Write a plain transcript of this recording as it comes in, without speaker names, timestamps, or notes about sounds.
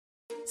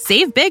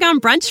Save big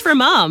on brunch for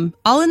mom,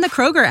 all in the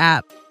Kroger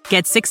app.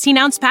 Get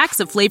 16-ounce packs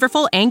of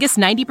flavorful Angus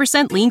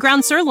 90% lean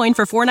ground sirloin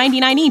for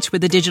 $4.99 each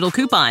with a digital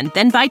coupon.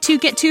 Then buy 2,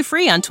 get 2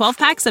 free on 12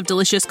 packs of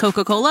delicious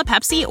Coca-Cola,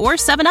 Pepsi, or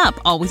 7-Up,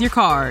 all with your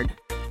card.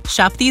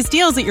 Shop these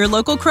deals at your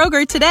local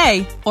Kroger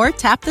today, or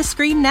tap the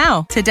screen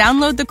now to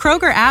download the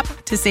Kroger app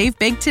to save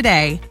big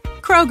today.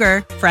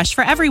 Kroger, fresh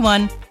for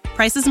everyone.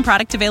 Prices and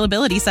product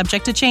availability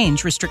subject to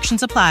change.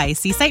 Restrictions apply.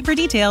 See site for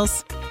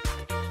details.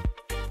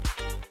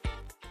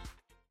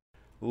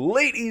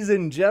 Ladies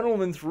and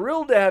gentlemen,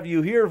 thrilled to have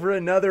you here for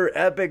another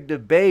epic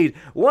debate.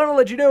 Want to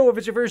let you know, if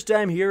it's your first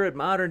time here at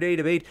Modern Day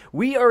Debate,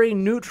 we are a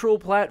neutral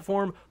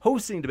platform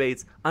hosting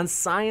debates on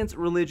science,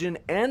 religion,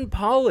 and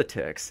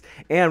politics.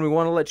 And we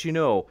want to let you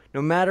know,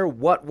 no matter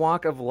what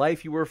walk of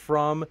life you are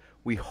from,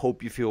 we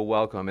hope you feel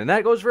welcome. And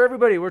that goes for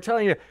everybody. We're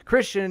telling you,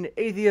 Christian,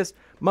 atheist,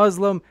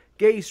 Muslim,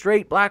 gay,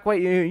 straight, black,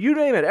 white, you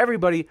name it,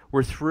 everybody,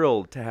 we're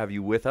thrilled to have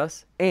you with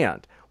us.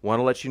 And want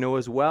to let you know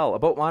as well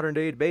about Modern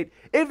Day Debate.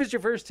 If it's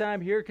your first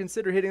time here,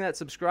 consider hitting that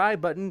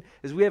subscribe button,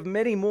 as we have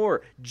many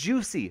more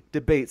juicy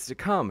debates to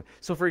come.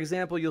 So, for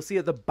example, you'll see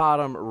at the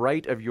bottom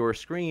right of your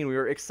screen, we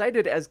are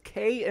excited as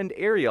Kay and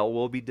Ariel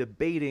will be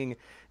debating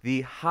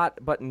the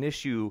hot button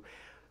issue,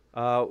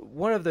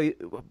 one of the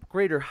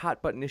greater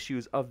hot button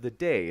issues of the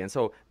day. And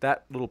so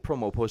that little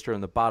promo poster on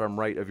the bottom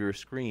right of your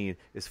screen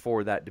is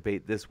for that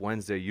debate this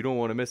Wednesday. You don't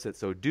want to miss it,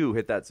 so do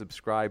hit that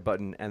subscribe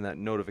button and that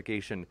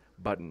notification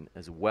button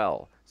as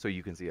well so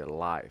you can see it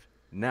live.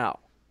 Now,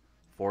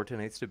 for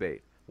tonight's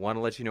debate, want to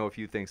let you know a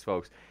few things,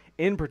 folks.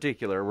 In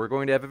particular, we're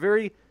going to have a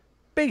very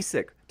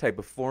basic type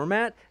of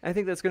format. I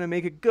think that's going to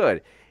make it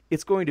good.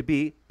 It's going to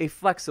be a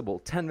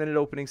flexible 10-minute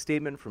opening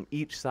statement from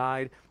each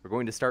side. We're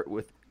going to start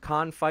with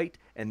Confight,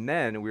 and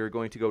then we are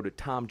going to go to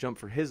Tom Jump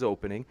for his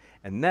opening,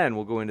 and then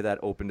we'll go into that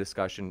open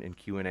discussion and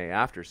Q&A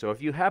after. So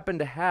if you happen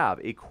to have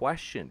a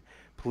question,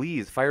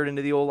 please fire it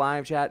into the old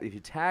live chat. If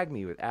you tag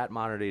me with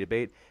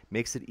 @ModernDayDebate,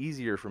 makes it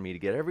easier for me to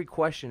get every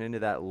question into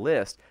that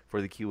list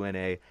for the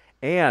Q&A.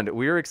 And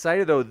we're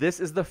excited, though. This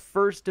is the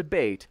first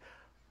debate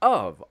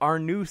of our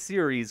new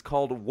series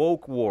called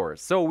Woke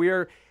Wars. So we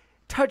are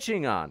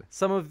touching on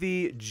some of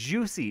the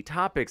juicy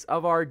topics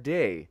of our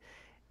day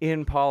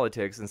in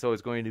politics, and so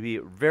it's going to be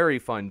very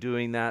fun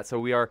doing that. So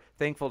we are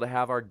thankful to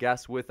have our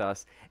guests with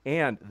us,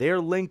 and they're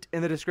linked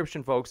in the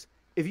description, folks.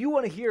 If you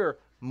want to hear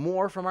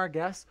more from our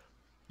guests,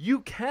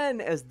 you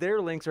can, as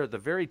their links are at the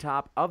very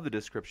top of the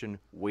description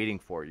waiting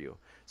for you.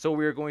 So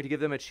we are going to give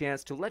them a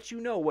chance to let you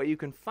know what you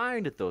can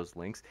find at those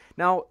links.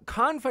 Now,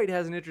 Confight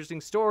has an interesting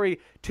story,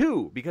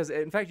 too, because,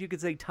 in fact, you could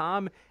say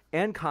Tom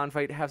and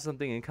Confight have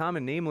something in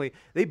common. Namely,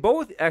 they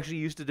both actually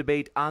used to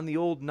debate on the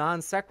old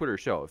Non Sequitur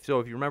show. So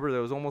if you remember,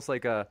 there was almost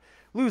like a,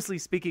 loosely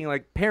speaking,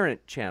 like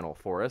parent channel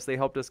for us. They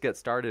helped us get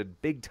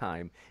started big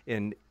time,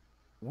 and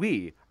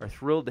we are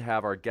thrilled to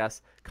have our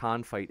guests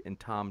Confight and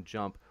Tom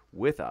Jump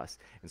with us.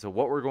 And so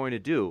what we're going to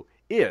do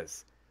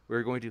is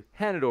we're going to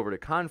hand it over to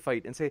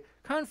Confight and say,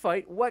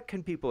 Confight, what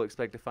can people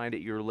expect to find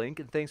at your link?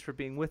 And thanks for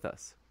being with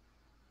us.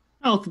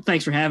 Oh,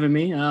 thanks for having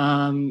me.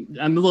 I'm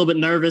a little bit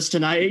nervous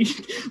tonight,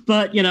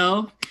 but,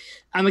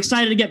 I'm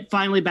excited to get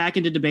finally back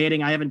into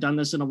debating. I haven't done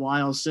this in a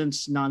while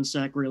since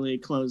Non-Sec really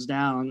closed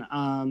down.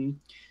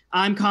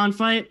 I'm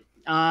Confight.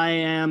 I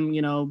am,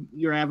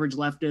 your average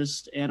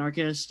leftist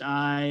anarchist.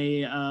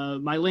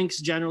 My link's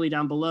generally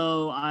down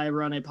below. I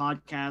run a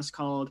podcast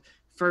called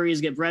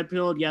Furries Get Red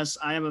Pilled. Yes,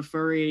 I am a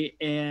furry,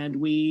 and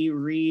we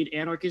read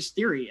anarchist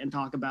theory and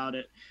talk about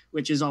it,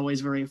 which is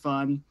always very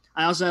fun.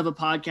 I also have a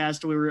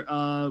podcast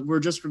we're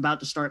just about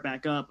to start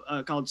back up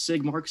called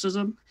Sig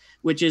Marxism,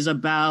 which is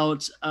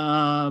about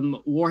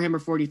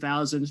Warhammer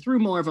 40,000 through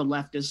more of a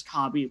leftist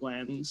hobby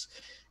lens.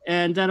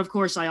 And then, of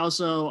course, I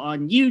also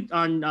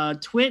on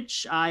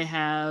Twitch, I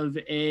have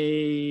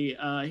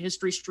a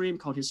history stream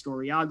called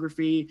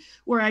Historiography,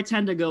 where I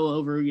tend to go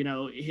over,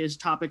 his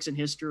topics in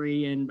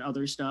history and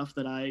other stuff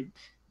that I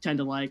tend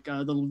to like.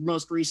 The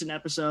most recent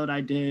episode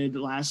I did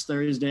last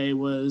Thursday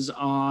was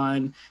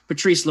on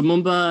Patrice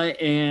Lumumba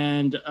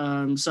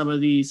and some of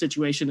the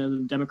situation in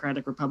the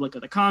Democratic Republic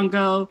of the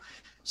Congo.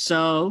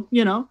 So,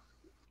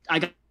 I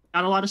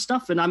got a lot of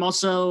stuff, and I'm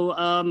also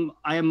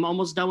I am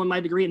almost done with my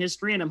degree in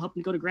history, and I'm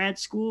hoping to go to grad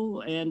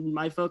school, and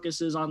my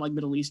focus is on like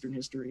Middle Eastern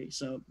history.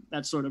 So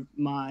that's sort of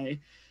my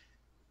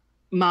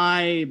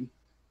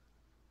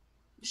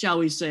shall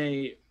we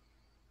say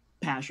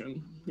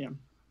passion. Yeah.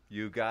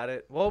 You got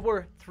it. Well,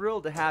 we're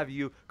thrilled to have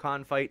you,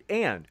 Confight,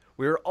 and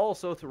we're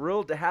also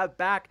thrilled to have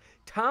back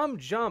Tom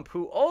Jump,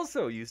 who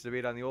also used to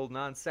debate on the old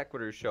Non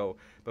Sequitur show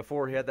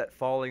before he had that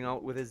falling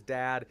out with his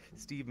dad,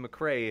 Steve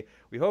McRae.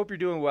 We hope you're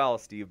doing well,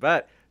 Steve.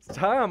 But,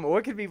 Tom,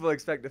 what can people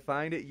expect to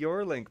find at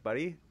your link,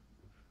 buddy?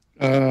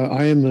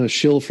 I am a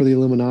shill for the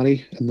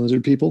Illuminati and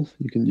lizard people.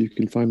 You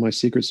can find my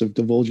secrets of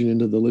divulging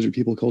into the lizard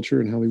people culture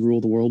and how we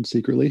rule the world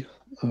secretly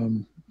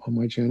on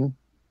my channel.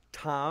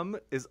 Tom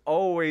is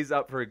always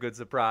up for a good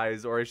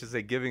surprise, or I should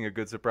say giving a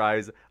good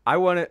surprise. I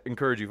want to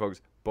encourage you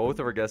folks. Both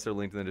of our guests are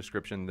linked in the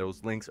description.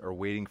 Those links are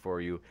waiting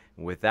for you.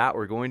 And with that,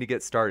 we're going to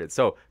get started.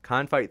 So,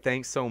 Confight,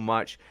 thanks so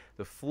much.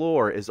 The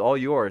floor is all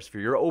yours for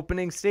your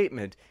opening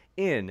statement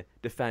in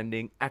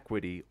defending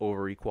equity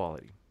over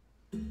equality.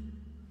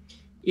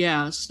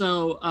 Yeah,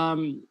 so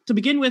to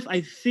begin with,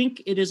 I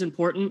think it is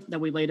important that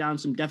we lay down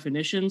some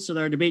definitions so that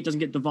our debate doesn't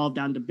get devolved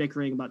down to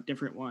bickering about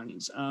different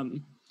ones.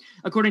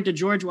 According to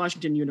George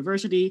Washington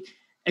University,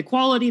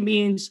 equality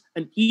means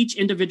each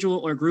individual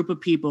or group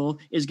of people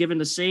is given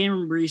the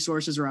same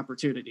resources or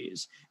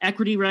opportunities.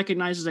 Equity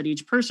recognizes that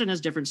each person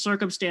has different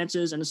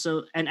circumstances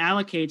and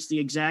allocates the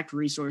exact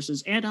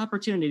resources and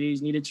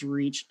opportunities needed to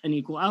reach an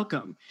equal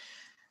outcome.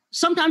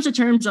 Sometimes the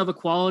terms of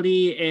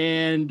equality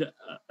and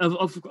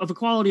of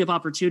equality of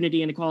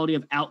opportunity and equality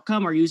of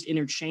outcome are used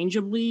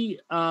interchangeably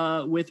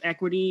with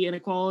equity and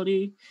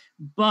equality,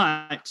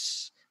 but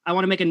I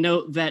want to make a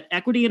note that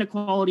equity and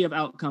equality of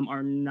outcome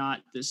are not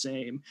the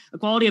same.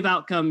 Equality of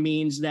outcome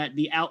means that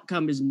the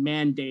outcome is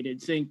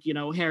mandated. Think,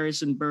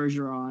 Harrison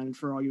Bergeron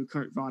for all you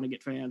Kurt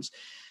Vonnegut fans.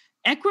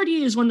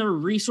 Equity is when the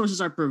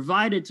resources are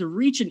provided to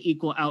reach an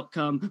equal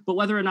outcome, but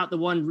whether or not the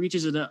one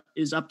reaches it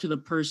is up to the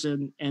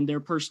person and their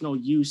personal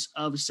use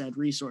of said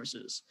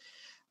resources.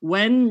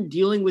 When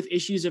dealing with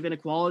issues of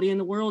inequality in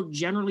the world,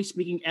 generally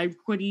speaking,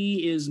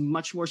 equity is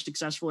much more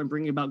successful in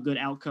bringing about good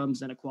outcomes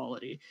than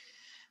equality.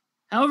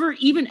 However,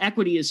 even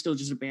equity is still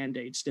just a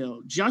band-aid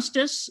still.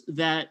 Justice,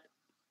 that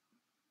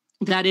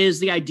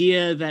is the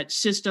idea that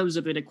systems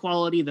of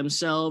inequality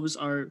themselves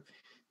are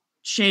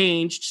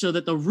changed so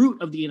that the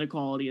root of the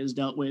inequality is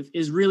dealt with,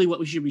 is really what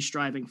we should be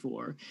striving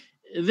for.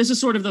 This is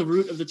sort of the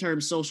root of the term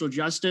social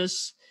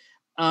justice,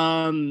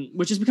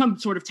 which has become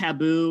sort of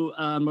taboo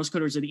on most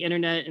corners of the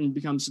internet and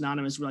become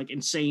synonymous with like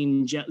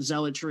insane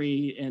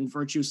zealotry and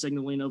virtue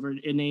signaling over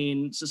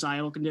inane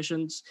societal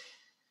conditions.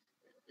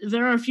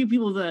 There are a few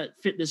people that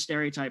fit this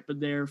stereotype, but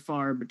they're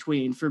far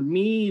between. For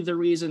me, the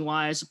reason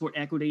why I support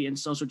equity and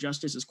social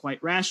justice is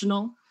quite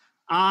rational.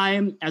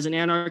 I, as an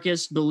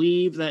anarchist,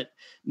 believe that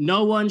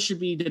no one should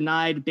be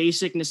denied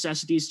basic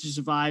necessities to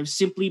survive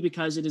simply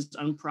because it is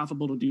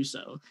unprofitable to do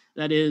so.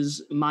 That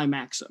is my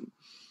maxim.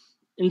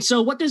 And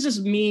so what does this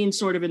mean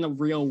sort of in the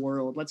real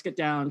world? Let's get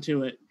down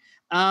to it.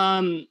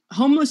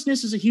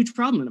 Homelessness is a huge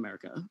problem in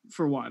America,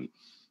 for one.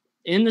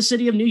 In the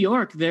city of New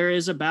York, there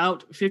is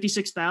about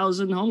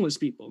 56,000 homeless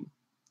people.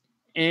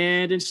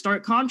 And in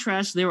stark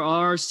contrast, there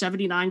are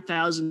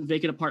 79,000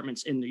 vacant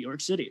apartments in New York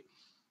City.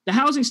 The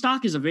housing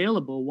stock is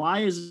available.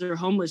 Why is there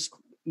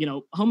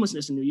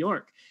homelessness in New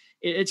York?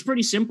 It's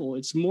pretty simple.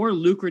 It's more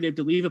lucrative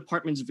to leave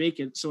apartments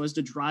vacant so as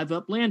to drive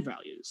up land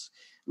values.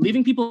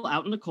 Leaving people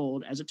out in the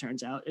cold, as it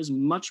turns out, is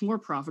much more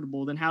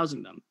profitable than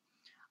housing them.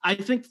 I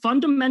think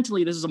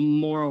fundamentally this is a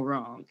moral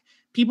wrong.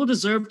 People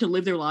deserve to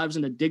live their lives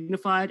in a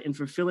dignified and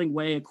fulfilling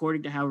way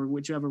according to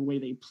whichever way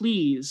they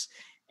please.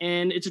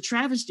 And it's a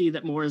travesty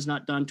that more is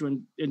not done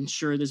to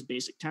ensure this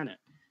basic tenet.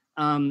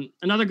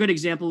 Another good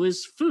example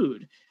is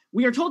food.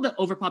 We are told that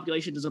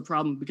overpopulation is a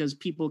problem because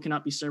people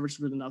cannot be serviced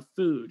with enough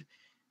food.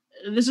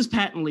 This is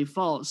patently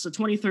false. A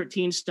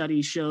 2013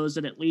 study shows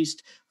that at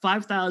least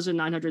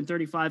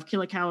 5,935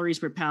 kilocalories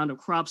per pound of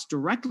crops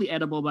directly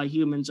edible by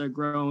humans are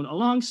grown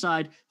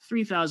alongside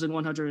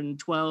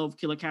 3,112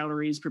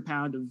 kilocalories per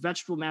pound of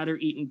vegetable matter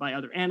eaten by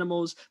other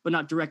animals, but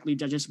not directly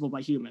digestible by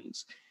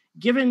humans.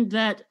 Given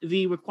that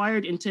the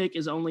required intake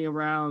is only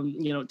around,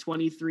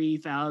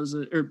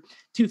 23,000 or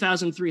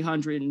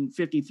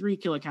 2,353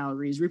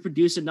 kilocalories, we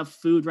produce enough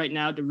food right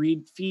now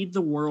to feed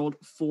the world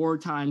 4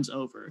 times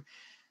over.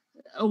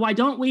 Why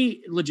don't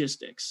we?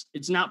 Logistics.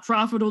 It's not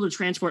profitable to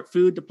transport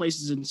food to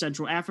places in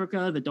Central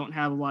Africa that don't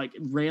have like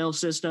rail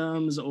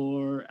systems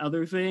or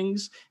other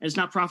things. And it's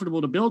not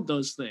profitable to build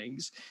those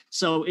things.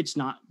 So it's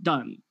not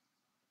done.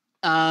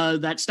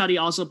 That study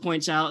also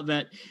points out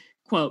that,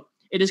 quote,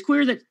 it is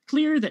clear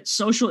that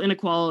social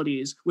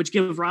inequalities, which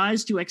give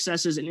rise to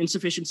excesses and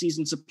insufficiencies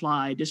in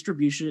supply,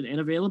 distribution, and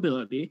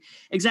availability,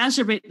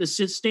 exacerbate the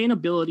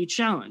sustainability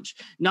challenge,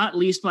 not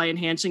least by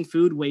enhancing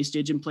food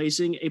wastage and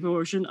placing a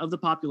portion of the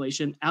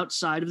population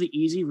outside of the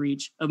easy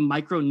reach of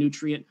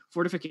micronutrient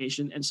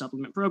fortification and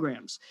supplement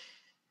programs.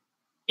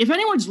 If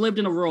anyone's lived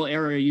in a rural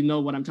area, you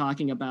know what I'm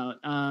talking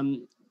about.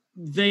 People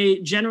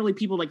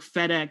like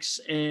FedEx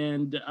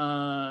and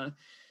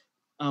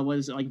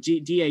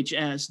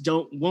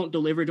DHS won't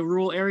deliver to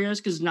rural areas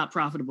because it's not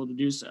profitable to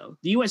do so.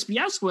 The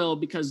USPS will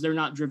because they're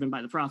not driven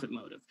by the profit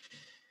motive.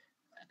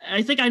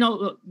 I think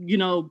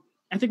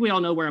we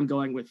all know where I'm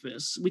going with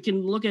this. We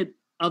can look at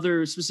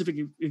other specific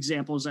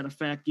examples that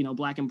affect,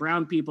 Black and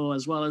brown people,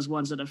 as well as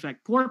ones that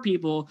affect poor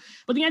people.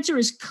 But the answer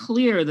is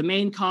clear. The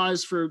main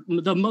cause for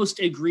the most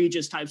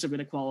egregious types of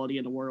inequality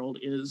in the world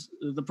is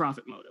the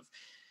profit motive.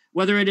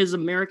 Whether it is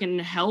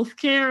American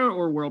healthcare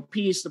or world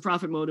peace, the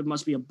profit motive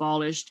must be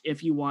abolished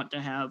if you want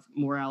to have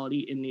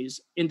morality in these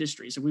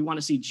industries, if we want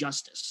to see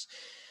justice.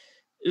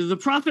 The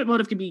profit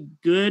motive can be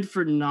good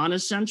for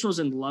non-essentials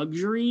and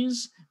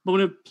luxuries, But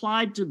when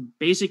applied to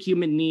basic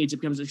human needs, it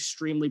becomes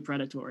extremely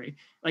predatory.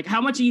 Like, how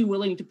much are you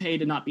willing to pay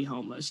to not be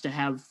homeless, to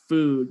have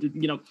food?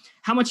 You know,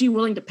 how much are you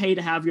willing to pay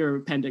to have your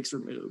appendix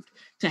removed,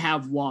 to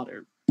have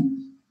water?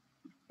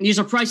 These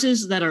are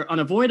prices that are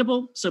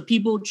unavoidable, so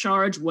people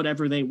charge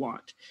whatever they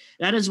want.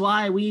 That is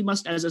why we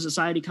must, as a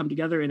society, come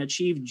together and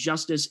achieve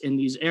justice in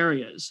these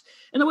areas.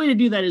 And the way to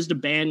do that is to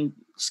ban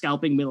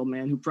scalping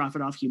middlemen who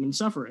profit off human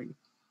suffering.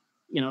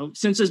 You know,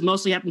 since this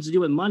mostly happens to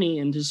do with money,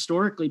 and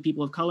historically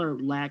people of color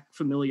lack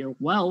familiar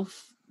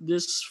wealth,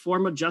 this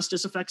form of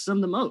justice affects them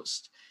the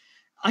most.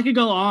 I could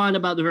go on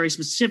about the very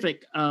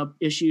specific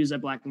issues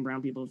that Black and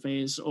brown people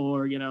face,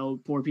 or, you know,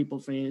 poor people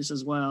face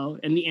as well,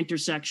 and the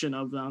intersection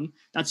of them.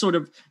 That's sort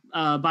of,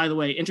 by the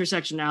way,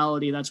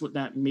 intersectionality, that's what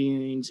that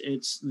means.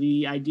 It's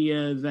the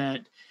idea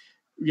that,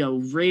 you know,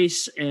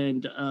 race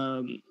and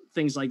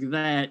things like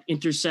that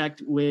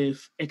intersect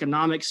with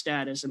economic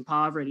status and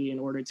poverty in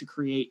order to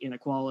create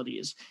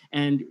inequalities.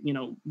 And, you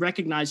know,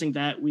 recognizing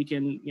that we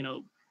can, you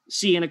know,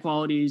 see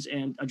inequalities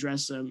and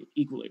address them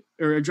equally,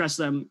 or address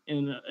them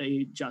in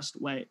a just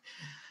way.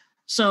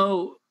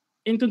 So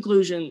in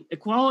conclusion,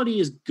 equality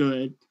is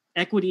good,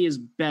 equity is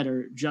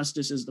better,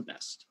 justice is the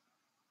best.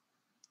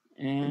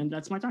 And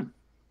that's my time.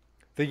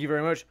 Thank you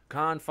very much,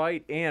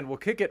 Confight, and we'll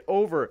kick it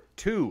over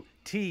to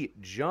T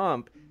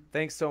Jump.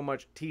 Thanks so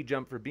much, T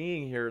Jump, for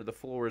being here. The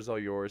floor is all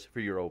yours for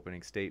your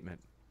opening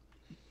statement.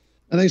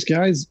 Thanks,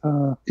 guys.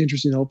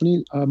 Interesting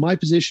opening. My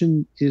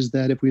position is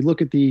that if we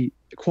look at the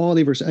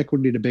equality versus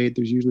equity debate,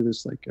 there's usually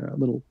this like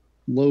little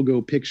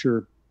logo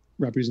picture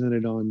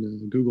represented on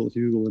Google. If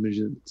you Google image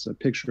it, it's a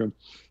picture of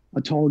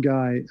a tall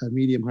guy, a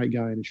medium height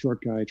guy, and a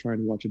short guy trying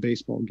to watch a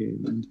baseball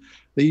game. And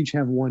they each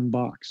have one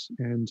box,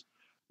 and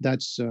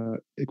that's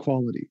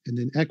equality. And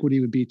then equity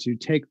would be to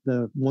take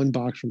the one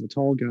box from the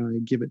tall guy,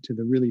 give it to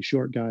the really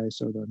short guy.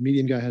 So the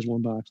medium guy has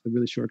one box, the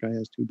really short guy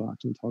has two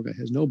boxes, and the tall guy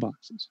has no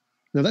boxes.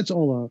 Now, that's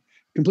all a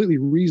completely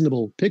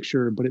reasonable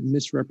picture, but it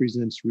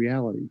misrepresents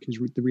reality, because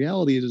the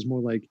reality is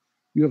more like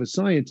you have a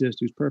scientist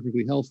who's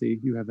perfectly healthy,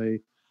 you have a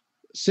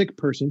sick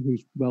person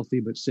who's wealthy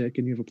but sick,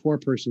 and you have a poor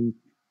person,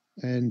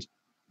 and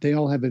they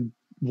all have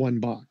one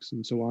box.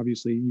 And so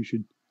obviously you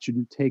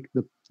shouldn't take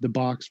the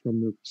box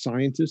from the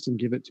scientist and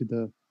give it to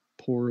the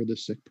poor or the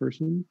sick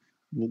person.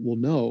 Well,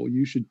 no,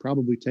 you should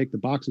probably take the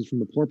boxes from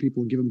the poor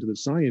people and give them to the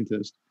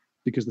scientist,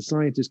 because the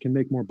scientist can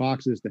make more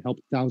boxes to help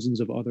thousands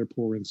of other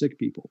poor and sick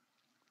people.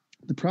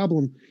 The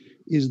problem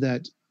is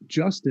that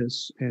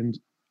justice and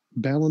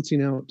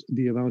balancing out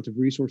the amount of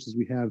resources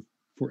we have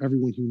for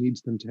everyone who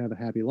needs them to have a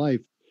happy life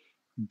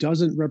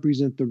doesn't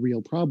represent the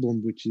real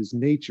problem, which is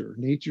nature.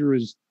 Nature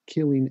is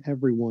killing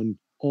everyone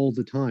all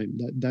the time.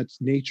 That's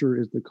nature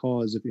is the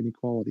cause of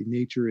inequality.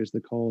 Nature is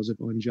the cause of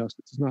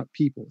injustice. It's not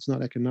people. It's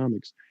not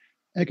economics.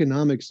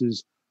 Economics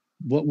is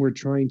what we're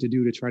trying to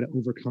do to try to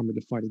overcome or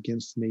to fight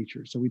against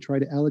nature. So we try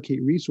to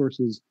allocate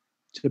resources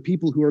to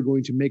people who are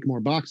going to make more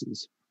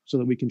boxes, so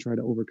that we can try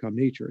to overcome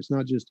nature. It's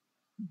not just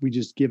we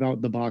just give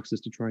out the boxes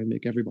to try and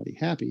make everybody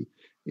happy.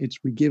 It's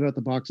we give out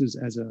the boxes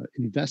as an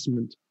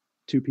investment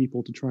to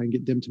people to try and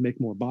get them to make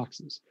more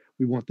boxes.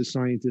 We want the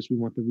scientists, we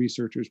want the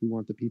researchers, we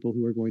want the people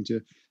who are going to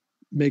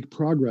make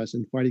progress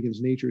and fight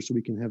against nature so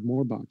we can have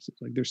more boxes.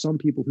 Like, there's some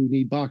people who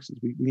need boxes.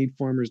 We need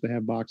farmers to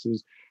have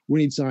boxes.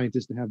 We need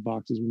scientists to have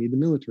boxes. We need the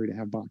military to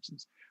have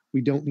boxes.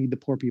 We don't need the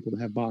poor people to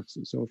have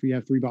boxes. So if we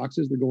have 3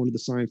 boxes, they're going to the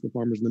science, the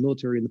farmers, and the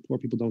military, and the poor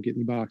people don't get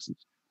any boxes,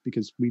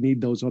 because we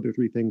need those other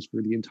 3 things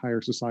for the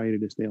entire society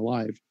to stay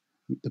alive.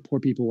 The poor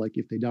people, like,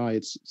 if they die,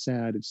 it's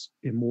sad, it's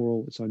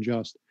immoral, it's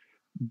unjust,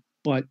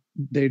 but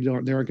they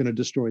aren't going to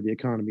destroy the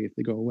economy if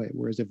they go away.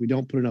 Whereas if we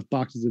don't put enough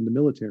boxes in the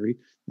military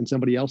and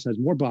somebody else has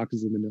more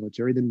boxes in the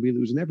military, then we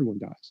lose and everyone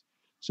dies.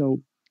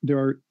 So there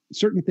are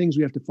certain things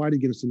we have to fight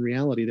against in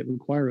reality that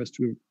require us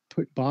to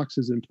put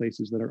boxes in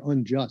places that are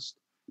unjust,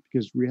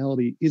 because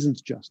reality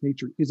isn't just.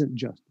 Nature isn't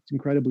just. It's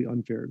incredibly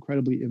unfair,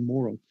 incredibly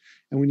immoral.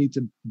 And we need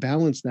to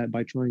balance that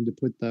by trying to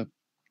put the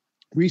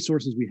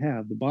resources we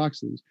have, the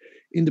boxes,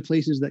 into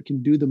places that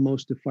can do the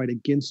most to fight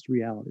against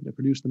reality, to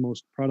produce the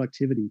most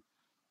productivity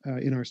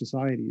in our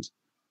societies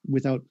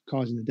without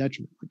causing a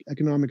detriment. Like,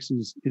 economics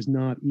is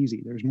not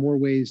easy. There's more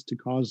ways to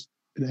cause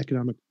an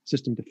economic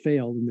system to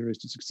fail than there is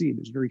to succeed.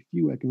 There's very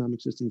few economic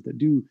systems that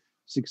do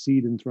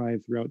succeed and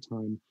thrive throughout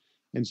time.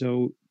 And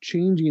so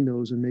changing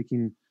those and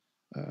making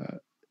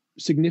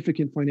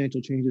significant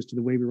financial changes to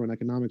the way we run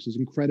economics is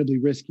incredibly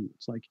risky.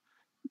 It's like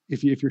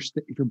if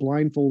you're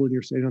blindfolded and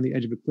you're standing on the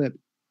edge of a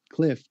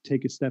cliff,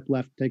 take a step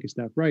left, take a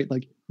step right.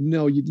 Like,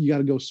 no, you got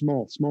to go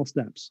small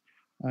steps.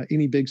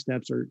 Any big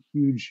steps are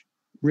huge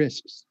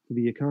risks to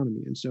the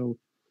economy. And so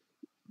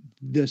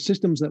the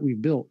systems that we've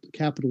built,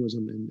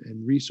 capitalism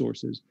and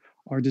resources,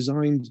 are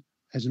designed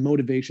as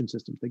motivation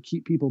systems. They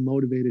keep people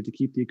motivated to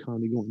keep the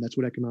economy going. That's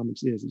what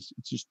economics is.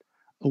 It's just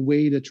a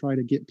way to try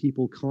to get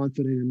people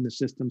confident in the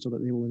system so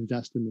that they will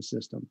invest in the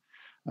system.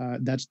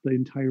 That's the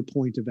entire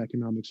point of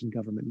economics and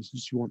government. Is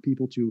just you want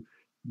people to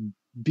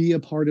be a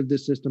part of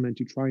this system and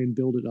to try and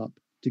build it up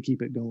to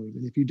keep it going.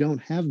 And if you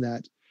don't have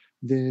that,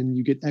 then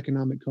you get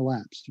economic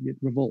collapse, you get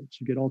revolts,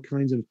 you get all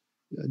kinds of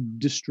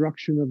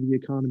destruction of the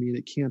economy and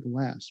it can't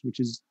last, which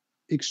is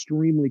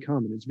extremely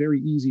common. It's very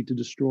easy to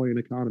destroy an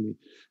economy.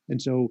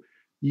 And so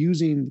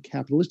using the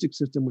capitalistic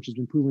system, which has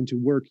been proven to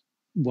work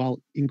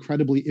while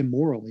incredibly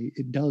immorally,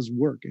 it does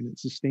work and it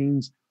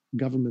sustains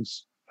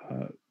governments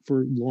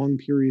for long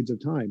periods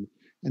of time.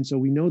 And so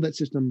we know that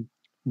system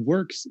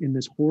works in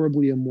this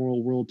horribly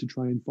immoral world to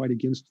try and fight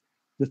against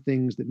the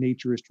things that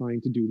nature is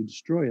trying to do to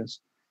destroy us.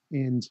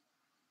 And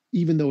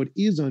even though it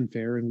is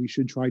unfair and we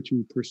should try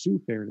to pursue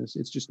fairness,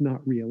 it's just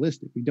not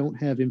realistic. We don't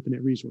have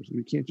infinite resources.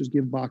 We can't just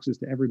give boxes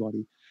to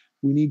everybody.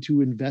 We need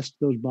to invest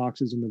those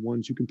boxes in the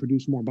ones who can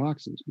produce more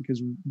boxes,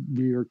 because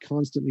we are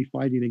constantly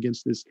fighting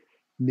against this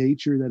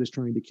nature that is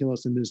trying to kill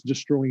us and is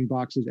destroying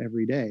boxes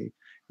every day.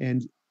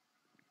 And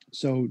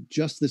so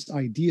just this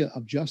idea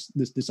of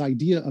this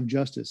idea of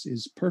justice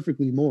is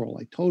perfectly moral.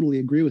 I totally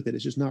agree with it.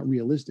 It's just not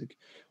realistic.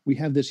 We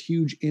have this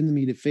huge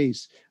enemy to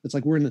face. It's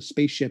like we're in a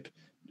spaceship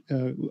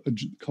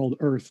called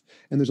Earth,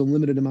 and there's a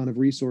limited amount of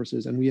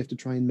resources, and we have to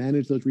try and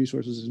manage those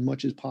resources as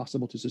much as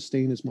possible to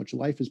sustain as much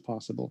life as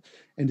possible,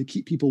 and to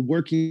keep people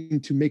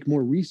working to make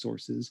more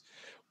resources.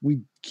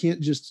 We can't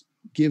just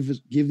give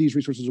these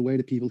resources away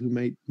to people who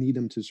might need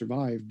them to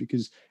survive,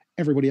 because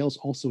everybody else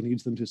also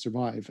needs them to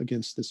survive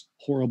against this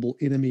horrible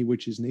enemy,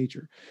 which is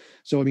nature.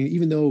 So, I mean,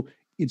 even though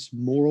it's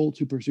moral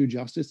to pursue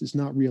justice, it's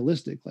not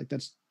realistic. Like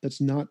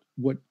that's not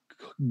what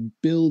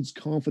builds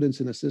confidence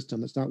in a system.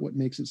 That's not what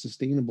makes it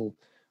sustainable,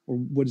 or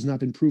what has not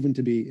been proven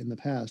to be in the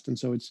past. And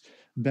so it's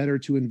better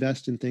to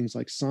invest in things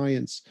like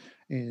science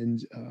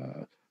and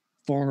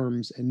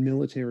farms and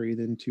military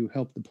than to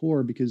help the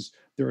poor, because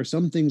there are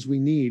some things we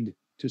need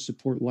to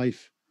support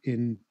life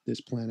in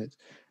this planet.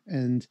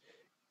 And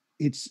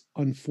it's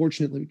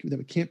unfortunate that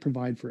we can't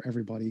provide for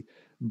everybody,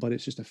 but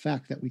it's just a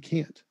fact that we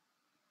can't.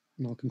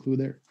 And I'll conclude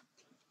there.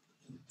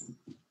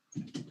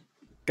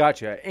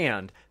 Gotcha.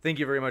 And thank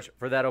you very much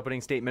for that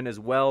opening statement as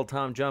well,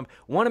 Tom Jump.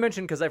 Want to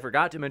mention, because I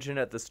forgot to mention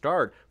at the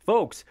start,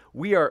 folks,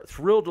 we are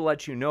thrilled to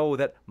let you know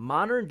that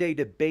Modern Day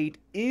Debate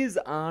is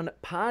on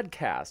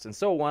podcast. And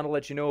so I want to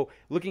let you know,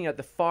 looking at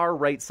the far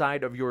right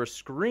side of your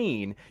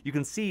screen, you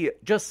can see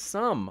just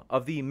some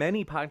of the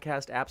many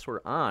podcast apps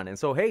we're on. And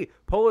so, hey,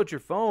 pull out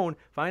your phone,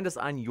 find us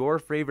on your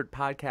favorite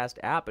podcast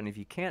app. And if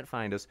you can't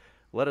find us,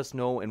 let us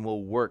know and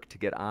we'll work to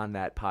get on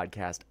that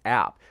podcast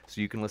app so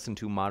you can listen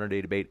to Modern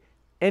Day Debate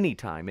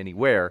anytime,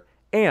 anywhere.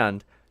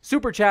 And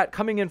super chat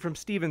coming in from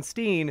Steven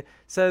Steen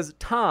says,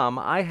 Tom,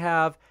 I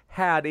have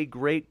had a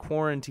great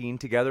quarantine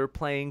together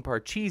playing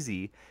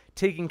Parcheesi,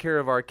 taking care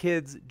of our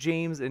kids,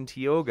 James and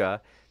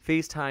Tioga,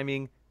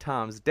 FaceTiming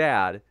Tom's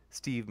dad,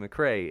 Steve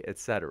McRae,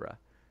 etc.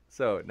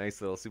 So nice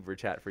little super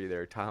chat for you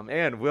there, Tom.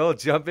 And we'll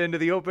jump into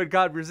the open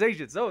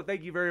conversation. So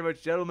thank you very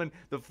much, gentlemen.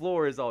 The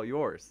floor is all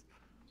yours.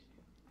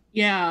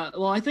 Yeah,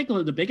 well, I think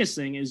the biggest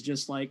thing is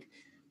just like,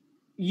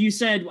 you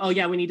said, oh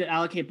yeah, we need to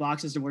allocate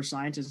boxes to more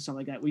scientists and stuff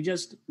like that.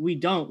 We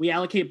don't. We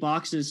allocate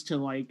boxes to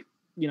like,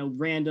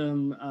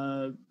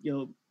 random,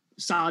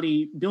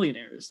 Saudi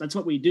billionaires. That's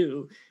what we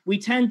do. We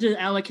tend to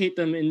allocate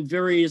them in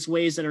various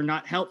ways that are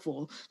not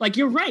helpful. Like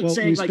you're right, well,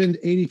 saying we spend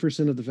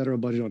 80% of the federal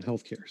budget on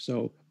healthcare.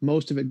 So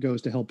most of it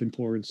goes to helping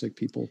poor and sick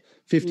people.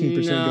 15%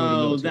 go to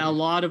military. A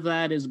lot of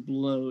that is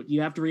bloat.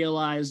 You have to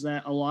realize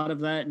that a lot of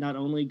that not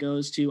only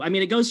goes to,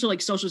 it goes to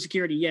like Social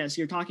Security. Yes,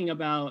 you're talking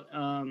about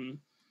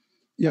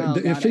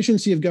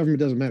efficiency of government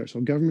doesn't matter.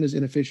 So government is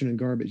inefficient and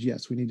garbage.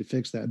 Yes, we need to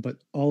fix that. But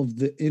all of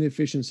the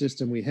inefficient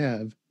system we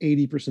have,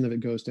 80% of it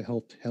goes to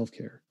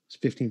healthcare.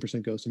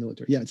 15% goes to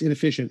military. Yeah, it's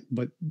inefficient,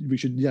 but we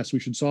should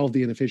solve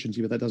the inefficiency,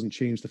 but that doesn't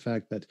change the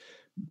fact that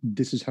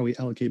this is how we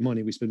allocate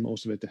money. We spend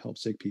most of it to help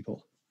sick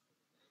people.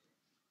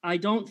 I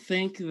don't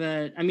think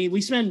that,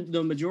 we spend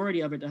the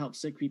majority of it to help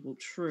sick people.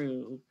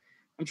 True.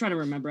 I'm trying to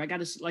remember. I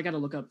gotta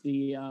look up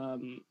the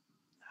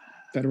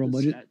federal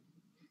budget.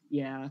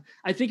 Yeah,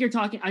 I think you're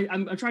talking.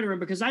 I'm trying to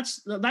remember, because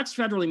that's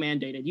federally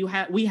mandated.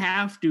 We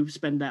have to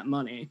spend that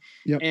money.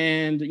 Yep.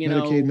 And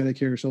Medicaid,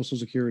 Medicare, Social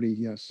Security.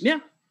 Yes.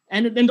 Yeah,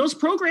 and those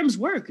programs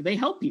work. They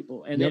help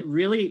people, and It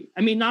really.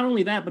 Not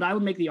only that, but I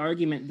would make the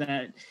argument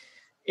that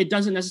it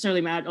doesn't necessarily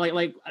matter.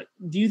 Like,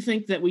 do you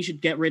think that we should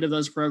get rid of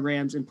those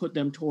programs and put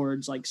them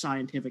towards like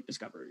scientific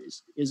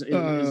discoveries? Is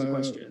the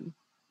question?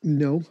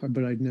 No,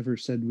 but I never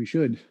said we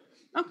should.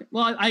 Okay.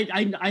 Well,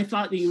 I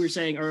thought that you were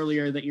saying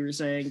earlier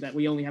that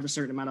we only have a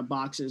certain amount of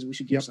boxes. We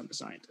should give some to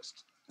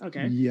scientists.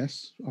 Okay.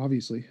 Yes,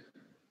 obviously.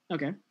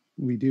 Okay.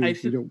 We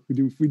do.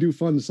 We do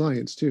fund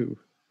science too.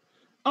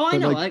 Oh, I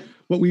know.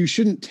 But we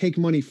shouldn't take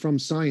money from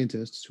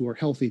scientists who are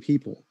healthy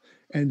people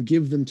and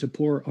give them to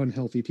poor,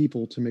 unhealthy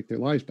people to make their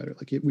lives better.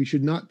 We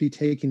should not be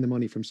taking the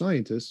money from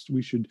scientists.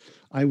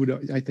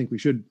 I think we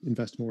should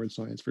invest more in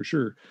science for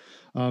sure.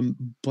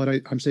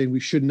 But I'm saying we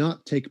should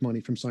not take money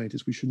from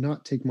scientists. We should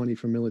not take money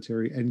from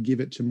military and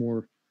give it to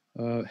more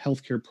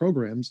healthcare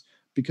programs,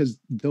 because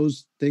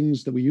those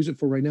things that we use it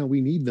for right now, we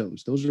need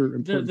those. Those are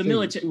important. The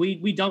military,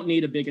 we don't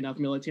need a big enough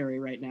military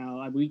right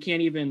now. We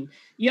can't even.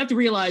 You have to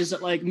realize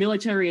that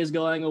military is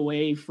going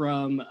away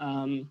from.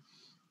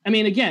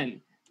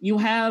 Again, you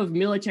have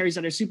militaries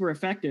that are super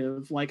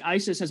effective. Like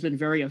ISIS has been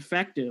very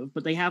effective,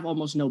 but they have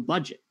almost no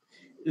budget.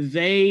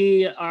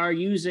 They are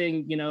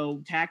using,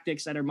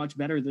 tactics that are much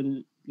better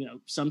than,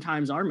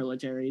 sometimes our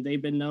military.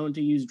 They've been known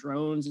to use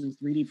drones and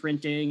 3D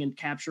printing and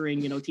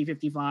capturing,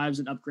 T-55s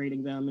and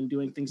upgrading them and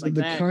doing things like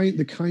that.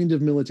 The kind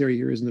of military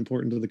here isn't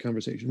important to the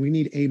conversation. We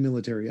need a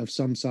military of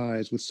some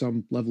size with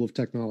some level of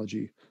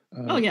technology.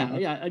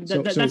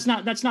 That's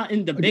not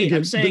in debate. Again,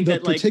 I'm saying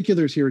the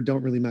particulars here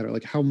don't really matter.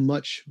 Like how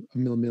much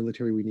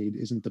military we need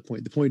isn't the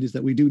point. The point is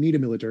that we do need a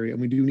military, and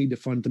we do need to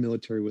fund the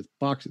military with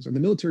boxes. And the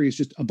military is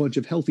just a bunch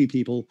of healthy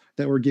people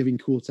that we're giving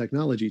cool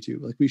technology to.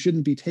 Like we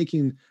shouldn't be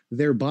taking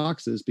their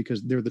boxes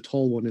because they're the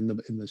tall one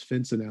in this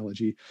fence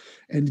analogy,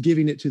 and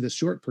giving it to the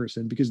short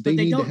person because they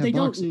need to have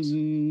boxes. Don't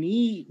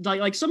need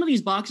like some of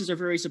these boxes are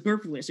very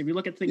superfluous. If you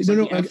look at things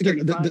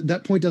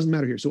that point doesn't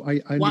matter here. So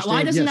I understand.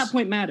 Why doesn't that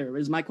point matter?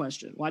 Is my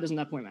question. Why doesn't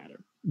that point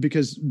matter?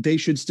 Because they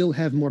should still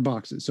have more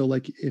boxes. So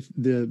like if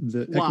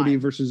the equity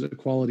versus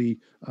equality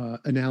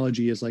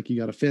analogy is like you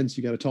got a fence,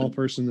 you got a tall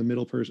person, the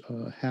middle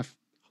person, half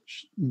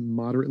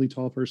moderately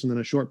tall person, then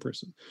a short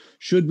person.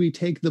 Should we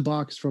take the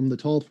box from the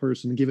tall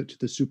person and give it to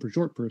the super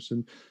short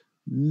person?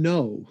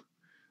 No.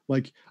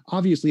 Like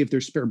obviously if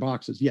there's spare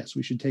boxes, yes,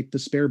 we should take the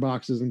spare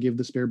boxes and give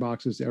the spare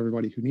boxes to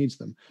everybody who needs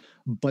them.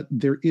 But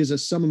there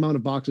is some amount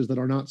of boxes that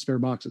are not spare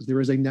boxes.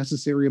 There is a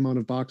necessary amount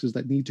of boxes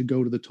that need to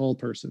go to the tall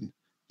person.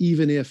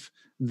 Even if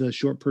the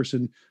short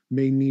person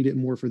may need it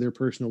more for their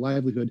personal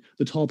livelihood,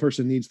 the tall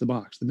person needs the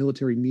box. The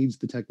military needs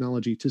the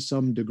technology to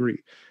some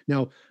degree.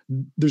 Now,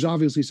 there's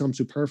obviously some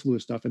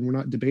superfluous stuff, and we're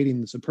not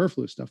debating the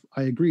superfluous stuff.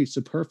 I agree,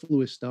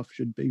 superfluous stuff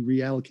should be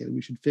reallocated.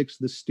 We should fix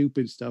the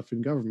stupid stuff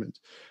in government.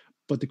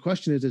 But the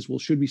question is, well,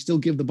 should we still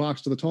give the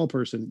box to the tall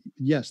person?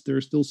 Yes, there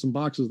are still some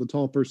boxes the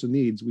tall person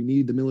needs. We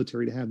need the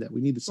military to have that.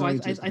 We need the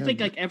scientists. I think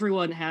like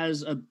everyone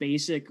has a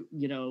basic,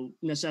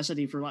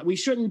 necessity for life. We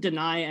shouldn't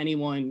deny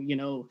anyone,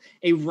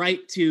 a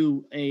right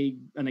to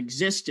an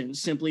existence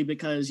simply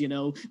because,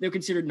 they're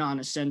considered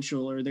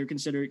non-essential or they're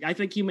considered. I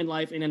think human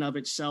life in and of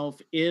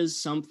itself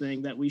is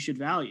something that we should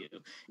value.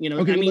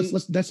 Okay,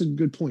 that's a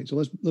good point.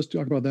 So let's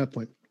talk about that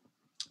point.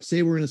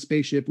 Say we're in a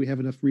spaceship, we have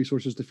enough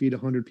resources to feed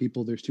 100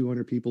 people, there's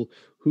 200 people.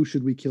 Who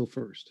should we kill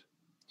first?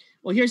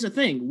 Well, here's the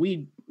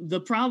thing. The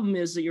problem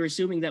is that you're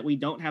assuming that we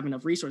don't have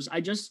enough resources. I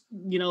just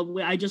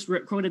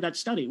quoted that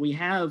study. We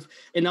have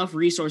enough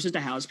resources to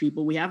house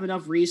people. We have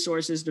enough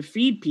resources to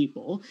feed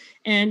people.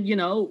 And,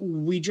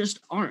 we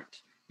just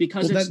aren't.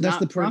 Because that's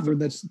the part where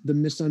that's the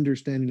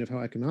misunderstanding of how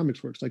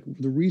economics works. Like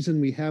the reason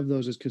we have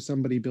those is because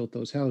somebody built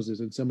those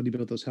houses, and somebody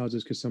built those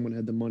houses because someone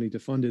had the money to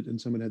fund it,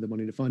 and someone had the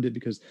money to fund it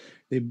because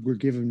they were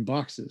given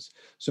boxes.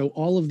 So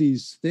all of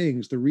these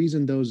things, the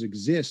reason those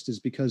exist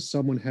is because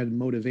someone had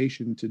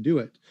motivation to do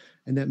it,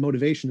 and that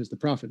motivation is the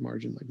profit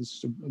margin. Like this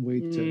is a way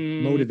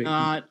to motivate.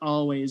 Not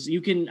always. You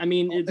can. I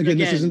mean, again,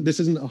 this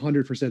isn't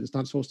 100%. It's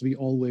not supposed to be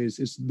always.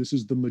 This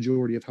is the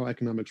majority of how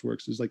economics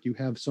works. Is like you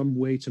have some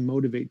way to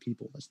motivate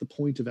people. That's the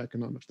point of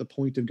economics, the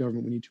point of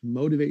government. We need to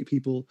motivate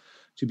people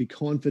to be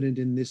confident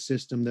in this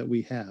system that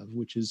we have,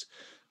 which is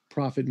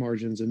profit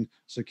margins and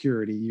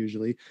security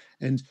usually.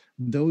 And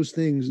those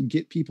things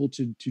get people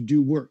to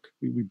do work.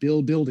 We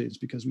build buildings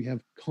because we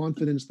have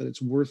confidence that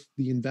it's worth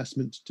the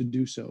investment to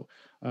do so.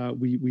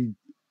 We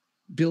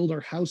build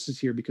our houses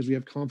here because we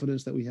have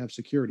confidence that we have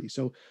security.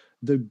 So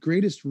the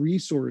greatest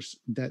resource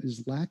that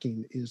is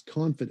lacking is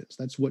confidence.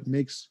 That's what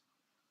makes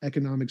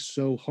economics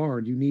so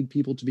hard. You need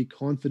people to be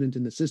confident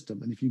in the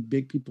system. And if you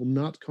make people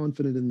not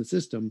confident in the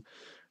system,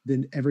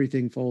 then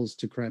everything falls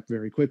to crap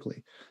very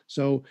quickly.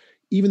 So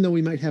even though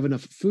we might have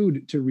enough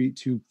food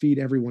to feed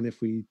everyone, if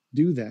we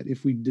do that,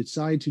 if we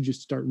decide to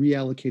just start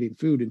reallocating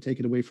food and take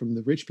it away from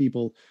the rich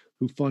people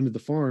who fund the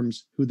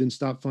farms, who then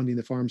stop funding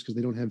the farms because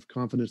they don't have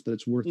confidence that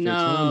it's worth their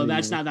time. No,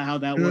 that's not how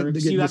that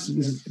works.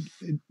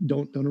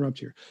 Don't interrupt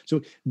here.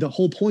 So the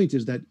whole point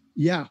is that,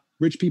 yeah,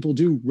 rich people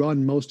do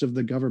run most of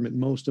the government.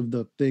 Most of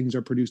the things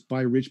are produced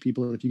by rich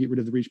people. And if you get rid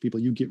of the rich people,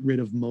 you get rid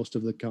of most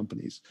of the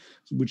companies,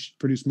 which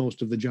produce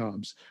most of the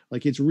jobs.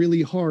 Like it's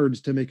really hard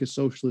to make a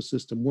socialist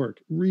system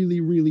work.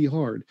 Really, really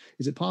hard.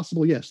 Is it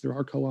possible? Yes, there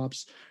are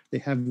co-ops. They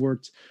have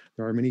worked.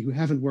 There are many who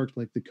haven't worked,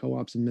 like the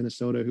co-ops in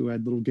Minnesota who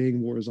had little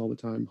gang wars all the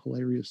time.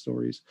 Hilarious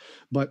stories.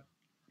 But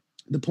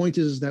the point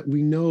is that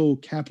we know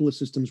capitalist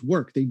systems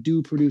work. They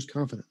do produce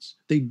confidence.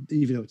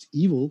 Even though it's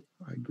evil,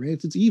 I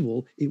grant it's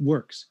evil, it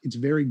works. It's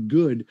very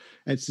good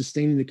at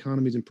sustaining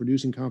economies and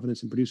producing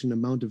confidence and producing an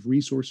amount of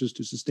resources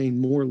to sustain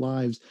more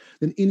lives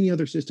than any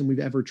other system we've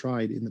ever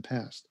tried in the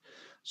past.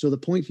 So the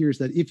point here is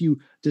that if you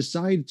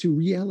decide to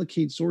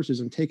reallocate sources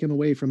and take them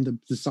away from the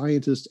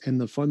scientists and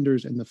the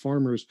funders and the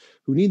farmers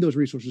who need those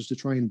resources to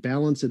try and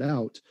balance it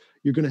out,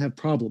 you're going to have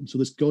problems. So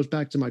this goes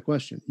back to my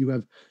question.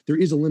 There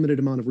is a limited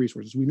amount of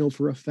resources. We know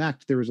for a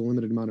fact there is a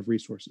limited amount of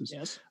resources.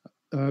 Yes.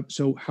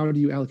 So how do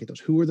you allocate those?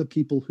 Who are the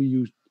people who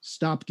you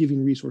stop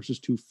giving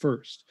resources to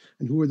first?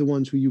 And who are the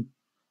ones who you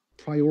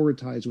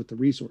prioritize with the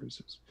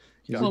resources?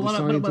 The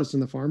scientists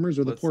and the farmers,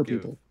 or the poor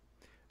people?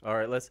 All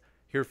right, let's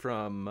hear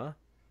from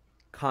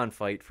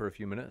Confight for a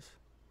few minutes.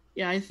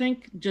 Yeah, I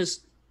think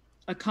just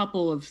a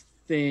couple of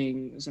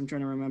things. I'm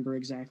trying to remember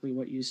exactly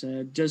what you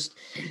said. Just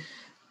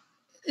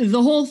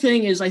the whole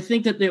thing is, I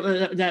think that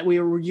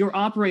you're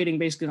operating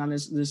basically on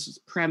this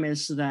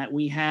premise that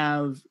we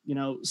have,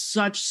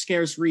 such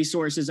scarce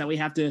resources that we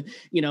have to,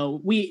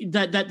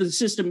 that the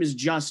system is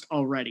just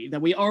already,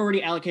 that we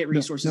already allocate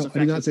resources. No, I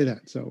did not say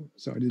that. So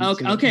I didn't.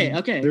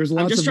 Okay. There's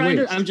lots of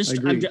waste. I'm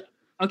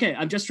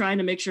just trying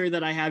to make sure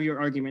that I have your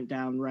argument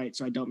down right,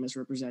 so I don't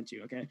misrepresent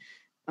you. Okay.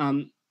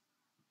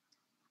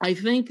 I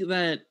think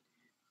that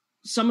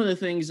some of the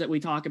things that we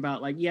talk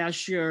about, like, yeah,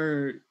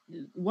 sure.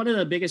 One of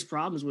the biggest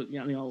problems with,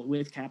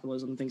 with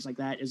capitalism and things like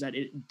that is that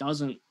it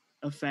doesn't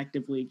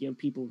effectively give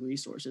people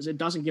resources. It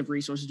doesn't give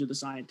resources to the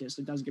scientists.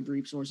 It doesn't give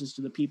resources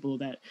to the people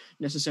that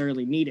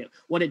necessarily need it.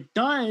 What it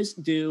does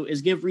do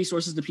is give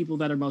resources to people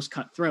that are most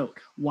cutthroat.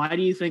 Why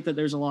do you think that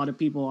there's a lot of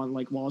people on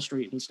like Wall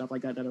Street and stuff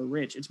like that that are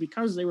rich? It's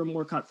because they were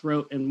more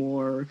cutthroat and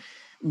more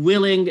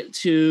willing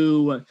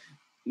to,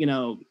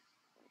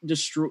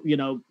 destroy,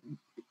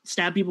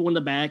 stab people in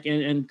the back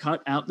and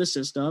cut out the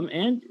system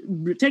and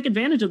take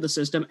advantage of the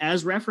system,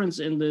 as referenced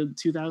in the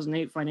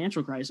 2008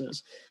 financial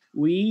crisis.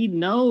 We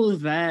know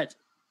that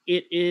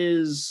it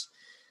is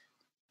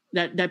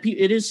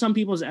it is some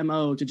people's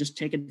MO to just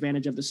take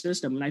advantage of the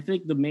system. And I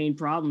think the main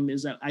problem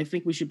is that I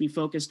think we should be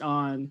focused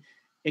on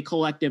a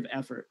collective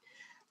effort.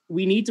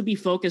 We need to be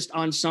focused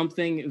on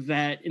something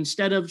that,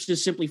 instead of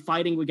just simply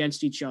fighting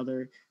against each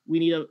other, we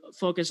need to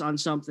focus on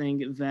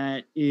something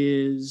that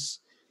is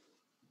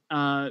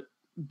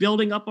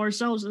building up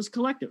ourselves as a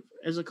collective,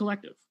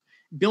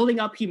 building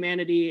up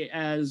humanity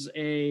as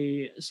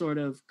a sort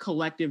of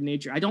collective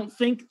nature. I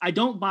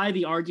don't buy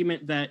the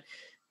argument that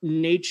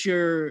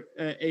nature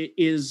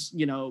is,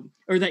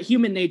 or that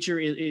human nature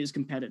is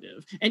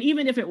competitive. And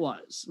even if it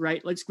was,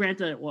 right, let's grant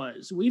that it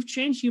was, we've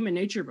changed human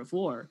nature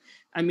before.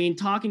 I mean,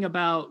 talking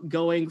about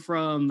going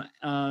from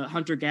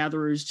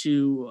hunter-gatherers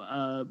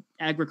to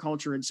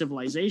agriculture and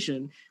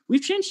civilization,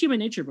 we've changed human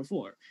nature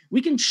before. We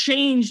can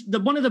change,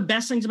 one of the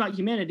best things about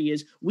humanity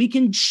is we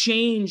can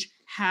change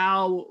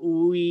how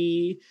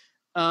we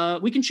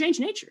can change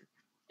nature.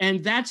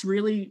 And that's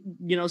really,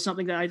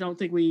 something that I don't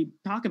think we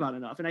talk about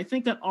enough. And I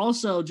think that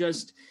also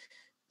just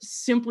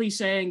simply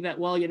saying that,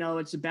 well,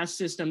 it's the best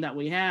system that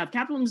we have.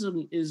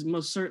 Capitalism is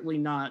most certainly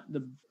not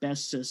the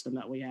best system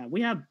that we have.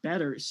 We have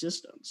better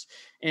systems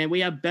and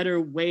we have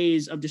better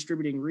ways of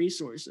distributing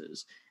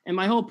resources. And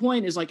my whole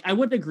point is, like, I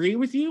would agree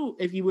with you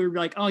if you were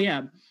like, oh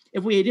yeah,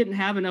 if we didn't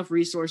have enough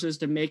resources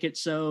to make it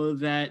so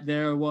that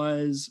there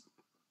was,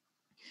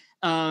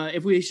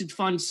 if we should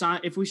fund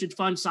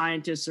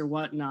scientists or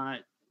whatnot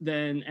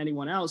than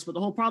anyone else. But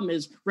the whole problem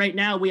is, right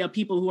now we have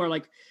people who are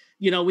like,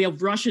 we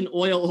have Russian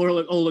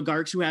oil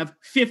oligarchs who have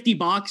 50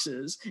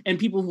 boxes and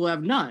people who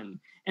have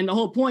none. And the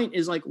whole point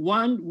is, like,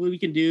 one, what we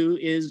can do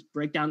is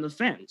break down the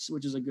fence,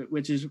 which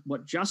is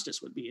what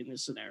justice would be in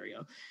this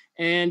scenario.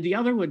 And the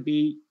other would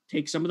be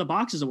take some of the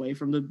boxes away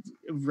from the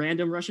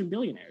random Russian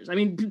billionaires. I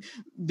mean,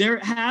 there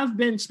have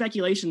been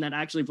speculation that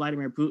actually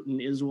Vladimir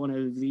Putin is one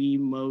of the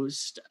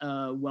most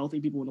wealthy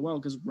people in the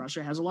world because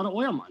Russia has a lot of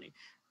oil money.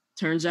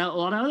 Turns out a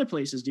lot of other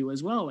places do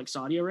as well, like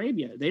Saudi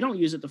Arabia. They don't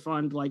use it to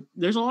fund, like,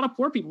 there's a lot of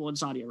poor people in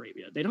Saudi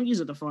Arabia. They don't use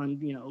it to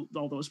fund,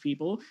 all those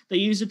people. They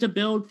use it to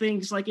build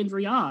things like in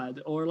Riyadh,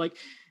 or like,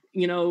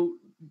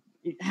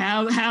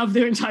 have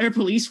their entire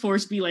police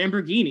force be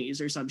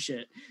Lamborghinis or some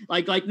shit.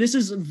 Like this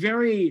is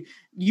very,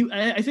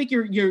 I think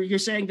you're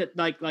saying that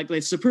like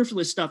the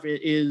superfluous stuff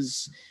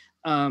is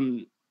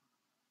a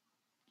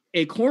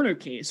corner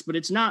case, but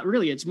it's not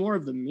really. It's more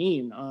of the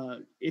mean.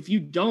 If you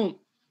don't,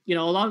 a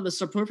lot of the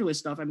superfluous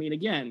stuff, I mean,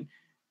 again,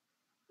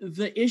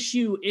 the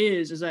issue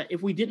is that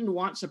if we didn't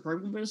want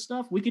superfluous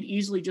stuff, we could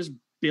easily just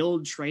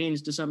build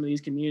trains to some of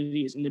these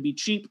communities, and it'd be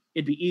cheap,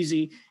 it'd be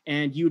easy,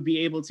 and you would be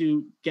able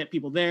to get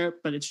people there,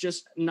 but it's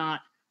just not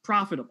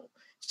profitable.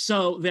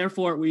 So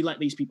therefore, we let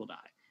these people die.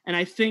 And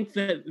I think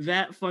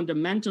that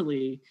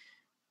fundamentally,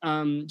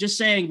 just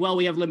saying, well,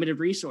 we have limited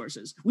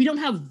resources. We don't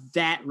have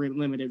that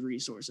limited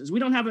resources. We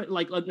don't have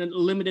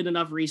limited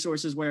enough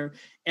resources where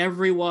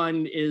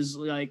everyone is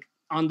like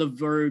on the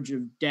verge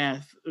of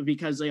death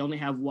because they only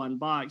have one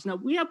box. Now,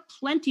 we have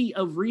plenty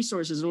of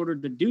resources in order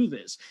to do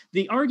this.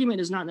 The argument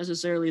is not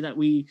necessarily that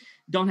we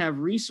don't have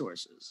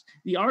resources.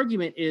 The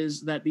argument is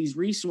that these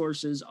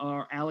resources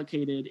are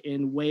allocated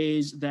in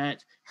ways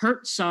that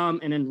hurt some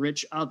and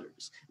enrich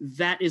others.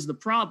 That is the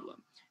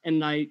problem.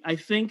 And I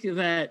think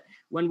that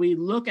when we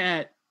look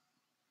at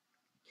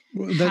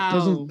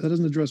that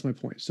doesn't address my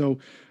point. So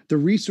the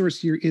resource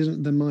here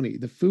isn't the money.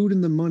 The food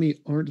and the money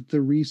aren't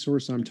the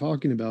resource I'm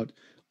talking about.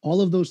 All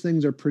of those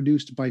things are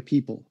produced by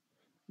people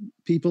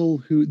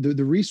who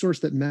the resource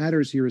that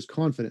matters here is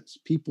confidence,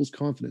 people's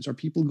confidence. Are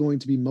people going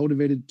to be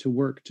motivated to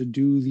work, to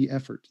do the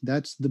effort?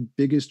 That's the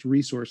biggest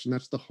resource. And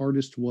that's the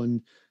hardest one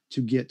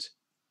to get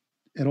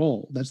at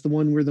all. That's the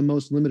one we're the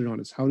most limited on,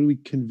 is how do we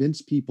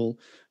convince people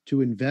to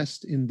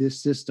invest in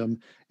this system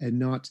and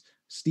not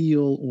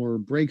steal or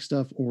break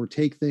stuff or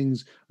take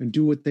things and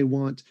do what they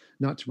want,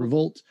 not to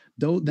revolt.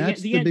 Though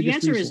that's the biggest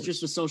answer resource. is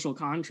just a social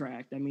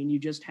contract. I mean, you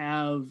just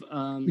have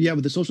yeah,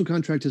 but the social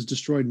contract has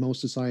destroyed most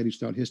societies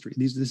throughout history.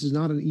 This is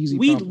not an easy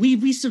we problem.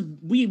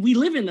 we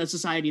live in a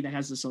society that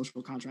has the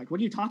social contract. What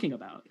are you talking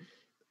about?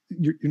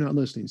 You're not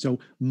listening. So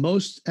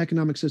most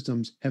economic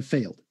systems have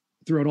failed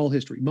throughout all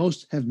history.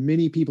 Most have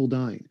many people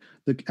dying.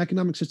 The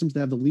economic systems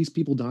that have the least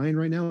people dying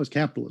right now is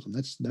capitalism.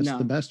 That's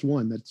the best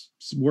one that's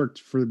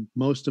worked for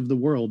most of the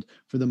world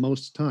for the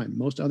most time.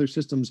 Most other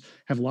systems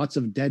have lots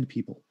of dead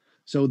people.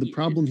 So the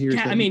problem here is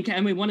that, I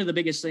mean, one of the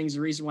biggest things,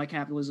 the reason why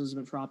capitalism has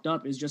been propped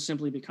up is just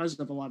simply because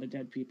of a lot of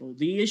dead people.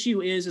 The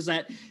issue is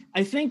that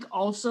I think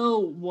also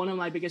one of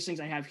my biggest things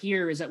I have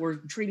here is that we're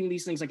treating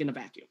these things like in a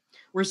vacuum.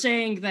 We're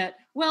saying that,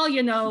 well,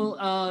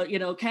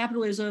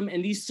 capitalism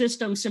and these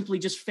systems simply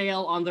just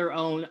fail on their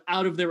own,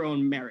 out of their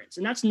own merits.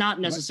 And that's not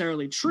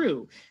necessarily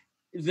true.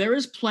 There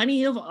is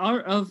plenty of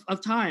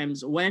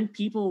times when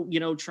people,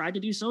 tried to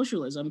do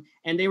socialism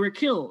and they were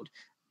killed.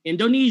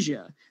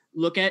 Indonesia.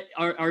 Look at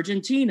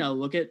Argentina,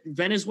 look at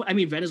Venezuela. I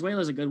mean,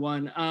 Venezuela is a good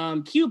one.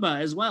 Cuba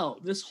as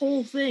well. This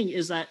whole thing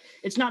is that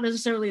it's not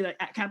necessarily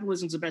that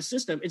capitalism is the best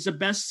system. It's the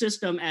best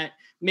system at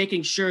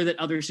making sure that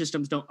other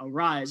systems don't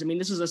arise. I mean,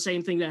 this is the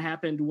same thing that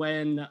happened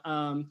when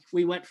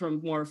we went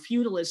from more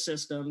feudalist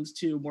systems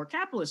to more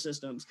capitalist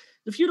systems.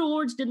 The feudal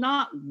lords did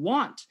not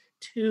want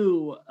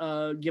to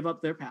give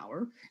up their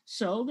power.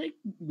 So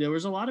there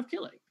was a lot of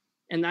killing.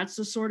 And that's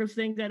the sort of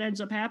thing that ends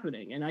up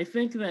happening. And I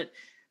think that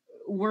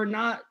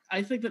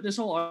I think that this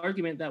whole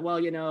argument that,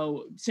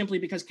 well, simply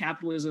because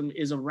capitalism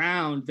is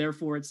around,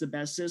 therefore it's the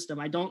best system,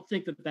 I don't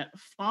think that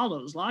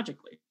follows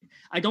logically.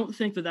 I don't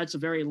think that that's a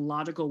very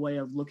logical way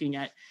of looking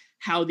at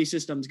how these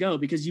systems go,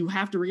 because you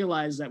have to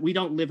realize that we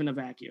don't live in a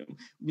vacuum.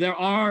 There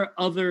are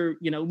other,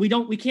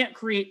 we can't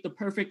create the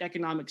perfect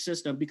economic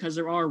system because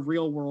there are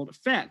real world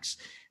effects.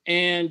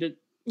 And,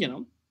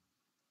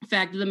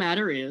 fact of the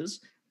matter is,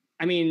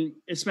 I mean,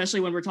 especially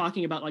when we're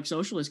talking about like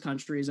socialist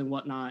countries and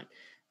whatnot,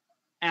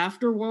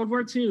 after World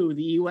War II,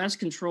 the U.S.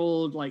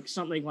 controlled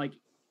something like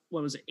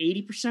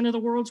 80% of the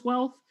world's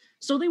wealth.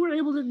 So they were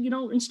able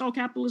to, install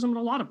capitalism in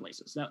a lot of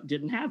places that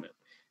didn't have it.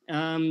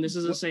 This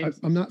is the same.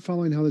 I'm not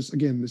following how this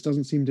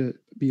doesn't seem to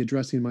be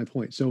addressing my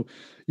point. So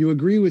you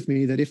agree with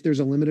me that if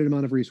there's a limited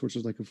amount of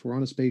resources, like if we're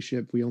on a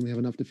spaceship, we only have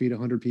enough to feed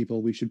 100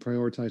 people, we should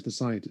prioritize the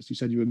scientists. You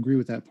said you agree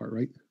with that part,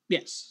 right?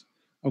 Yes.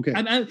 Okay.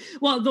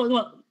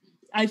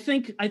 I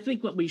think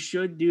what we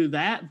should do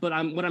that, but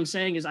what I'm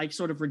saying is I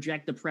sort of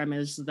reject the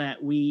premise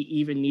that we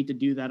even need to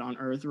do that on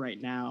Earth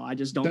right now. I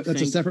just don't think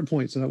that's a separate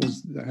point. So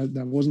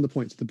that wasn't the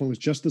point. So the point was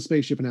just the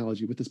spaceship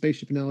analogy. With the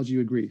spaceship analogy,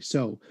 you agree.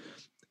 So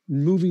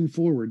moving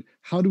forward,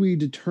 how do we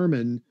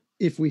determine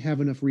if we have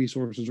enough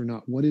resources or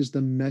not? What is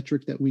the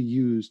metric that we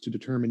use to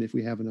determine if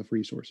we have enough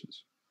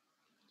resources?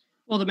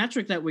 Well, the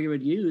metric that we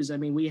would use, I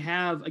mean, we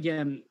have,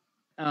 again,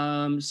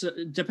 so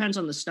it depends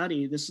on the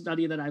study. The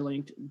study that I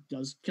linked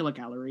does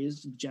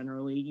kilocalories.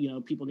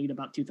 Generally, people need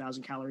about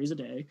 2,000 calories a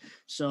day.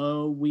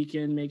 So we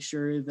can make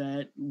sure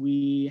that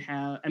we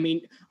have, I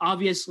mean,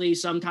 obviously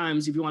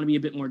sometimes if you want to be a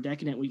bit more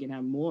decadent, we can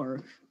have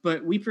more,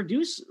 but we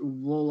produce a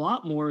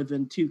lot more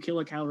than 2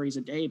 kilocalories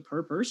a day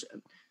per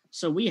person.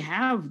 So we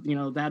have,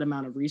 that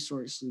amount of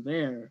resource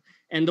there.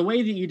 And the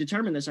way that you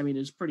determine this, I mean,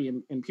 is pretty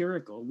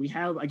empirical. We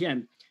have,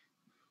 again,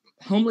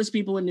 homeless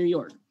people in New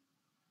York.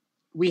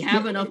 We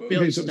have enough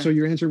bills. Okay, so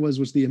your answer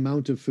was the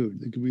amount of food.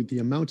 The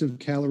amount of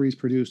calories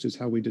produced is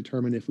how we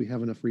determine if we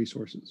have enough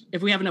resources.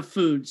 If we have enough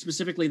food,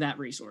 specifically that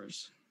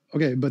resource.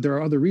 Okay, but there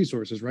are other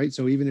resources, right?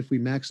 So even if we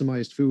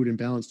maximized food and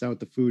balanced out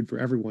the food for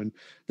everyone,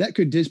 that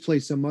could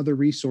displace some other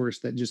resource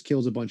that just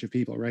kills a bunch of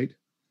people, right?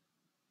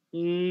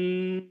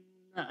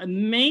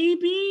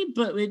 Maybe,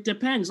 but it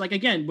depends. Like,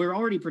 again, we're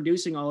already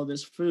producing all of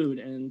this food,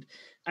 and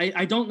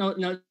I don't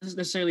know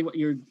necessarily what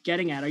you're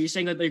getting at. Are you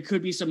saying that there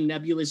could be some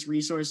nebulous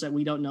resource that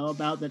we don't know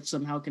about that's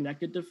somehow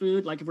connected to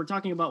food? Like if we're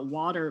talking about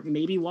water,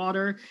 maybe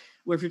water,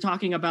 or if you're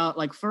talking about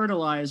like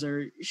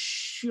fertilizer,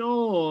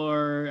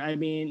 sure. I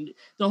mean,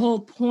 the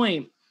whole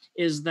point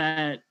is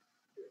that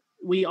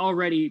we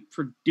already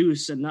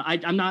produce, and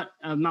I'm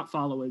not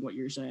following what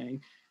you're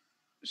saying.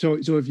 So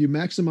if you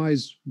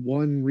maximize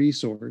one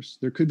resource,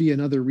 there could be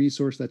another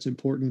resource that's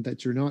important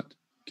that you're not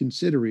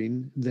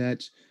considering,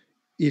 that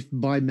if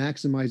by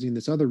maximizing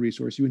this other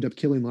resource, you end up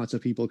killing lots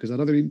of people because that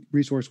other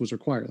resource was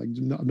required. Like,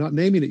 I'm not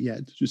naming it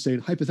yet, just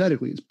saying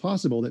hypothetically, it's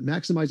possible that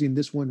maximizing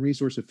this one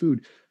resource of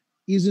food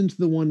isn't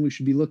the one we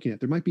should be looking at.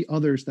 There might be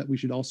others that we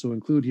should also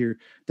include here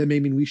that may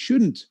mean we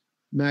shouldn't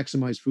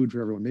maximize food for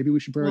everyone. Maybe we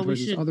should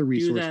prioritize this other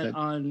resource.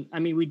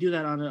 We do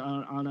that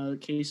on a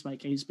case by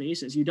case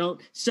basis.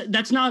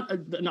 That's not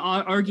an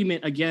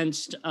argument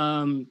against.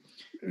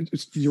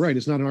 You're right.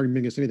 It's not an argument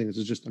against anything.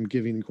 It's just I'm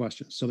giving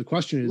questions. So the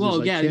question is,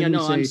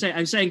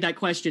 I'm saying that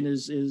question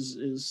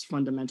is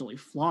fundamentally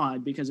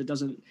flawed because it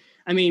doesn't.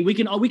 I mean, we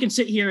can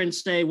sit here and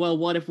say, well,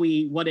 what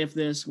if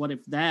this, what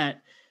if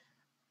that?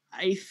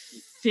 I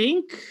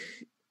think.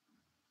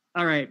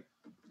 All right.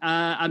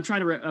 I'm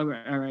trying to. All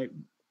right.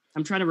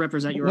 I'm trying to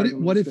represent your What if,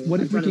 argument. what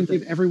if we can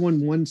give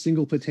everyone one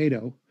single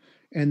potato,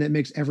 and that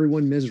makes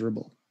everyone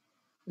miserable,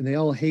 and they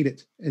all hate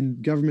it,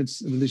 and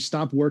governments, they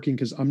stop working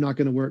because I'm not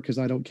going to work because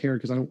I don't care,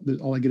 because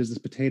all I get is this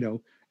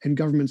potato, and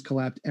governments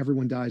collapse,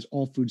 everyone dies,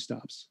 all food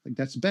stops. Like,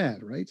 that's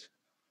bad, right?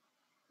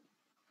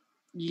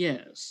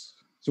 Yes.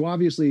 So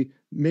obviously,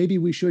 maybe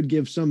we should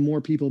give some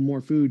more people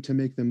more food to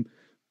make them,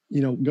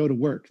 go to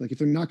work. Like, if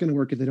they're not going to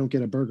work, if they don't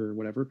get a burger or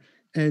whatever,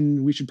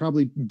 and we should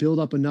probably build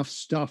up enough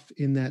stuff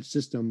in that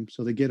system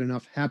so they get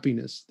enough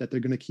happiness that they're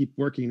going to keep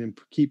working and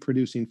keep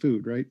producing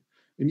food, right?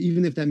 And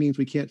even if that means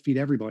we can't feed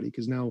everybody,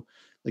 because now,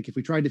 like, if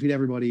we tried to feed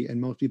everybody and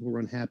most people were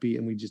unhappy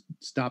and we just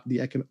stopped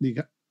the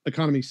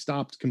economy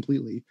stopped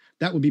completely,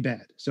 that would be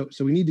bad. So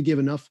we need to give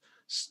enough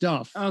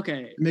stuff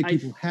to make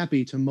people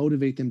happy to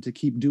motivate them to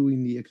keep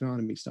doing the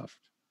economy stuff.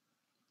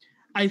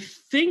 I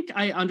think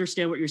I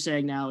understand what you're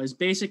saying now, is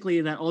basically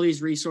that all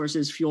these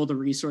resources fuel the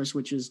resource,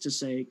 which is to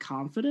say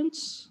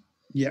confidence.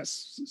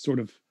 Yes, sort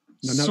of.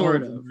 Not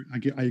sort of.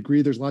 I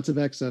agree. There's lots of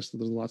excess.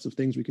 There's lots of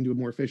things we can do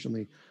more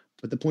efficiently.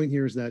 But the point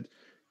here is that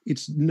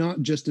it's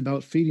not just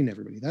about feeding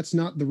everybody. That's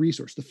not the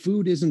resource. The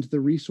food isn't the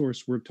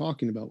resource we're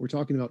talking about. We're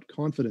talking about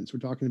confidence. We're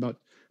talking about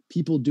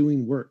people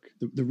doing work.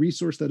 The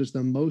resource that is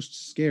the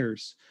most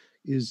scarce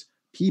is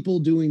people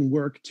doing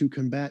work to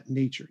combat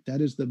nature.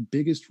 That is the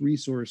biggest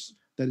resource,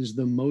 that is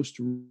the most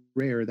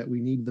rare, that we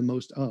need the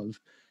most of.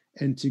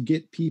 And to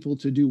get people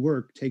to do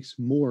work takes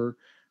more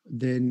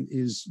than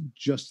is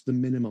just the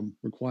minimum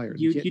required.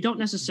 You don't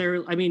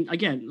necessarily, I mean,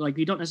 again, like,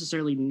 you don't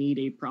necessarily need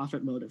a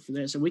profit motive for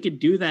this. And we could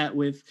do that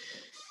with,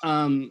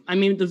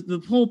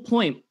 the whole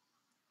point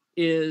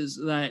is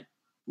that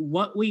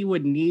what we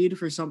would need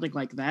for something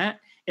like that,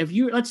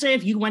 let's say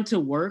if you went to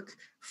work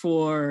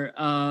for,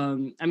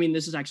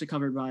 this is actually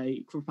covered by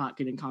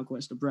Kropotkin and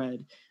Conquest of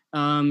Bread.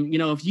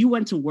 If you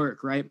went to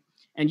work, right,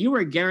 and you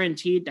were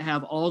guaranteed to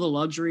have all the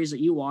luxuries that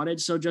you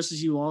wanted, so just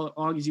as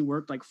long as you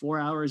worked like 4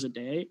 hours a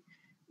day,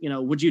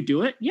 would you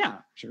do it? Yeah,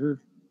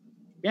 sure.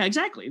 Yeah,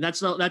 exactly. That's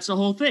the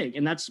whole thing.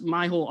 And that's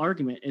my whole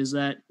argument, is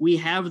that we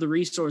have the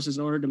resources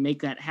in order to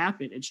make that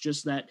happen. It's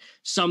just that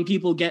some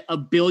people get a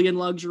billion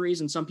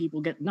luxuries and some people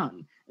get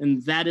none.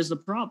 And that is the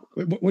problem.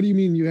 What do you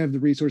mean you have the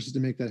resources to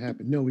make that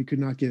happen? No, we could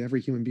not get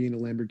every human being a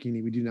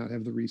Lamborghini. We do not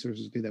have the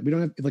resources to do that. We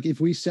don't have, like, if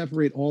we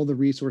separate all the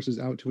resources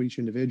out to each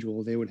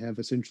individual, they would have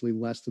essentially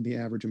less than the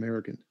average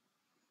American.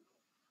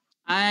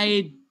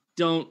 I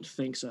don't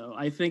think so.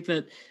 I think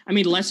that,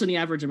 less than the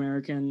average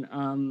American.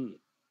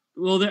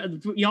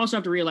 You also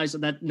have to realize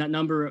that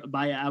number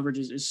by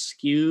averages is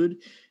skewed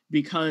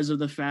because of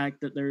the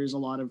fact that there's a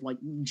lot of, like,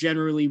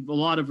 generally a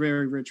lot of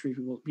very rich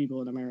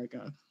people in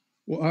America.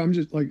 Well,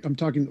 I'm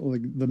talking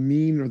like the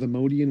mean or the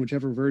median,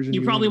 whichever version.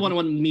 You probably want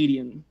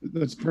median.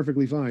 That's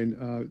perfectly fine.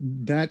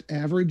 That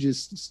average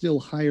is still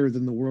higher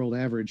than the world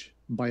average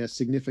by a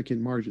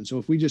significant margin. So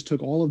if we just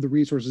took all of the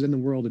resources in the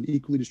world and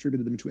equally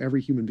distributed them to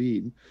every human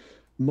being,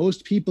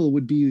 most people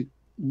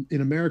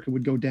in America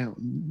would go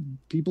down.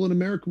 People in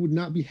America would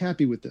not be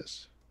happy with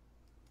this.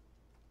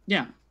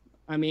 Yeah.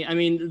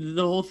 The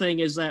whole thing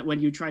is that when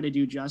you try to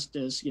do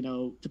justice,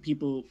 to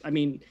people,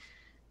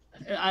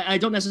 I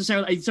don't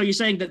necessarily, so you're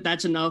saying that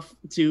that's enough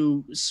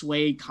to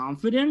sway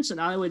confidence? And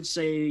I would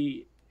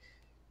say,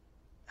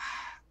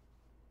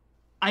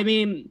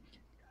 the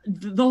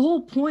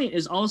whole point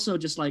is also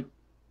just like,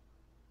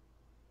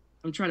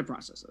 I'm trying to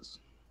process this.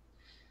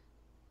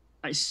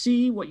 I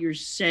see what you're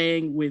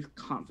saying with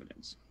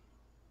confidence.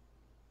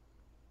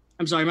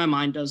 I'm sorry, my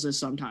mind does this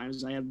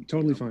sometimes. I have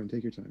totally fine.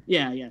 Take your time.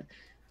 Yeah.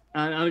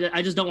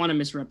 I just don't want to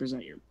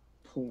misrepresent your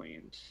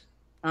point.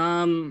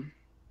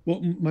 Well,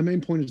 my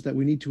main point is that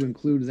we need to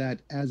include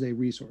that as a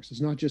resource.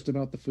 It's not just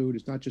about the food.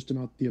 It's not just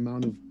about the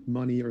amount of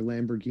money or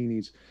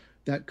Lamborghinis.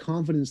 That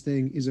confidence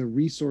thing is a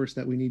resource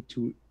that we need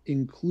to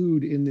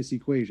include in this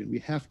equation. We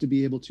have to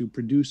be able to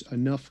produce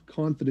enough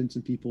confidence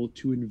in people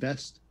to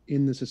invest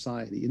in the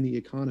society, in the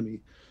economy,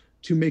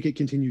 to make it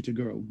continue to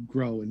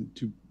grow and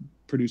to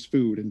produce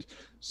food and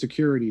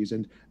securities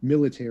and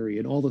military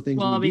and all the things.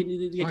 Well,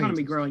 the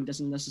economy growing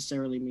doesn't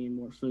necessarily mean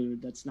more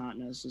food. That's not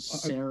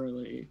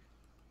necessarily.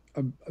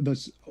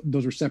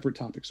 Those are separate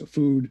topics. So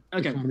food,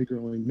 economy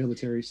growing,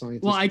 military,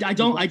 science. Well, I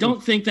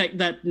don't think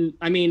that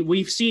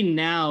we've seen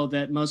now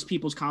that most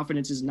people's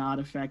confidence is not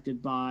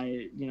affected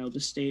by, the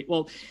state.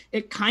 Well,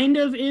 it kind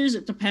of is.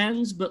 It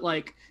depends. But,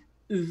 like,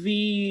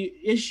 the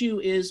issue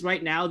is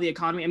right now the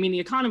economy. The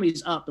economy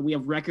is up, and we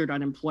have record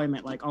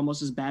unemployment, like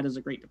almost as bad as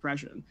the Great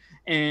Depression.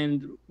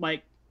 And,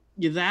 like,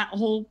 that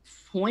whole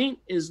point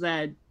is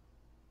that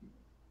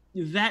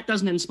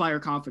doesn't inspire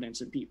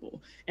confidence in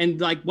people.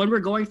 And, like, when we're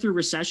going through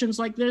recessions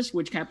like this,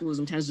 which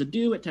capitalism tends to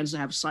do, it tends to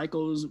have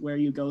cycles where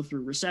you go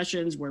through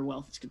recessions where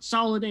wealth is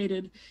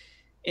consolidated.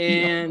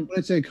 And when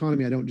I say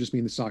economy, I don't just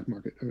mean the stock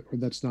market, or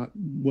that's not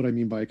what I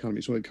mean by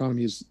economy. So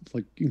economy is,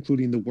 like,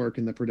 including the work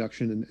and the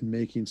production and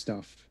making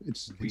stuff.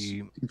 It's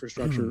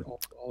infrastructure,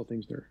 all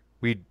things there.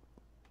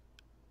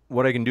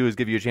 what I can do is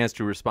give you a chance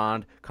to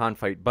respond,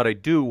 Confight. But I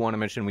do want to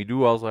mention we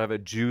do also have a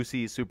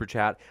juicy super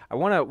chat. We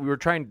were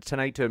trying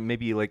tonight to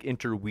maybe like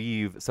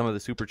interweave some of the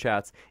super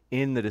chats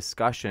in the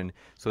discussion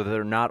so that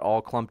they're not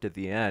all clumped at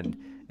the end.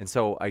 And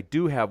so I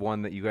do have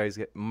one that you guys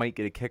might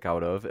get a kick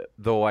out of,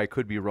 though I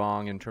could be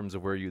wrong in terms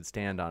of where you'd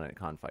stand on it,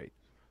 Confight.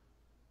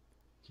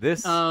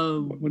 This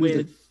what is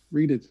it?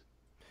 Read it.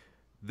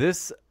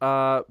 This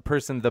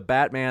person, the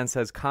Batman,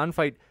 says,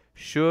 Confight,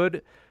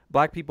 should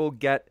black people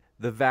get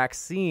the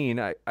vaccine,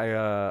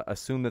 I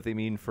assume that they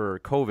mean for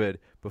COVID,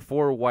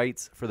 before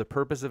whites for the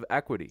purpose of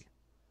equity?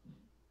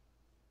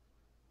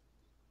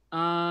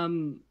 I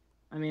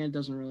mean, it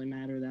doesn't really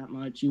matter that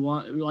much. You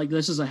want, like,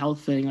 this is a health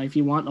thing. Like, if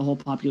you want the whole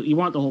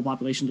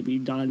population to be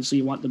done, so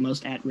you want the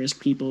most at-risk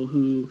people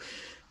who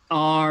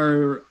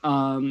are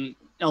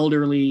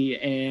elderly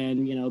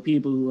and, you know,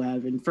 people who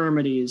have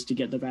infirmities to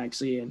get the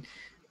vaccine.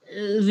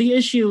 The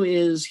issue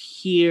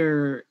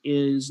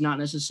is not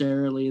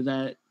necessarily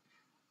that.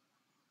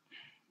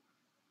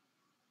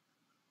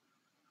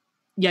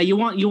 Yeah, you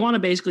want to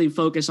basically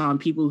focus on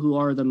people who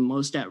are the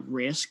most at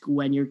risk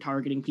when you're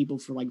targeting people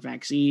for like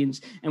vaccines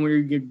and where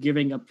you're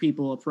giving up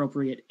people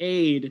appropriate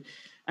aid.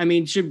 I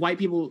mean, if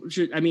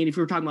we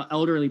were talking about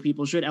elderly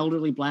people, should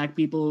elderly black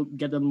people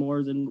get them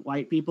more than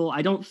white people?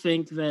 I don't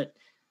think that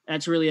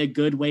that's really a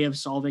good way of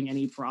solving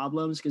any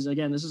problems, because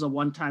again, this is a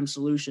one-time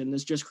solution.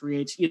 This just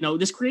creates,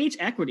 this creates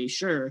equity.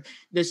 Sure.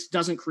 This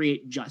doesn't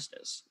create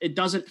justice. It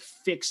doesn't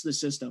fix the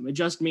system. It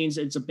just means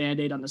it's a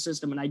Band-Aid on the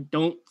system. And I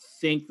don't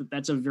think that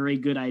that's a very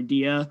good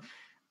idea.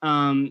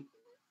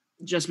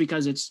 Just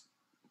because it's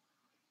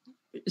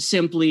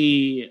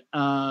simply,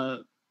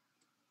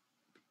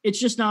 it's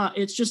just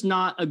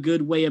not a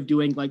good way of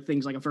doing like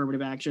things like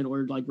affirmative action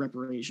or like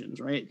reparations,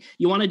 right?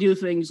 You want to do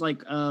things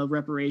like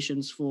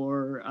reparations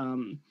for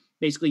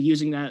basically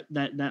using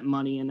that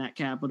money and that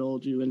capital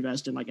to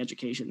invest in like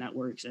education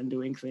networks and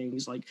doing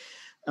things like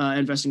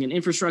investing in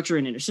infrastructure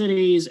in inner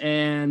cities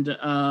and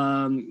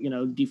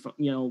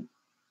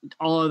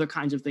all other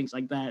kinds of things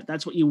like that.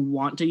 That's what you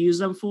want to use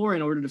them for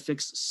in order to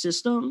fix the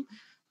system.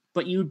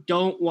 But you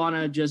don't want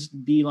to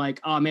just be like,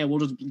 oh man, we'll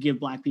just give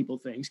black people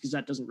things, because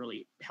that doesn't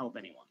really help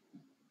anyone.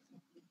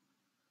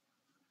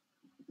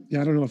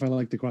 Yeah, I don't know if I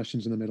like the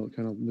questions in the middle. It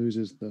kind of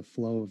loses the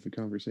flow of the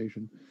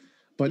conversation.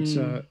 But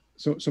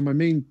so my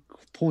main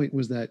point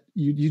was that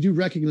you do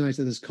recognize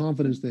that this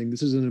confidence thing,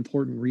 this is an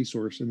important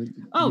resource. And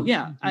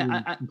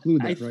I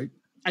include that, right?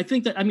 I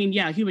think that,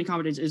 human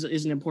confidence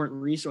is an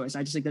important resource.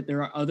 I just think that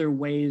there are other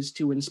ways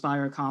to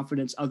inspire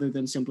confidence other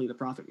than simply the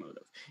profit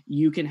motive.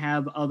 You can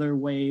have other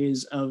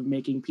ways of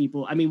making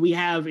people, we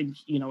have,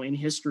 in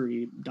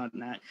history done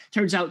that.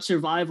 Turns out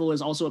survival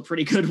is also a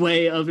pretty good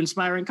way of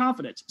inspiring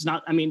confidence. It's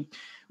not,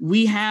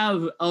 we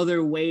have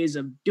other ways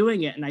of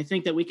doing it. And I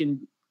think that we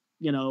can,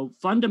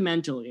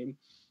 fundamentally,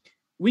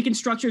 we can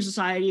structure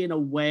society in a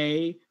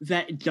way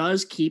that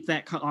does keep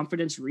that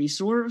confidence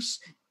resource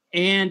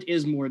and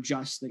is more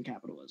just than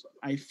capitalism.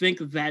 I think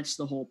that's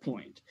the whole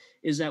point,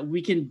 is that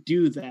we can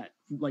do that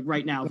like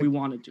right now if we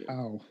wanted to.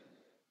 How?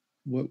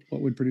 What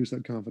would produce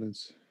that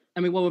confidence?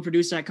 What would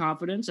produce that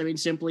confidence?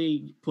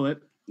 Simply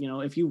put,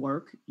 if you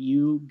work,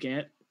 you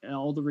get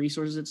all the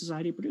resources that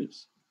society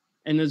produce,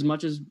 and as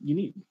much as you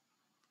need.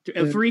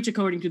 For each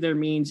according to their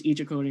means, each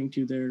according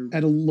to their...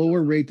 At a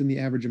lower rate than the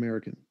average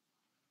American.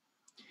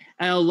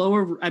 At a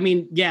lower,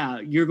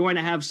 you're going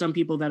to have some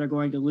people that are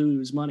going to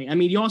lose money.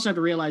 You also have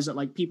to realize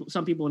that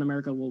some people in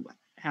America will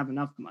have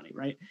enough money,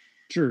 right?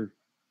 Sure.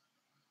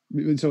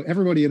 So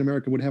everybody in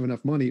America would have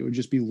enough money. It would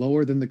just be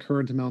lower than the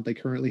current amount they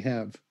currently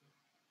have.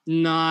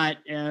 Not,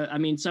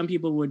 some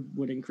people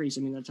would increase.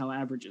 That's how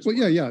averages work.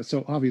 Yeah.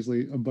 So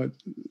obviously, but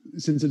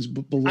since it's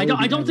below, I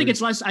don't think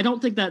it's less. I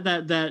don't think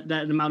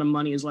that amount of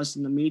money is less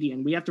than the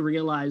median. We have to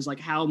realize like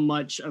how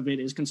much of it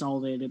is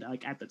consolidated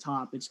like at the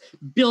top. It's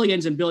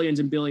billions and billions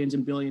and billions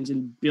and billions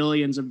and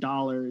billions of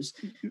dollars.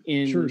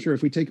 Sure.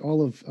 If we take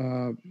all of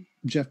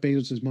Jeff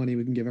Bezos's money,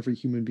 we can give every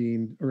human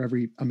being or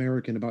every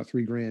American about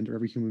 $3,000, or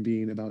every human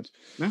being about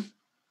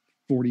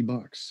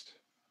 $40.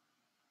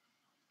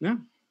 Yeah.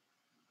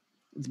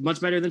 It's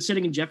much better than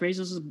sitting in Jeff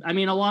Bezos'.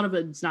 A lot of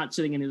it's not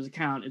sitting in his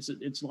account.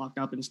 It's locked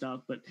up and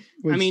stuff. But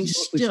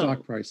still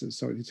stock prices.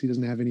 So he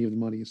doesn't have any of the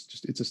money.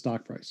 It's a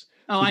stock price.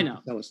 Oh, I know.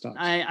 Sell his stocks.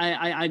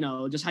 I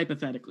know. Just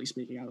hypothetically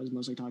speaking, I was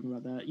mostly talking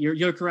about that.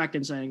 You're correct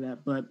in saying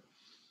that, but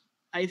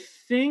I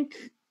think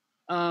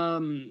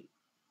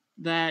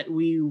that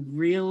we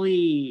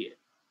really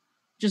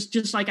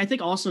just like I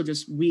think also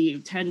just we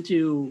tend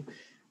to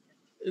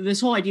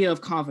this whole idea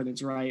of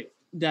confidence, right?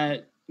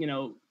 That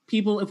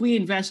people, if we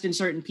invest in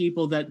certain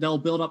people, that they'll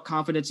build up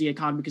confidence in the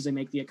economy because they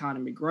make the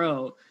economy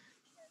grow.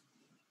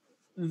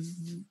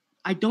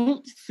 I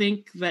don't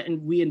think that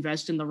we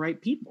invest in the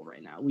right people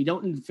right now. We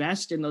don't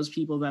invest in those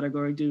people that are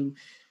going to,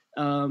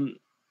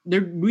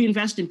 we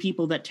invest in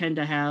people that tend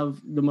to have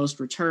the most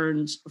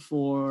returns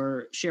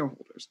for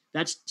shareholders.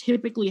 That's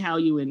typically how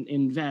you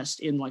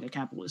invest in like a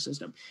capitalist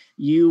system.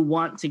 You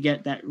want to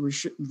get that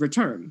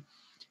return.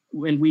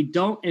 When we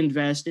don't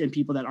invest in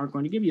people that aren't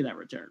going to give you that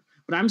return.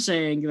 But I'm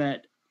saying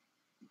that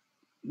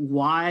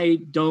why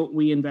don't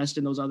we invest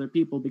in those other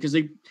people? Because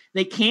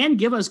they can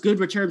give us good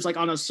returns, like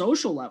on a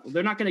social level.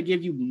 They're not going to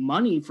give you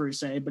money per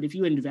se, but if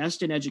you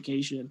invest in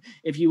education,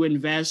 if you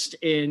invest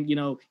in, you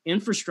know,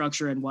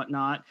 infrastructure and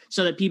whatnot,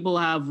 so that people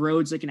have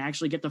roads they can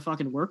actually get to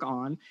fucking work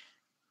on,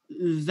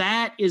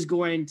 that is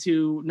going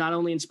to not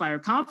only inspire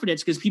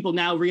confidence, because people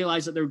now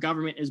realize that their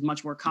government is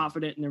much more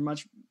confident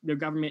and their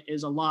government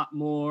is a lot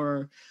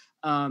more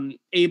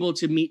able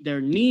to meet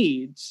their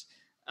needs.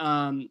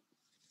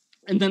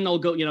 And then they'll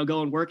go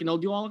and work, and they'll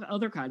do all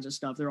other kinds of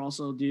stuff. They'll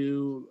also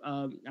do,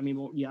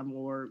 you have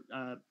more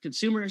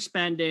consumer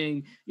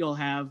spending. You'll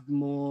have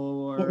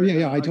more.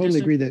 I totally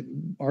agree that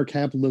our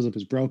capitalism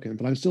is broken,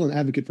 but I'm still an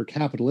advocate for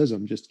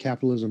capitalism, just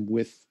capitalism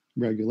with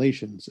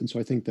regulations. And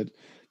so I think that,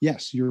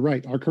 yes, you're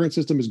right. Our current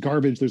system is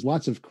garbage. There's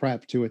lots of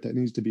crap to it that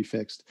needs to be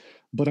fixed,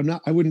 but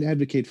I wouldn't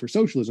advocate for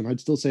socialism. I'd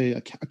still say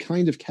a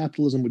kind of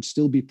capitalism would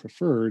still be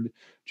preferred,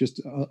 just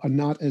a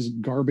not as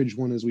garbage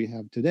one as we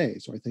have today.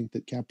 So I think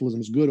that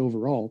capitalism is good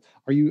overall.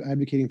 Are you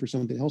advocating for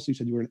something else? You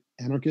said you were an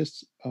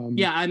anarchist. I'm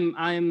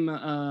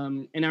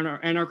an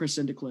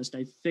anarcho-syndicalist.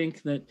 I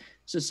think that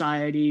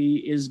society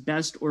is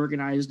best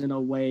organized in a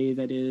way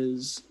that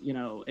is, you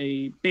know,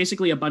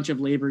 basically a bunch of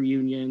labor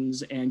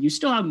unions, and you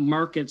still have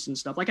markets and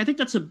stuff. Like, I think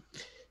that's the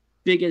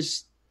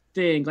biggest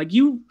thing. Like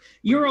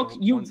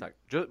one sec.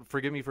 Just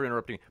forgive me for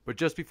interrupting, but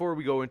just before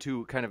we go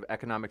into kind of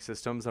economic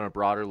systems on a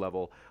broader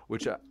level,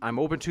 which I'm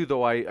open to,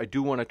 though I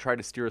do want to try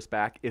to steer us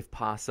back if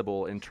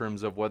possible in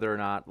terms of whether or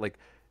not, like,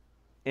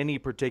 any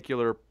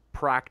particular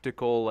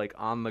practical, like,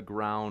 on the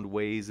ground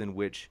ways in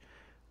which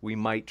we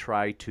might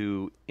try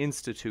to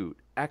institute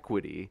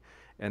equity.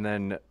 And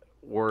then,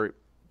 or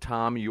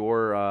Tom,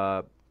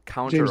 your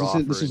counter offer.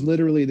 James, this is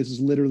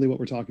literally what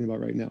we're talking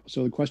about right now.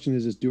 So the question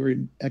is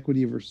during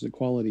equity versus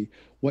equality,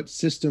 what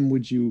system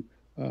would you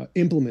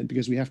implement?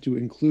 Because we have to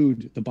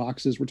include the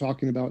boxes we're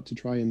talking about to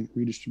try and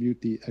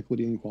redistribute the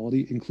equity and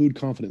equality, include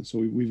confidence. So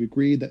we've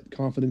agreed that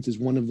confidence is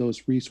one of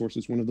those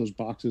resources, one of those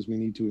boxes we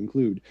need to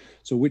include.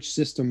 So which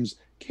systems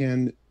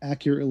can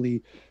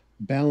accurately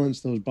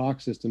balance those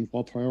box systems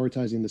while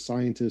prioritizing the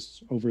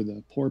scientists over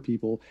the poor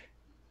people,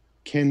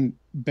 can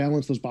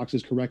balance those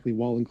boxes correctly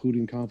while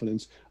including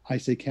confidence? I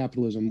say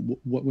capitalism.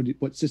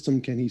 What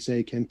system can he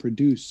say can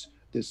produce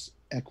this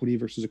equity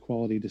versus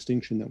equality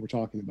distinction that we're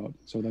talking about?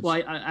 So that's,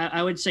 well,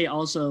 I would say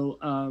also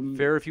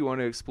fair if you want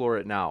to explore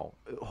it now.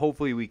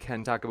 Hopefully we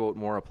can talk about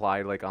more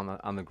applied, like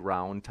on the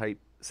ground type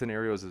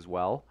scenarios as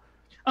well.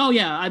 Oh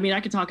yeah, I mean, I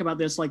could talk about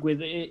this like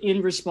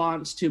in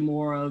response to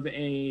more of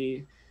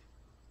a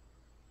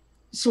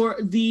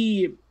sort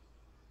the.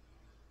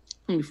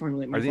 Let me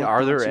formulate my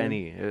are there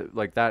any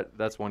like that?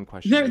 That's one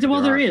question.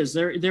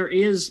 There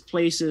is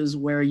places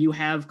where you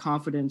have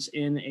confidence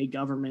in a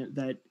government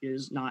that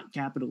is not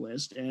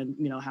capitalist, and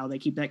you know how they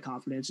keep that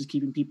confidence is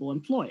keeping people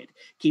employed,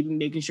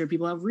 making sure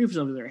people have roofs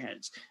over their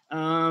heads.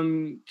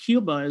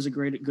 Cuba is a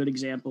good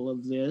example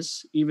of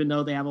this, even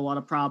though they have a lot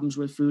of problems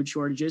with food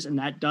shortages, and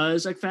that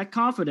does affect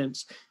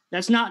confidence.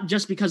 That's not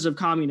just because of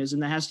communism.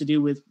 That has to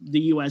do with the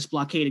U.S.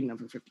 blockading them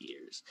for 50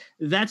 years.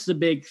 That's the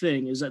big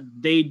thing, is that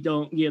they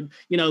don't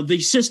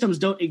the systems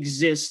don't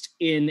exist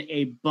in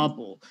a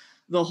bubble.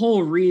 The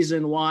whole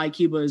reason why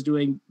Cuba is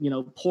doing,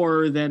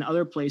 poorer than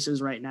other places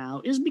right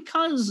now is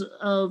because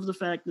of the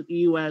fact that the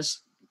U.S.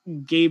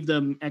 gave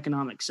them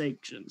economic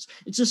sanctions.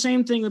 It's the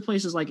same thing with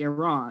places like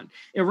Iran.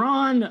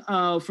 Iran,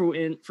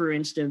 for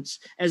instance,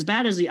 as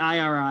bad as the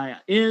IRI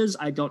is,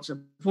 I don't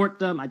support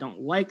them. I don't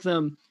like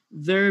them.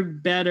 They're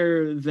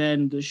better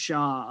than the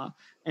Shah,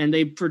 and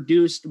they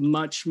produced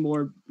much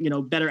more,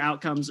 better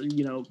outcomes,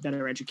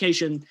 better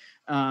education,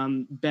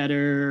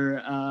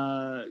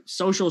 better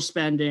social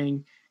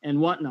spending and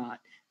whatnot.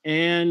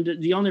 And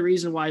the only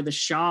reason why the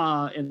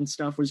Shah and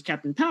stuff was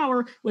kept in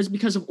power was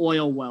because of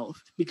oil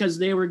wealth, because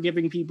they were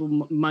giving people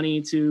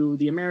money to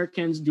the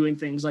Americans, doing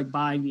things like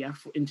buying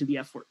into the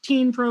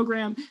F-14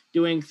 program,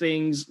 doing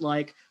things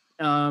like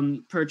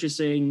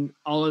purchasing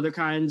all other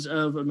kinds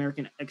of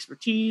American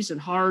expertise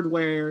and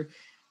hardware.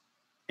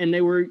 And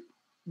they were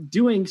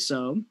doing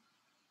so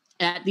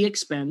at the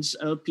expense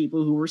of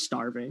people who were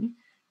starving.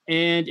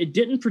 And it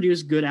didn't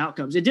produce good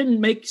outcomes. It didn't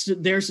make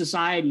their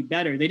society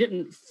better. They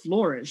didn't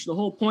flourish. The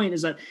whole point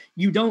is that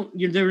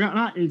they're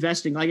not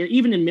investing, like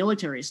even in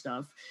military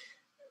stuff.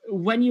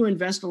 When you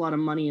invest a lot of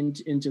money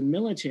into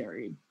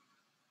military,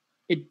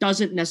 it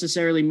doesn't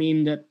necessarily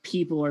mean that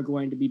people are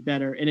going to be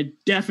better. And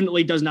it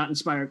definitely does not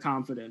inspire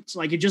confidence.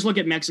 Like, you just look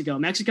at Mexico.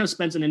 Mexico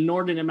spends an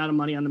inordinate amount of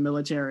money on the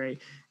military,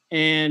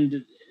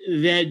 and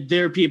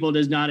their people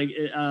does not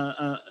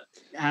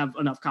have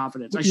enough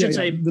confidence. I should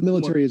say the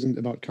military isn't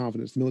about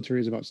confidence. The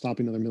military is about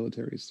stopping other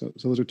militaries. So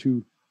those are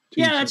two.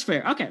 Yeah, that's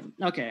fair. Okay.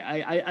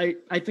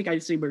 I think I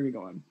see where you're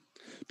going.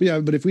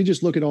 But if we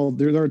just look at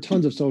there are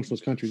tons of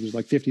socialist countries. There's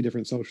like 50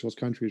 different socialist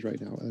countries right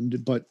now,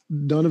 but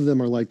none of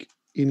them are like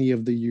any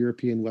of the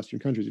European Western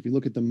countries. If you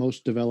look at the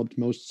most developed,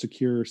 most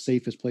secure,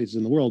 safest places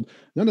in the world,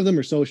 none of them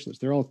are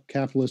socialist. They're all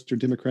capitalist or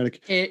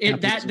democratic.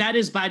 That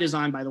is by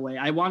design, by the way.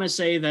 I want to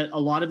say that a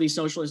lot of these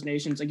socialist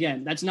nations,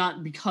 again, that's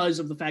not because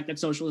of the fact that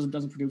socialism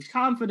doesn't produce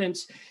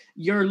confidence.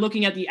 You're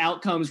looking at the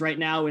outcomes right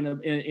now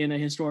in a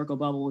historical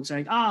bubble and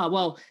saying,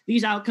 well,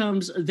 these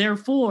outcomes,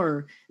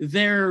 therefore,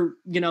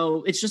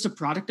 it's just a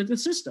product of the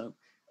system.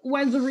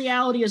 When the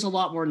reality is a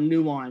lot more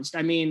nuanced.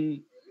 I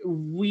mean,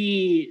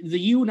 the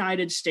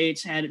United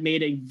States had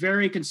made a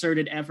very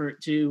concerted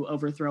effort to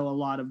overthrow a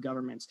lot of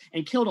governments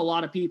and killed a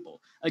lot of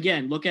people.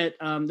 Again, look at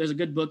there's a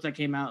good book that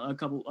came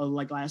out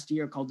last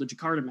year called The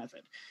Jakarta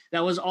Method.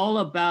 That was all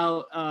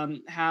about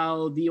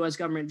how the U.S.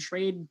 government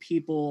trained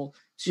people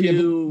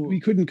to. We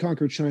couldn't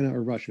conquer China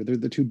or Russia. They're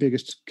the two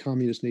biggest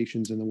communist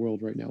nations in the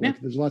world right now. Yeah.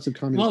 There's lots of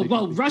communist.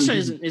 Well, Russia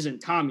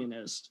isn't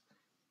communist.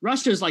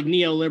 Russia's like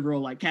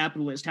neoliberal, like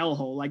capitalist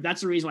hellhole. Like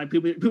that's the reason why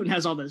Putin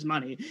has all this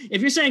money.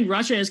 If you're saying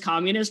Russia is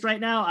communist right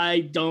now,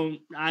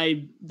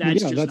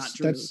 that's not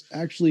true. That's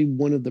actually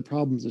one of the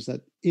problems is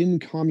that in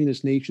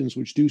communist nations,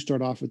 which do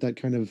start off with that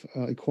kind of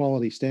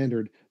equality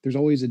standard, there's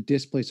always a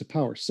displace of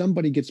power.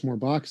 Somebody gets more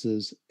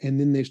boxes and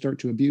then they start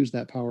to abuse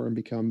that power and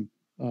become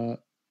the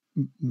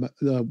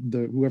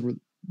whoever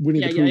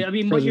winning. Yeah. I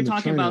mean, what you're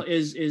talking about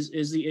is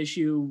the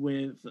issue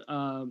with,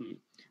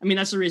 I mean,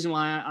 that's the reason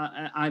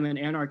why I'm an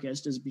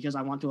anarchist is because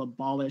I want to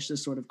abolish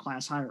this sort of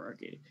class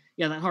hierarchy.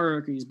 Yeah, that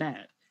hierarchy is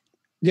bad.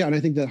 Yeah, and I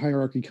think that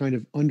hierarchy kind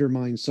of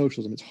undermines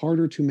socialism. It's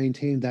harder to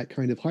maintain that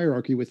kind of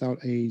hierarchy without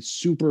a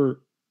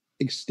super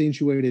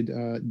extenuated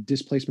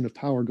displacement of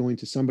power going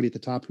to somebody at the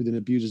top who then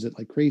abuses it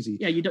like crazy.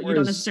 Yeah, you don't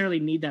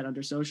necessarily need that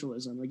under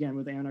socialism. Again,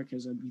 with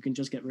anarchism, you can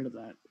just get rid of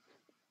that.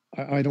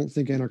 I don't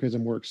think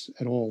anarchism works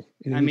at all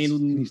in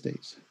any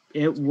states.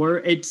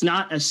 It's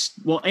not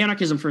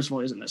anarchism, first of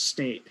all, isn't a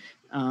state.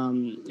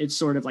 It's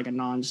sort of like a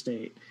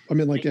non-state. I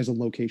mean, like as a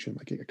location,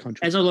 like a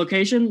country. As a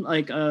location,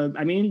 like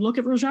I mean, look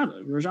at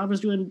Rojava. Rojava is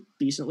doing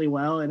decently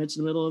well, and it's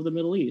in the middle of the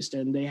Middle East,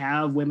 and they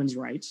have women's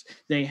rights.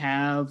 They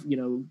have,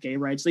 gay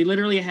rights. They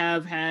literally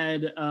have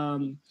had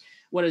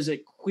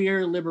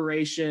queer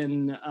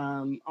liberation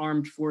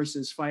armed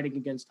forces fighting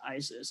against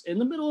ISIS in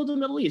the middle of the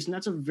Middle East, and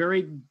that's a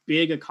very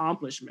big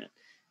accomplishment.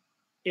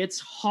 It's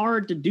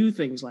hard to do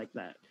things like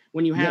that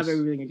when you have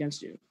everything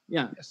against you.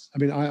 Yeah. Yes. I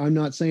mean, I'm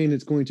not saying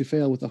it's going to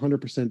fail with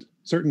 100%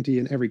 certainty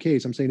in every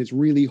case. I'm saying it's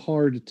really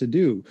hard to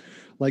do.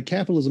 Like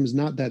capitalism is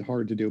not that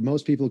hard to do.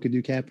 Most people could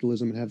do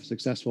capitalism and have a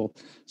successful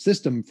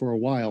system for a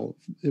while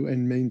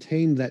and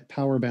maintain that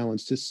power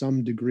balance to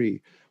some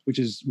degree, which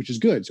is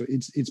good. So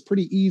it's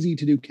pretty easy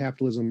to do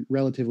capitalism,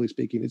 relatively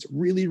speaking. It's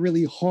really,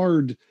 really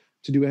hard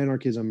to do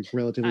anarchism,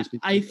 relatively speaking.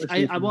 I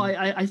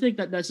think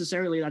that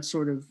necessarily that's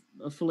sort of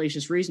a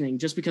fallacious reasoning.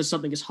 Just because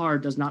something is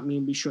hard does not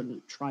mean we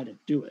shouldn't try to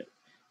do it.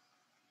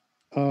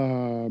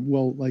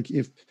 Well, like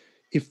if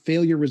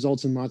failure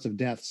results in lots of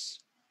deaths,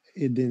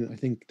 then I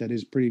think that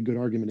is a pretty good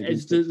argument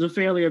against it. The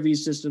failure of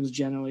these systems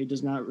generally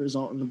does not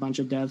result in a bunch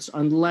of deaths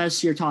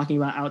unless you're talking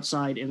about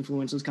outside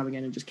influences coming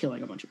in and just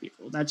killing a bunch of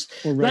people.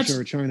 Or Russia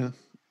or China.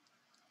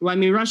 Well, I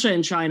mean, Russia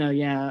and China,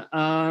 yeah.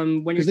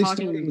 When you're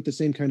talking started with the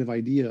same kind of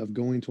idea of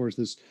going towards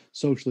this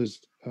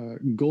socialist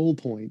goal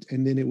point,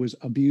 and then it was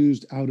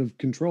abused out of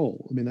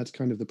control. I mean, that's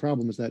kind of the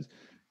problem is that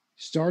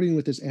starting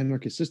with this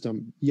anarchist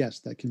system, yes,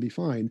 that can be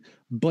fine,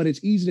 but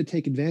it's easy to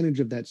take advantage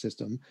of that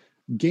system,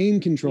 gain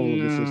control of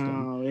the system.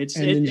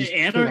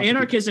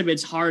 Anarchism,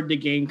 it's hard to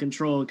gain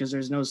control because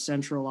there's no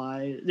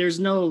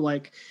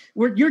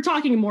you're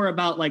talking more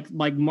about like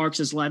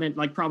Marxist Lenin,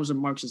 like problems of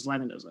Marxist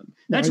Leninism.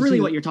 That's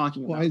really what you're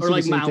talking about. Or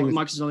like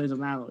Marxist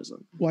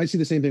Leninism. Well, I see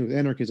the same thing with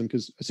anarchism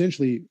because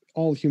essentially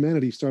all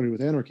humanity started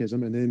with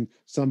anarchism and then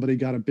somebody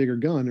got a bigger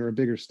gun or a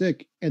bigger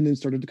stick and then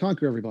started to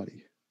conquer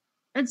everybody.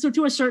 And so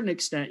to a certain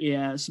extent,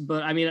 yes,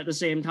 but I mean, at the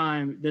same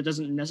time, that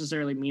doesn't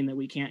necessarily mean that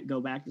we can't go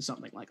back to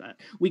something like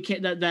that. We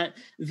can't,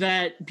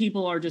 that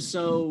people are just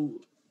so,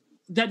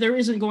 that there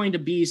isn't going to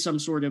be some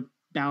sort of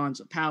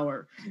balance of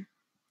power.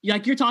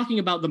 Like you're talking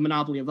about the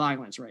monopoly of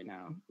violence right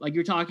now. Like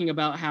you're talking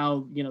about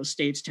how,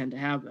 states tend to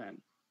have that.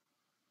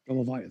 The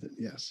Leviathan,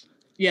 yes.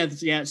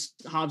 Yes,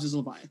 Hobbes is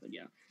Leviathan,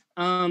 yeah.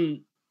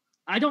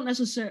 I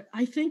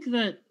think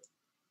that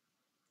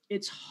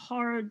it's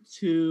hard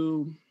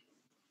to...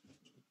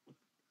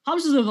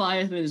 Hobbes'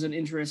 Leviathan is an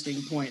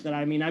interesting point that,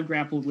 I mean, I've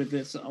grappled with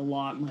this a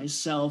lot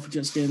myself,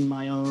 just in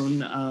my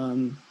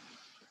own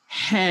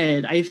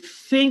head. I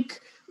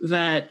think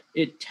that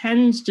it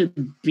tends to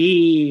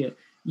be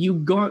you're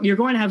going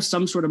to have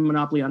some sort of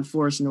monopoly on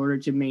force in order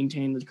to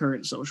maintain the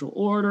current social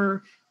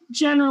order.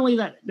 Generally,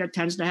 that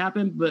tends to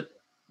happen, but...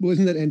 Well,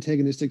 isn't that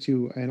antagonistic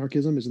to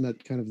anarchism? Isn't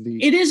that kind of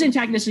the... It is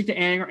antagonistic to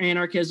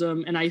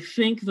anarchism, and I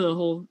think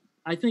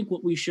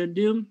what we should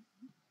do,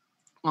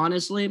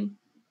 honestly...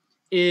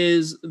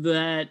 is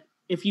that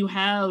if you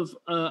have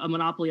a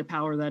monopoly of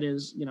power that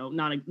is,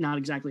 not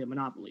exactly a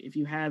monopoly, if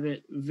you have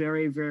it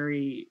very,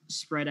 very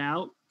spread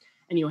out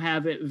and you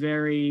have it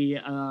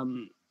very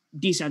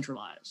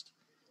decentralized,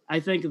 I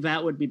think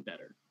that would be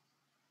better.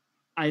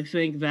 I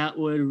think that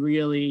would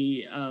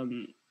really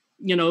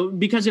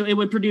because it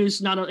would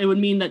produce it would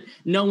mean that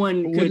no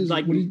one could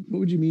what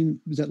would you mean?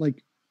 Is that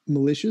like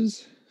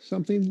militias,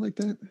 something like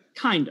that?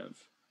 Kind of.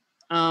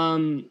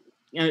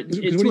 What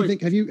do you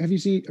think? Have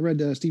you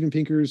read Steven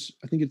Pinker's?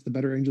 I think it's The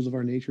Better Angels of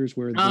Our Natures.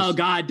 Oh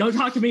God, don't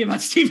talk to me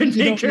about Steven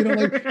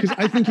Pinker. Because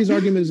I think his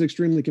argument is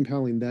extremely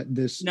compelling that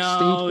this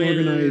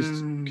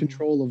state-organized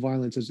control of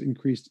violence has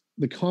increased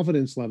the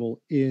confidence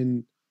level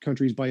in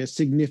countries by a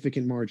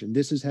significant margin.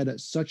 This has had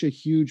such a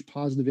huge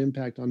positive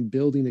impact on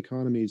building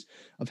economies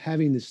of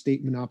having this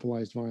state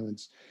monopolized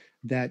violence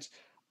that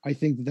I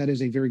think that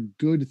is a very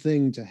good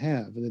thing to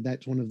have.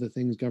 That's one of the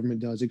things government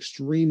does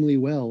extremely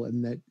well,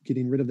 and that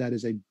getting rid of that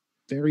is a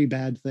very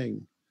bad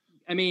thing.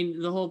 I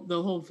mean, the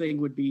whole thing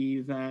would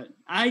be that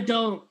I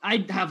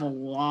have a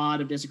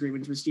lot of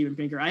disagreements with Steven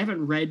Pinker. I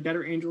haven't read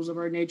Better Angels of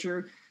Our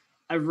Nature.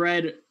 I've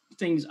read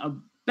things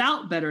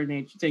about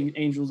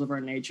Angels of Our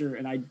Nature,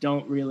 and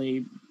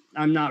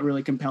I'm not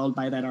really compelled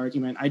by that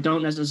argument. I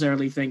don't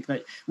necessarily think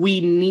that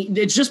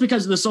it's just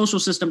because the social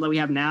system that we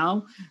have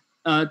now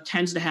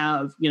tends to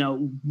have,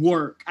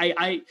 work.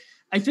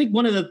 I think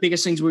one of the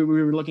biggest things we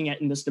were looking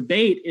at in this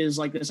debate is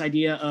like this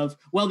idea of,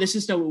 well, the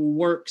system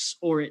works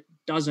or it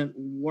doesn't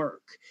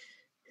work.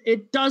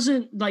 It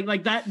doesn't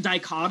like that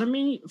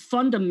dichotomy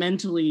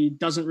fundamentally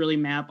doesn't really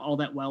map all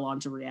that well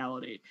onto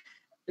reality.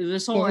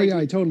 This whole yeah,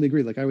 I totally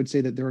agree. Like I would say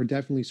that there are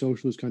definitely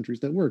socialist countries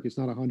that work. It's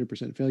not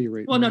 100% failure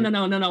rate. Well,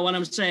 no. What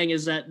I'm saying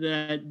is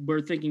that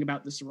we're thinking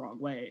about this the wrong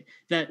way.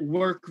 That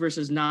work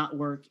versus not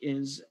work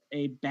is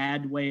a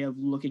bad way of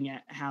looking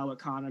at how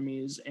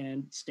economies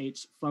and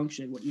states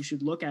function. What you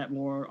should look at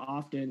more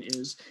often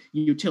is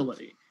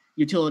utility.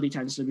 Utility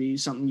tends to be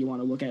something you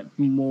want to look at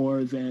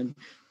more than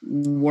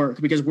work,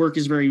 because work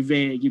is very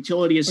vague.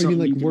 Utility is something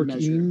you can work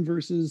measure. In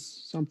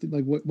versus something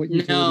like what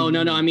No.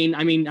 I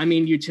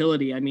mean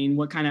utility. I mean,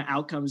 what kind of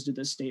outcomes did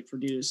the state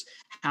produce?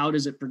 How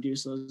does it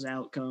produce those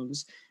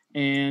outcomes?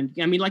 And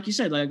I mean, like you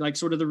said, like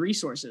sort of the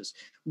resources.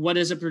 What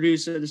does it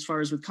produce as far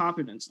as with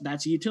competence?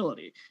 That's a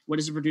utility. What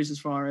does it produce as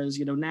far as,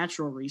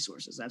 natural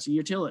resources? That's a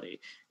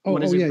utility.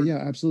 Yeah,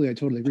 absolutely. I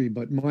totally agree.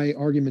 But my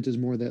argument is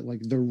more that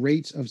like the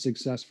rate of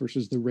success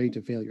versus the rate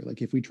of failure.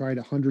 Like if we tried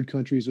 100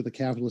 countries with a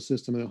capitalist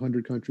system and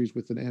 100 countries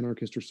with an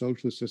anarchist or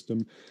socialist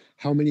system,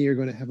 how many are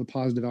going to have a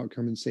positive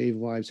outcome and save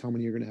lives? How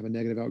many are going to have a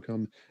negative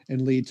outcome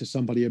and lead to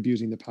somebody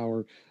abusing the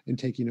power and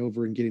taking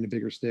over and getting a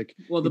bigger stick?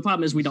 Well, the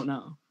problem is we don't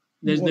know.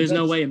 There's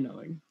no way of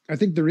knowing. I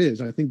think there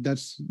is. I think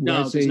that's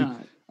no, there's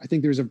not. I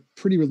think there's a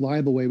pretty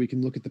reliable way we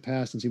can look at the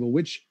past and see, well,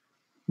 which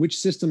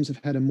systems have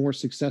had a more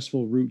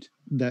successful route,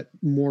 that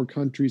more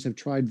countries have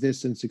tried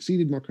this and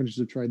succeeded, more countries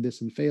have tried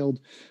this and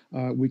failed.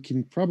 We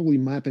can probably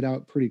map it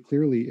out pretty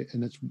clearly.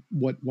 And that's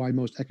why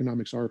most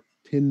economics are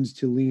pinned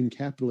to lean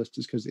capitalist,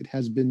 is because it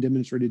has been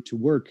demonstrated to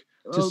work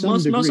to some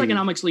degree. Most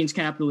economics leans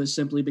capitalist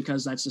simply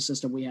because that's the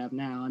system we have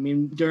now. I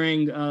mean,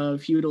 during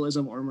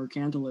feudalism or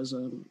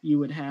mercantilism, you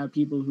would have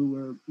people who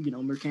were,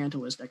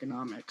 mercantilist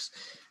economics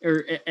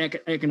or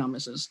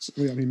economicists.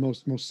 I mean,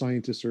 most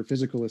scientists are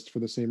physicalists for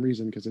the same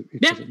reason, because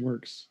it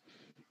works.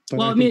 But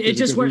well, I mean, it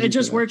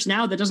just works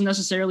now. That doesn't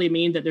necessarily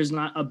mean that there's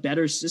not a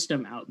better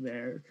system out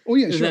there. Oh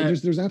yeah, sure.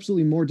 There's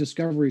absolutely more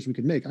discoveries we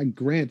could make. I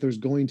grant there's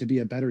going to be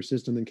a better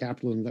system than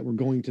capitalism that we're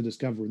going to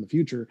discover in the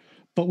future,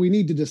 but we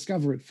need to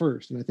discover it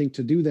first. And I think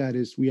to do that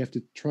is we have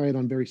to try it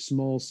on very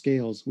small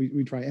scales.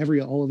 We try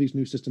all of these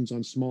new systems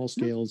on small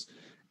scales,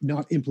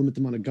 not implement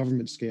them on a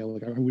government scale.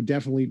 Like I would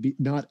definitely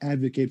not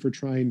advocate for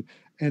trying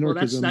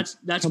anarchism. Well,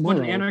 that's what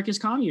an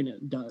anarchist commune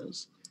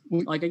does.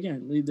 Like,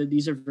 again,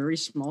 these are very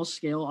small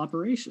scale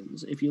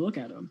operations if you look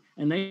at them,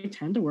 and they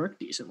tend to work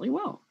decently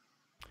well.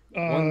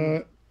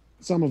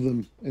 Some of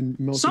them, and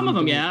most some of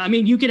them, yeah. I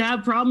mean, you could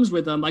have problems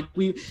with them. Like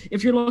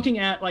if you're looking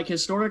at, like,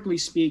 historically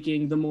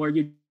speaking, the more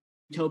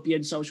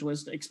utopian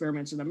socialist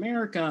experiments in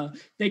America,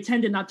 they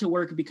tended not to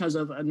work because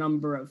of a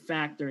number of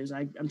factors.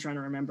 I'm trying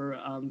to remember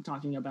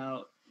talking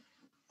about,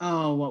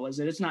 what was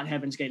it? It's not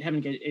Heaven's Gate.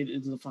 Heaven's Gate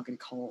is a fucking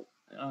cult.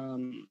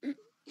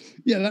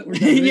 Yeah, that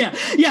worked out, right?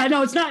 yeah.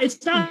 No, it's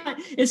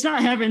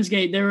not Heaven's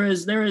Gate. There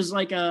is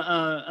like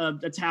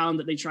a town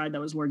that they tried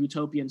that was more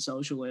utopian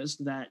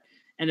socialist that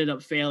ended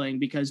up failing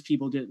because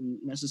people didn't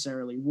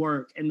necessarily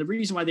work. And the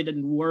reason why they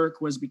didn't work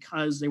was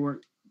because they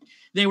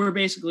were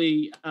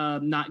basically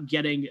not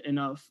getting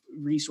enough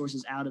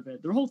resources out of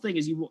it. The whole thing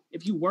is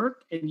if you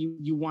work and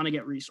you want to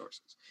get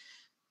resources.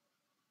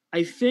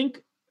 I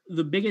think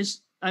the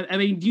biggest. I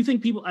mean, do you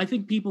think people? I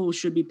think people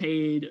should be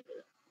paid.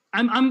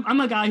 I'm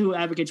a guy who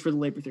advocates for the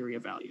labor theory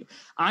of value.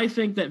 I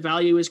think that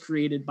value is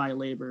created by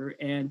labor,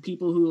 and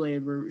people who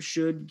labor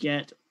should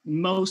get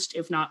most,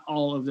 if not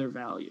all, of their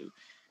value.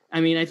 I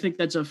mean, I think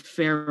that's a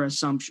fair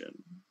assumption.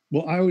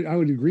 Well, I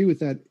would agree with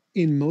that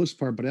in most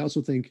part, but I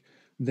also think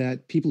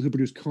that people who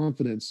produce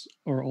confidence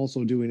are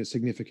also doing a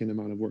significant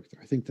amount of work there.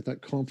 I think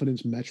that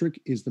confidence metric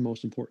is the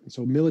most important.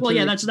 So military. Well,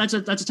 yeah, that's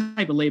a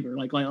type of labor,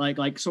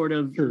 like sort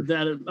of sure.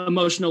 That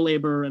emotional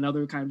labor and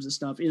other kinds of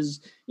stuff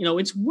is,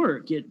 it's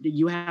work.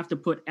 You have to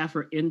put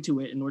effort into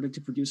it in order to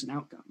produce an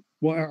outcome.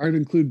 Well, I'd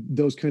include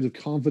those kinds of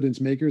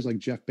confidence makers like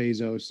Jeff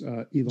Bezos,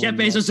 Elon Jeff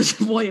Musk. Bezos is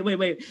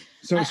wait.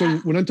 So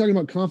when I'm talking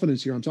about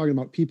confidence here, I'm talking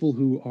about people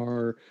who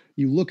are,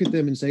 you look at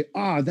them and say,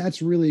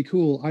 that's really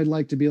cool. I'd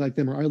like to be like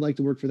them, or I'd like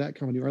to work for that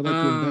company, or I'd like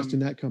to invest in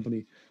that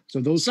company.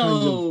 So those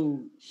kinds of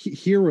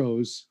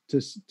heroes,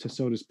 to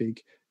so to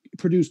speak,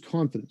 produce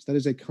confidence. That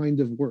is a kind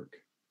of work.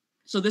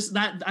 So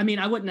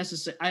I wouldn't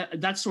necessarily,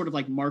 that's sort of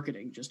like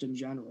marketing just in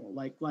general.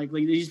 Like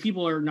these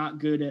people are not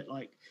good at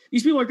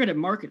these people are good at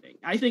marketing.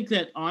 I think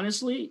that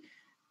honestly,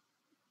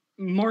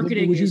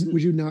 marketing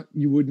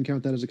you wouldn't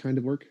count that as a kind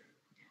of work?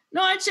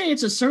 No, I'd say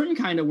it's a certain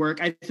kind of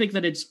work. I think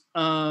that it's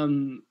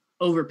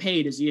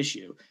overpaid is the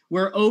issue.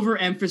 We're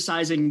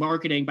overemphasizing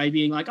marketing by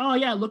being like, oh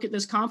yeah, look at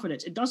this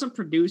confidence. It doesn't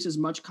produce as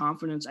much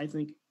confidence, I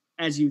think,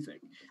 as you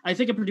think. I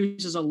think it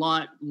produces a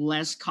lot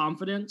less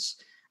confidence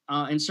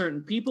in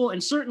certain people.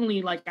 And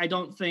certainly, I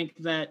don't think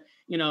that,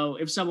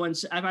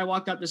 if I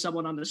walked up to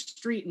someone on the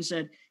street and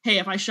said, hey,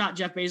 if I shot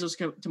Jeff Bezos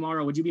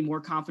tomorrow, would you be more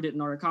confident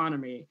in our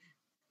economy?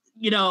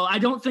 I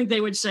don't think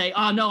they would say,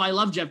 oh no, I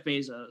love Jeff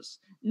Bezos.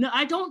 No,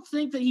 I don't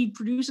think that he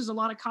produces a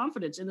lot of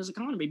confidence in this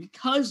economy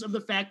because of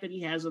the fact that he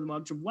has a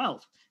bunch of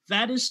wealth.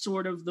 That is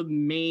sort of the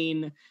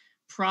main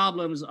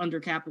problems under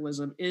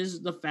capitalism,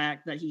 is the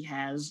fact that he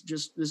has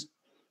just this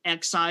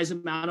excise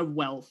amount of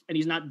wealth and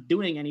he's not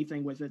doing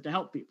anything with it to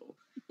help people.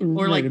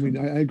 Or right.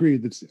 I agree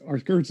that our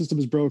current system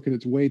is broken.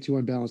 It's way too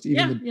unbalanced.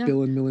 Even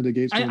Bill and Melinda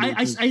Gates.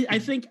 I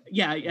think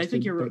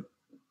you're right.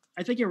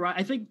 I think you're right.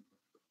 I think,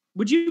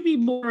 would you be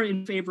more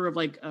in favor of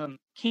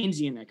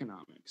Keynesian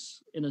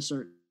economics in a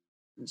certain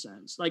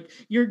sense?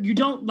 You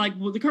don't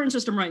the current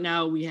system right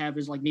now we have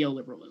is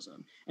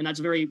neoliberalism, and that's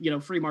very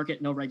free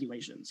market, no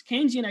regulations.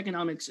 Keynesian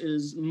economics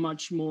is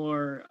much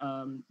more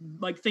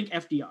think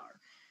FDR.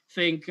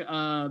 Think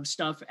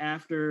stuff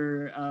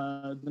after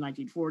the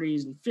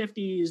 1940s and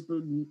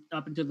 50s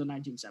up into the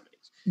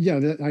 1970s. Yeah,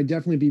 I'd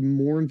definitely be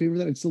more in favor of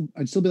that.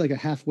 I'd still be like a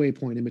halfway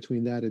point in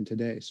between that and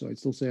today. So I'd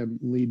still say I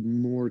lead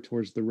more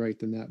towards the right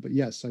than that. But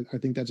yes, I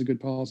think that's a good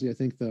policy. I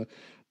think the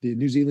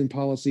New Zealand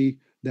policy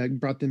that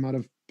brought them out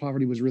of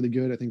poverty was really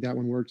good. I think that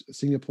one worked.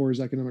 Singapore's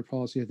economic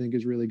policy, I think,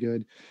 is really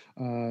good.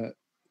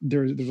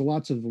 There's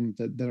lots of them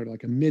that are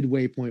like a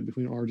midway point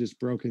between our just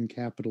broken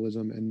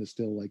capitalism and the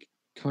still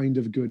kind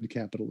of good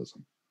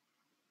capitalism.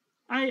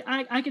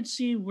 I could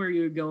see where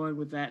you're going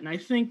with that. And I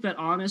think that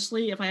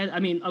honestly,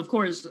 of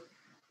course,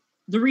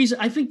 the reason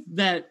I think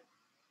that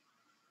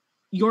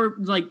you're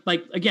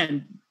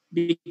again,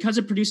 because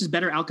it produces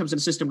better outcomes in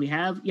the system we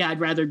have. Yeah, I'd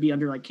rather be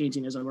under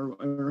Keynesianism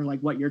or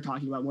what you're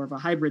talking about, more of a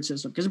hybrid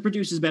system, because it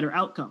produces better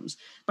outcomes.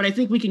 But I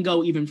think we can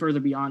go even further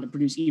beyond and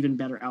produce even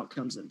better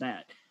outcomes than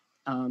that.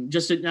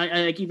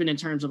 Even in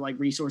terms of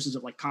resources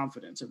of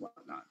confidence and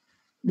whatnot.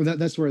 Well,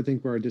 that's where I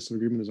think where our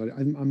disagreement is.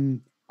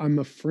 I'm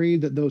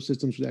afraid that those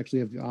systems would actually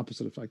have the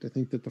opposite effect. I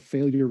think that the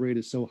failure rate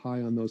is so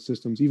high on those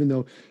systems, even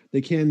though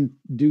they can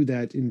do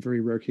that in very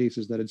rare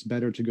cases, that it's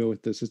better to go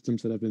with the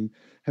systems that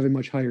have a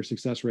much higher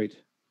success rate,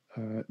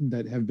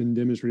 that have been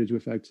demonstrated to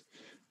affect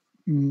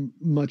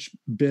much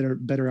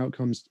better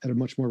outcomes at a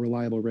much more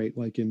reliable rate,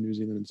 like in New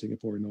Zealand and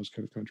Singapore and those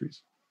kind of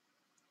countries.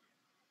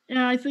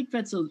 Yeah, I think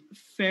that's a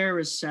fair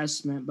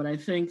assessment, but I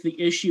think the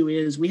issue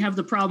is we have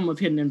the problem of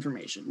hidden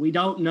information. We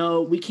don't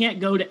know, we can't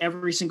go to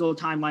every single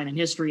timeline in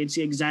history and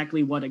see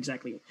what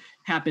exactly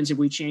happens if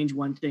we change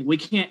one thing. We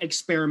can't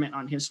experiment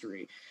on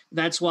history.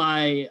 That's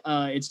why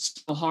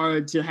it's so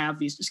hard to have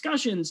these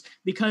discussions,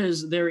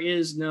 because there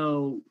is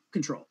no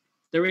control.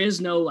 There is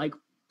no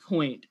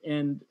point.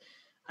 And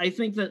I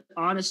think that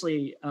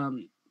honestly,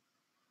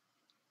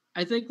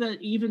 I think that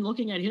even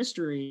looking at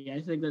history, I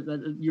think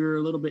that you're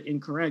a little bit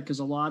incorrect, because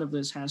a lot of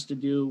this has to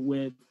do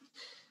with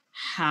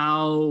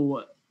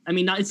how,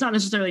 it's not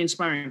necessarily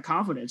inspiring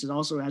confidence. It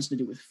also has to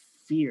do with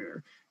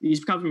fear.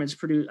 These governments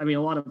produce, a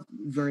lot of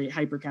very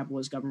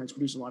hyper-capitalist governments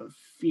produce a lot of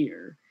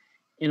fear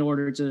in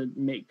order to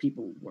make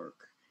people work.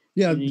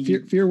 Yeah,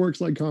 fear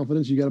works like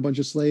confidence. You got a bunch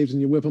of slaves and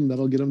you whip them,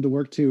 that'll get them to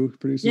work too.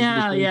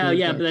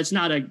 Yeah, but that's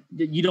not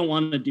you don't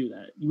want to do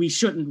that. We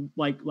shouldn't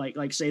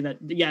say that,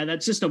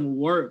 that system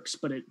works,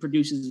 but it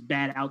produces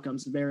bad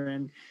outcomes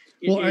therein.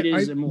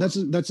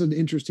 That's an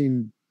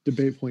interesting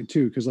debate point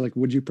too, because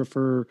would you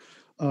prefer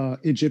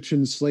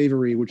Egyptian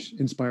slavery, which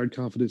inspired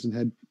confidence and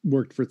had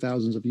worked for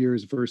thousands of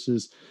years,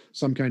 versus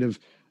some kind of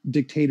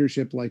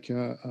dictatorship like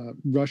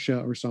Russia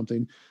or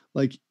something?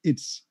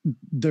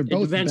 They're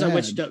both depends bad. On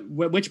which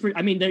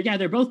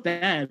they're both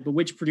bad, but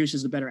which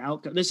produces the better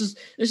outcome? This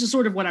is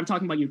sort of what I'm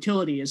talking about.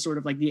 Utility is sort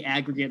of the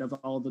aggregate of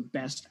all the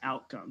best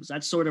outcomes.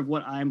 That's sort of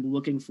what I'm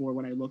looking for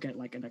when I look at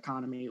an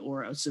economy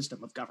or a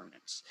system of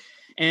governance.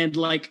 And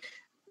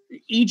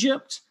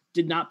Egypt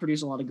did not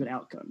produce a lot of good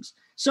outcomes.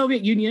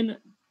 Soviet Union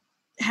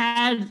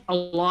had a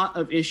lot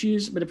of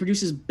issues, but it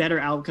produces better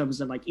outcomes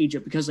than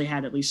Egypt, because they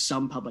had at least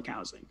some public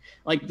housing.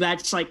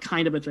 That's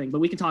kind of a thing. But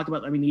we can talk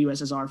about the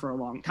USSR for a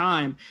long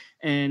time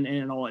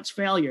and all its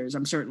failures.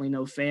 I'm certainly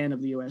no fan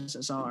of the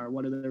USSR.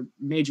 One of their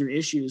major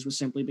issues was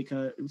simply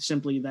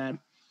that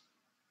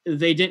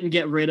they didn't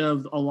get rid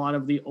of a lot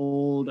of the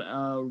old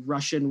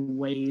Russian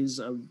ways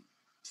of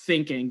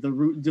thinking, the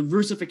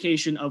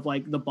Russification of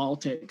like the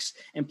Baltics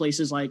and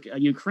places like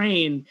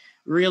Ukraine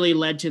really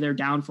led to their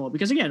downfall.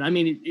 Because again, I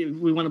mean, if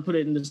we want to put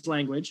it in this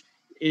language,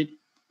 it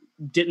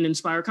didn't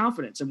inspire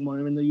confidence. And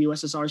when the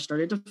USSR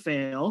started to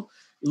fail,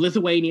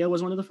 Lithuania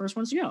was one of the first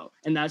ones to go.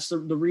 And that's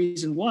the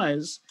reason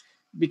was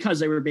because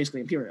they were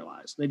basically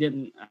imperialized. They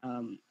didn't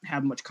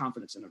have much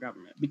confidence in their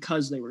government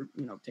because they were,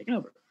 taken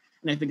over.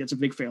 And I think that's a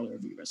big failure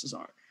of the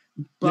USSR.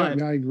 But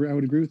yeah, I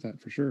would agree with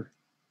that for sure.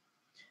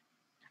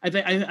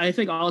 I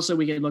think also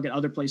we can look at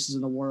other places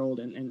in the world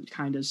and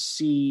kind of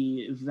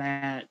see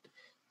that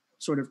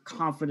sort of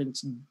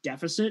confidence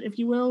deficit, if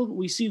you will.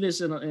 We see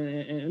this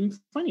in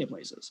plenty of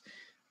places,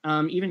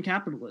 even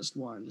capitalist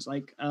ones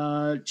like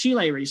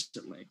Chile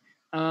recently.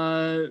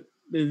 They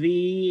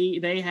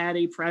had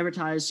a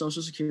privatized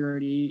Social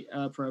Security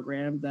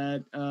program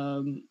that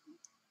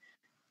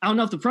I don't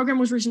know if the program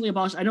was recently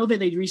abolished. I know that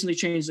they recently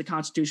changed the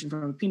constitution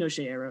from a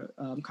Pinochet era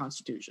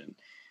constitution,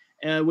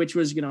 which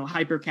was,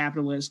 hyper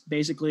capitalist,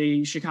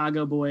 basically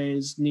Chicago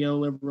boys,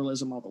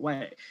 neoliberalism all the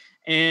way.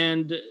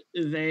 And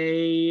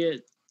they,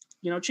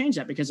 changed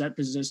that because that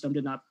system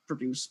did not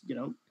produce,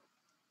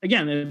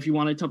 again, if you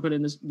wanted to put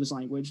in this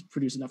language,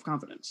 produce enough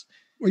confidence.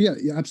 Well, yeah,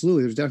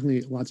 absolutely. There's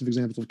definitely lots of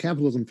examples of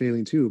capitalism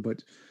failing too.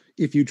 But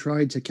if you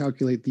tried to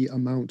calculate the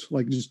amount,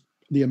 like just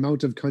the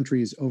amount of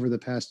countries over the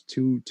past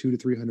 200 to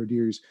 300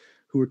 years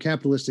who were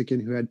capitalistic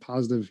and who had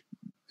positive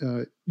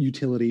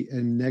utility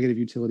and negative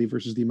utility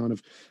versus the amount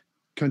of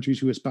countries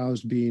who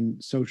espoused being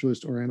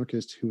socialist or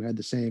anarchist who had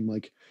the same,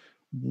 like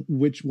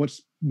which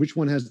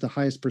one has the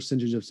highest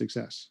percentage of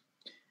success?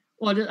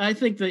 Well, I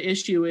think the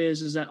issue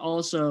is that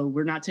also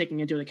we're not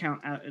taking into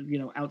account,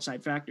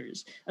 outside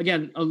factors.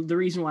 Again, the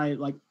reason why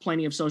like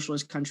plenty of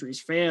socialist countries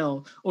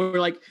fail, or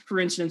like,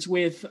 for instance,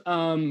 with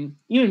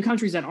even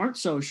countries that aren't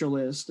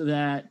socialist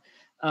that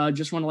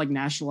just want to like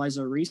nationalize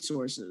their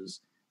resources,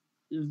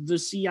 the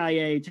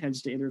CIA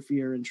tends to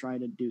interfere and try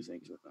to do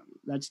things with them.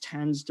 That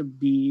tends to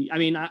be,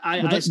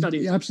 I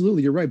studied.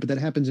 Absolutely, you're right. But that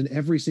happens in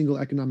every single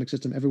economic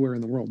system everywhere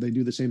in the world. They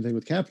do the same thing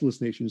with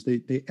capitalist nations.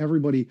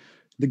 Everybody,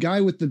 the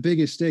guy with the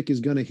biggest stick is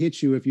going to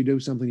hit you if you do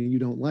something you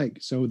don't like.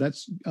 So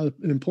that's an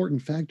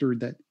important factor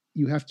that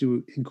you have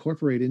to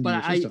incorporate into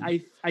your system.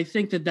 But I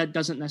think that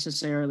doesn't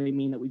necessarily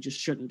mean that we just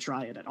shouldn't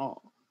try it at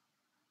all.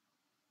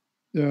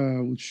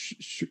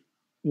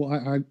 Well,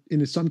 I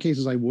in some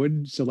cases I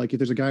would. So like if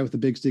there's a guy with a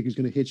big stick who's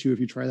going to hit you if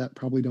you try that,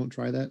 probably don't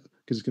try that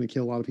because it's going to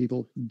kill a lot of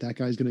people. That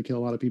guy's going to kill a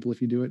lot of people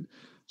if you do it.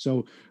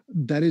 So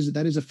that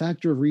is a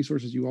factor of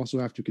resources you also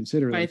have to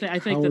consider. Like I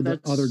think how are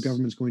that's the other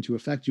governments going to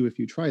affect you if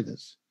you try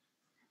this?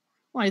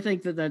 Well, I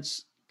think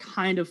that's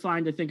kind of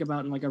fine to think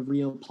about in like a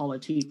real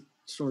politique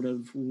sort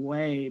of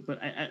way.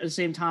 But at the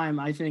same time,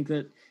 I think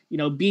that,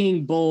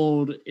 being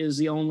bold is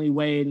the only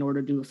way in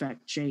order to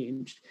affect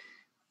change.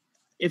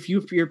 If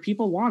your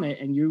people want it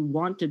and you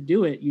want to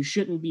do it, you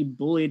shouldn't be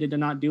bullied into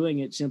not doing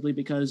it simply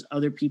because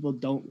other people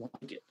don't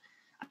like it.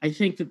 I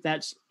think that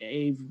that's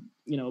a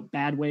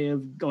bad way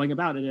of going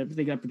about it. I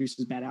think that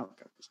produces bad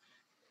outcomes.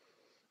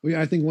 Well,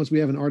 yeah, I think once we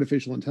have an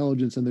artificial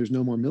intelligence and there's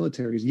no more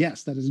militaries,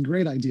 yes, that is a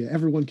great idea.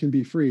 Everyone can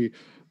be free.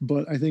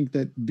 But I think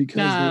that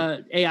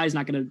because AI is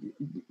not going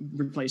to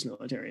replace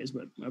militaries,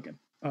 but okay.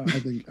 I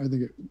think it's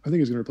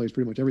going to replace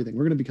pretty much everything.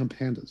 We're going to become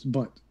pandas,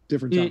 but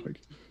different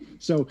topic.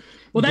 So,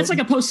 that's like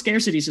a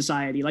post-scarcity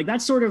society. Like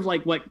that's sort of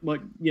like what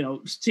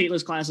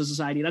stateless class of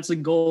society. That's the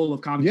goal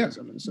of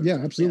communism. Yeah,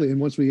 absolutely. Yeah.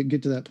 And once we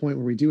get to that point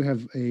where we do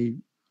have a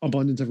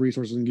abundance of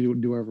resources and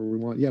do whatever we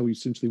want, we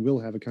essentially will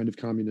have a kind of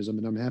communism,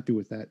 and I'm happy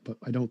with that. But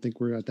I don't think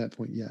we're at that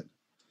point yet.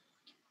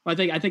 I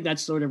think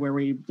that's sort of where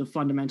we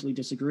fundamentally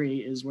disagree,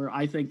 is where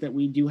I think that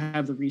we do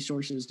have the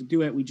resources to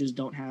do it. We just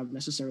don't have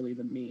necessarily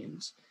the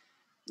means.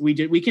 We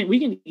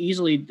can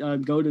easily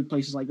go to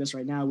places like this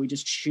right now. We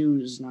just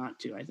choose not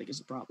to, I think, is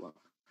the problem.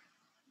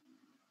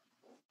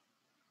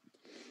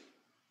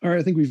 All right.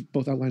 I think we've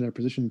both outlined our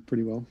position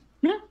pretty well.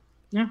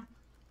 Yeah.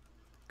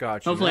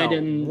 Gotcha. Hopefully I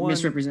didn't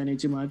misrepresent it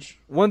too much.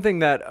 One thing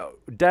that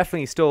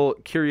definitely still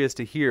curious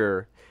to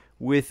hear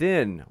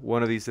within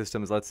one of these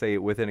systems, let's say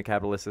within a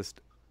capitalist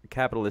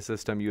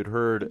system, you had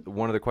heard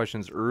one of the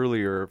questions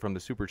earlier from the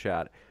super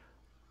chat.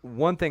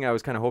 One thing I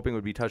was kind of hoping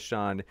would be touched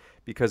on,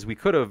 because we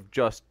could have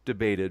just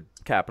debated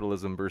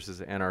capitalism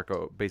versus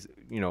anarcho,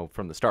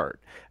 from the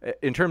start.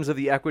 In terms of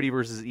the equity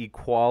versus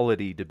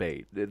equality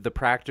debate, the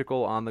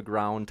practical on the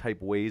ground type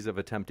ways of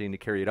attempting to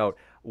carry it out.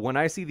 When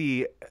I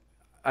see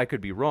I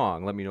could be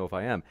wrong, let me know if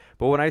I am,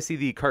 but when I see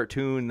the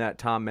cartoon that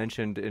Tom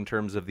mentioned in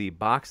terms of the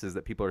boxes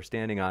that people are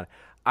standing on,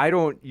 I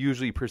don't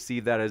usually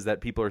perceive that as that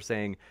people are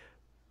saying,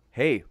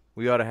 hey,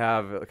 we ought to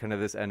have kind of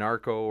this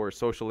anarcho or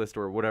socialist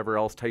or whatever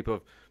else type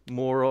of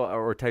moral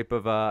or type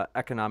of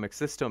economic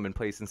system in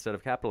place instead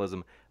of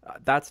capitalism.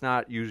 That's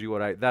not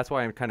usually that's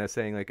why I'm kind of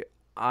saying, like,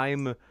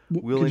 I'm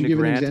willing to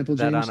grant that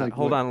James,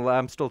 hold on,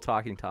 I'm still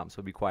talking, Tom,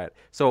 so be quiet.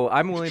 So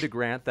I'm willing to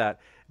grant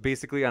that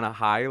basically on a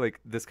high, like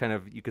this kind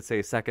of, you could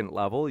say second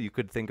level, you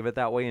could think of it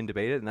that way and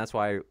debate it, and that's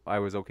why I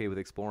was okay with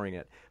exploring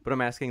it. But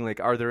I'm asking, like,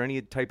 are there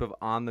any type of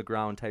on the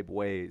ground type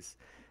ways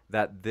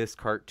that this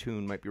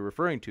cartoon might be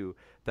referring to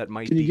that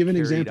might Can you be give an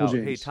carried example, out.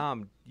 James? Hey,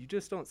 Tom, you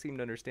just don't seem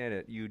to understand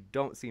it. You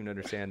don't seem to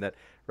understand that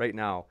right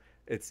now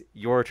it's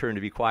your turn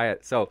to be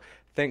quiet. So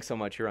thanks so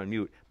much. You're on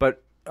mute.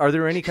 But are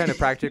there any kind of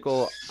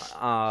practical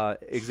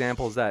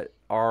examples that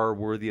are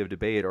worthy of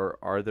debate, or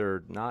are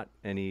there not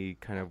any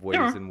kind of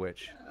ways in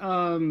which?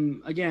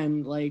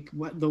 Again, like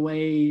the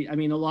way, I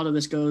mean, a lot of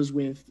this goes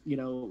with,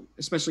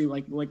 especially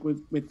like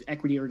with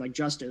equity or like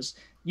justice.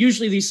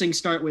 Usually these things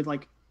start with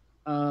like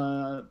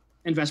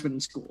investment in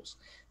schools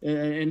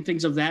and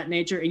things of that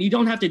nature. And you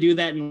don't have to do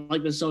that in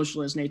like the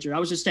socialist nature. I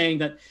was just saying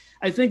that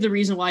I think the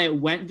reason why it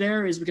went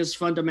there is because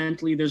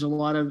fundamentally there's a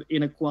lot of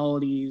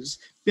inequalities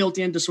built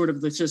into sort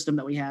of the system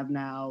that we have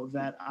now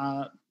that,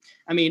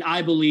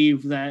 I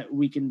believe that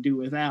we can do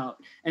without.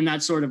 And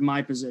that's sort of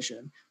my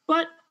position.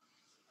 But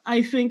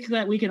I think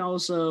that we can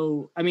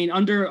also,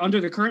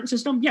 under the current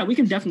system, yeah, we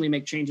can definitely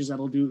make changes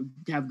that'll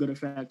have good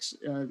effects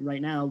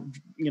right now,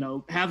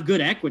 have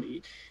good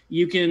equity.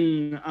 You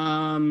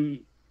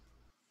can,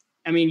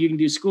 you can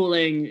do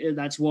schooling.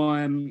 That's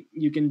one.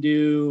 You can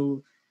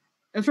do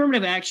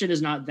affirmative action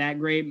is not that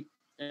great.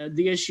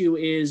 The issue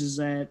is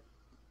that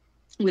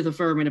with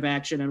affirmative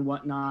action and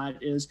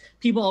whatnot is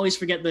people always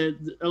forget a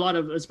lot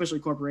of, especially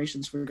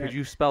corporations, forget. Could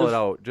you spell it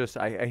out? Just,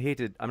 I hate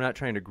to, I'm not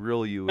trying to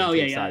grill you and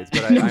take sides,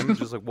 but I'm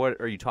just like, what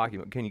are you talking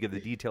about? Can you give the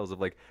details of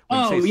like,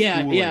 when you say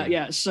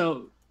schooling?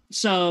 So,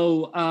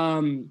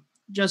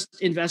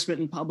 just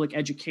investment in public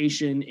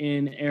education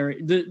in area.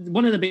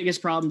 One of the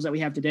biggest problems that we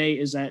have today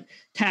is that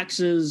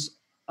taxes,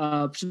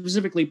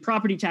 specifically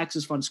property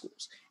taxes, fund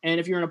schools. And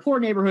if you're in a poor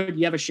neighborhood,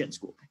 you have a shit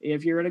school.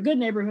 If you're in a good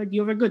neighborhood,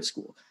 you have a good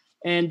school.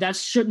 And that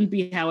shouldn't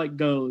be how it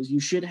goes. You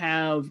should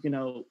have,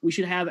 we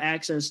should have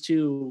access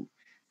to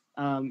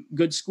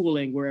good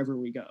schooling wherever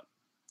we go.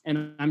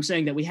 And I'm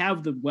saying that we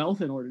have the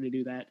wealth in order to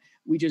do that.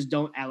 We just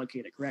don't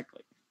allocate it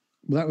correctly.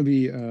 Well, that would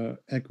be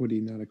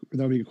equity, that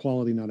would be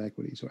equality, not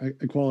equity. So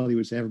equality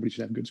would say everybody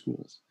should have good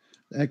schools.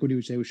 The equity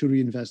would say, well, should we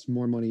invest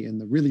more money in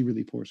the really,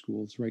 really poor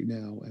schools right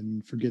now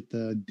and forget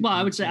the? Well,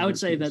 I would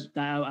say that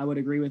I would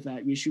agree with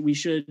that. We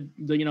should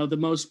the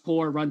most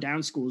poor,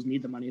 rundown schools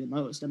need the money the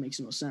most. That makes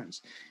the most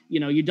sense.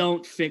 You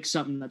don't fix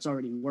something that's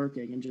already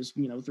working and just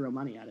throw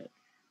money at it.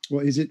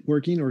 Well, is it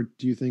working, or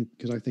do you think?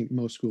 Because I think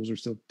most schools are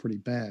still pretty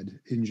bad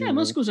in general. Yeah,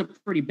 most schools are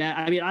pretty bad.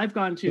 I mean, I've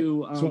gone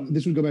to. So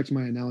this would go back to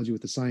my analogy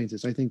with the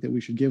scientists. I think that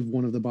we should give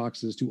one of the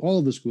boxes to all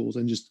of the schools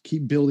and just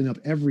keep building up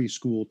every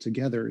school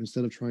together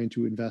instead of trying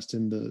to invest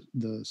in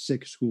the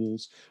sick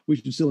schools. We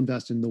should still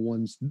invest in the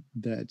ones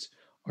that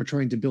are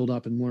trying to build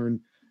up and learn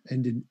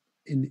and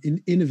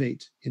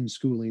innovate in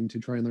schooling to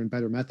try and learn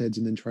better methods,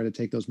 and then try to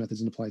take those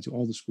methods and apply it to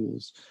all the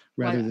schools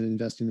rather than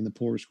investing in the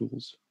poorer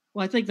schools.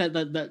 Well, I think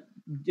that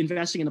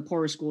investing in the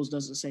poorer schools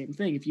does the same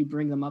thing. If you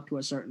bring them up to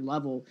a certain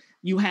level,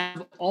 you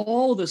have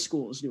all the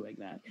schools doing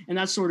that. And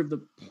that's sort of the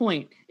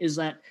point, is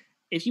that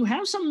if you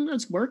have something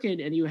that's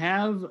working and you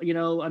have,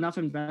 enough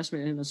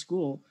investment in the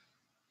school,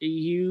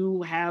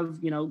 you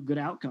have, good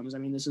outcomes. I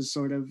mean, this is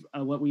sort of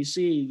what we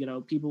see,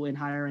 people in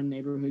higher end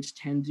neighborhoods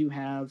tend to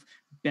have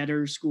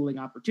better schooling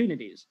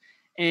opportunities.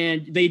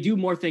 And they do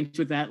more things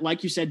with that,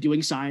 like you said,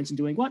 doing science and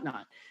doing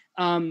whatnot.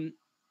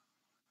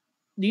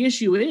 The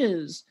issue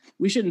is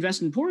we should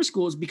invest in poor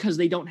schools because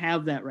they don't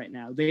have that right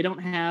now. They don't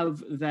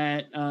have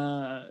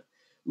that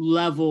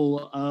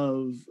level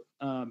of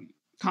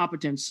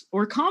competence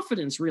or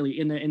confidence really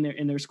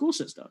in their school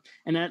system,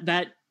 and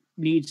that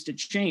needs to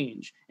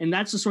change. And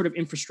that's the sort of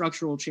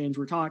infrastructural change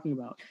we're talking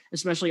about,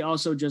 especially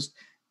also just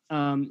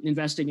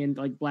investing in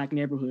like Black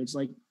neighborhoods,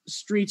 like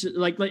streets,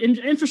 like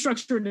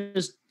infrastructure in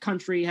this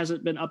country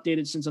hasn't been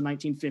updated since the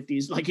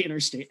 1950s, like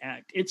Interstate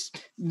Act. It's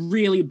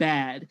really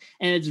bad.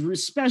 And it's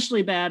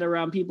especially bad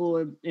around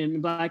people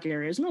in Black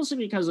areas, mostly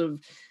because of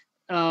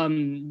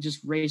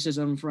just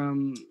racism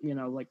from,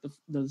 like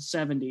the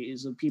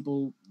 70s of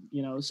people,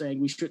 saying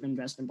we shouldn't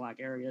invest in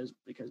Black areas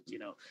because,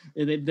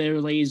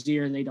 they're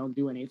lazier and they don't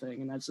do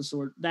anything. And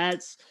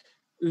that's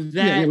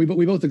we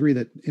both agree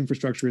that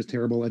infrastructure is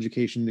terrible,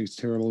 education is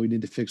terrible. We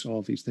need to fix all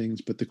of these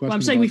things. But the question,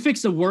 I'm saying we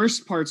fix the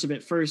worst parts of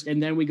it first,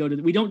 and then we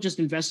don't just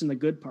invest in the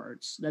good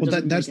parts.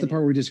 That's the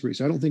part where we disagree.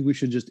 So I don't think we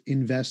should just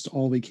invest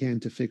all we can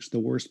to fix the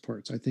worst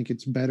parts. I think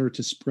it's better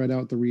to spread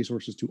out the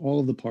resources to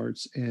all of the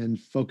parts and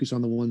focus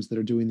on the ones that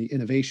are doing the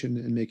innovation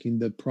and making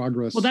the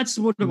progress. Well, that's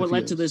what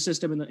led to the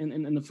system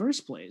in the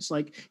first place.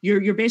 Like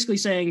you're basically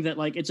saying that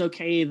like it's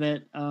okay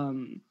that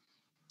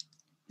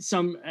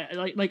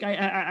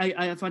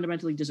I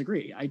fundamentally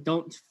disagree. I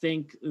don't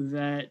think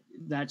that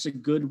that's a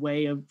good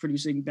way of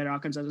producing better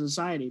outcomes as a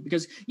society,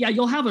 because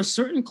you'll have a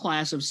certain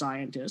class of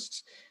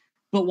scientists,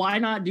 but why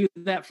not do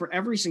that for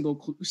every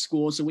single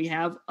school? So we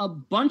have a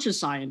bunch of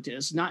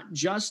scientists, not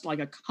just like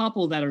a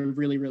couple that are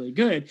really, really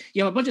good.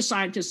 You have a bunch of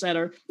scientists that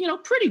are,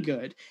 pretty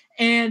good,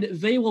 and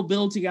they will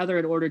build together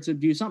in order to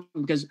do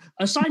something, because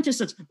a scientist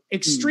that's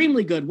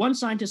extremely good, one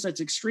scientist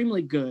that's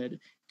extremely good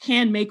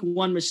can make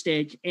one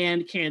mistake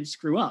and can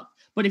screw up.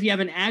 But if you have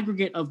an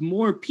aggregate of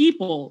more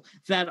people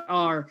that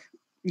are,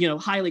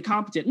 highly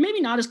competent, maybe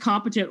not as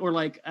competent or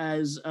like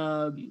as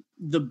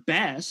the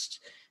best,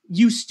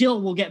 you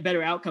still will get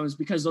better outcomes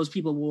because those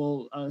people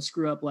will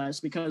screw up less,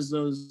 because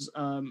those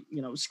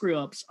screw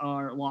ups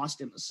are lost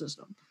in the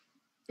system.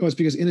 Oh, it's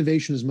because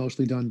innovation is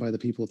mostly done by the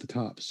people at the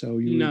top. So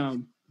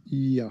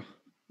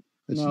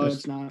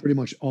that's not pretty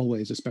much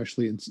always,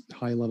 especially in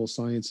high level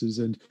sciences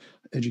and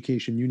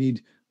education. You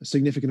need a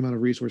significant amount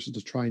of resources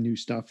to try new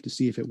stuff to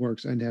see if it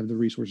works and to have the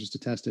resources to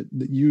test it.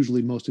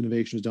 Usually most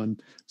innovation is done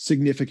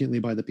significantly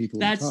by the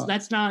people at the top.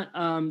 That's not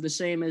the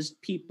same as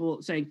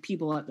people saying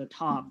people at the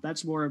top.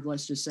 That's more of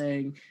less just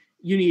saying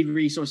you need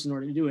resources in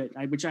order to do it,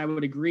 which I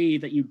would agree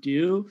that you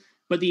do.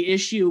 But the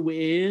issue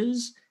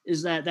is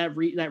that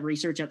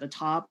research at the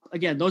top,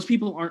 again, those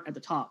people aren't at the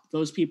top.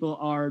 Those people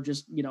are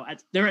just,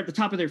 they're at the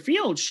top of their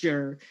field,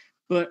 sure.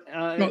 But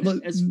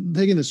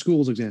taking the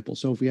schools example.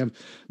 So if we have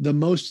the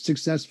most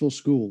successful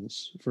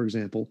schools, for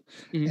example,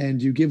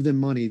 and you give them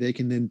money, they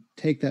can then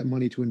take that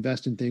money to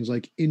invest in things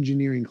like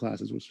engineering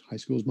classes, which high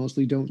schools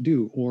mostly don't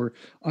do, or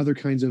other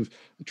kinds of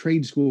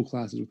trade school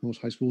classes, which most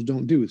high schools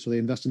don't do. So they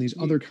invest in these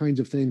other kinds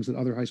of things that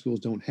other high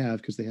schools don't have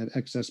because they have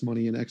excess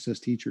money and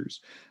excess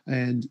teachers.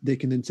 And they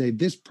can then say,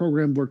 this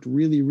program worked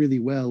really, really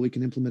well. We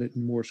can implement it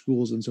in more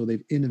schools. And so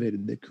they've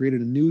innovated. They've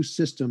created a new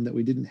system that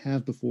we didn't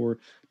have before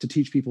to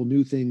teach people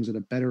new things at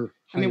a better,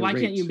 why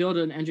can't you build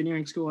an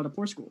engineering school at a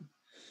poor school?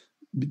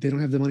 They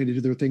don't have the money to do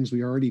the things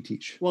we already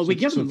teach. Well, we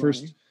give them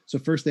money. So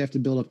first they have to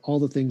build up all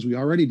the things we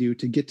already do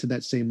to get to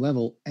that same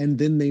level, and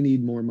then they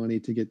need more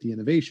money to get the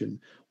innovation.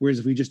 Whereas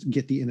if we just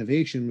get the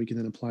innovation, we can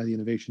then apply the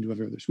innovation to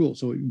every other school.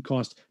 So it would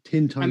cost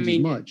 10 times as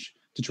much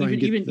to try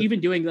even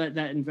doing that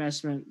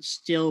investment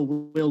still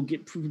will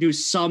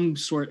produce some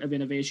sort of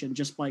innovation,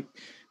 just like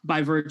by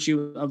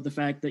virtue of the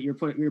fact that you're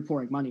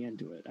pouring money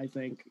into it. I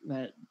think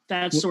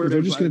that's sort of.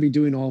 They're just going to be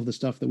doing all of the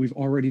stuff that we've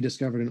already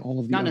discovered in all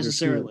of the not other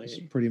necessarily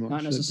schools, pretty much.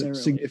 Not necessarily.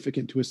 That's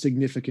significant to a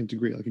significant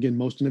degree. Like again,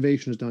 most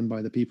innovation is done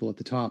by the people at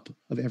the top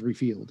of every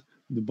field,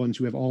 the ones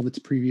who have all the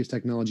previous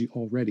technology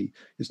already.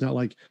 It's not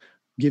like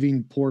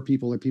giving poor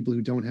people or people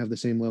who don't have the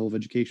same level of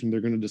education,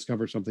 they're going to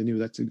discover something new.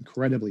 That's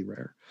incredibly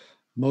rare.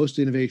 Most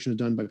innovation is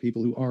done by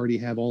people who already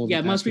have all of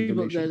the most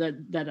people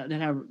that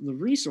have the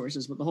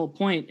resources. But the whole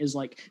point is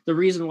like the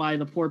reason why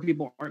the poor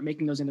people aren't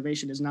making those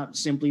innovations is not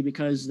simply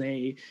because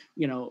they,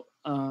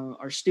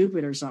 are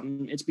stupid or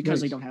something. It's because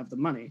they don't have the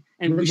money,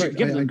 and we should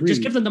give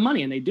them the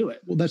money and they do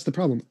it. Well, that's the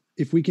problem.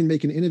 If we can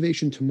make an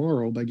innovation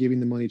tomorrow by giving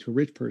the money to a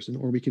rich person,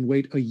 or we can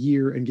wait a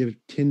year and give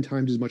 10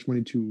 times as much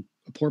money to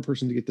a poor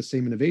person to get the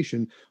same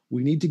innovation,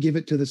 we need to give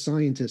it to the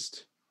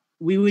scientist.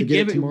 We would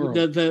give it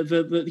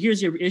the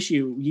here's your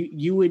issue.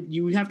 You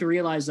would have to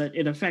realize that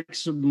it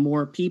affects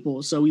more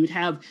people. So we would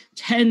have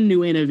 10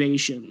 new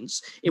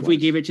innovations if we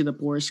gave it to the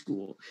poor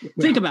school.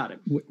 Think about it.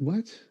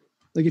 What?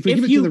 Like if we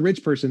give it to the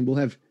rich person, we'll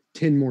have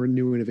 10 more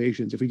new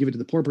innovations. If we give it to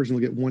the poor person,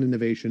 we'll get one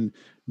innovation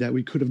that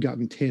we could have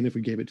gotten 10 if we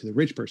gave it to the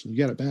rich person. You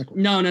got it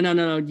backwards. No.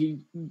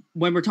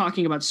 When we're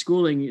talking about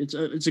schooling, it's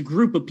a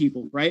group of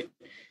people, right?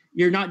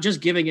 You're not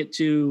just giving it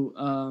to,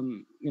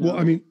 Well,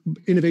 I mean,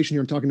 innovation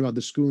here, I'm talking about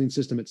the schooling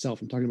system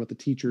itself. I'm talking about the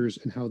teachers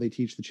and how they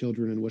teach the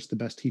children and what's the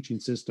best teaching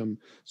system.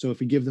 So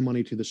if we give the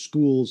money to the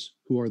schools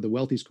who are the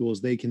wealthy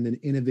schools, they can then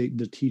innovate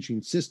the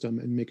teaching system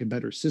and make a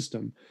better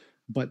system.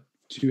 But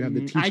to have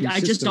the teaching system,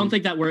 I just don't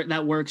think that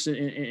works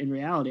in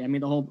reality. I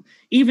mean, the whole,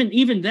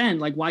 even then,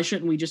 like, why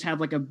shouldn't we just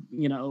have like a,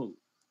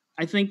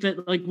 I think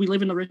that like we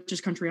live in the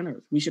richest country on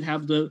earth. We should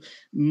have the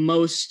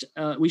most,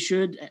 we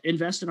should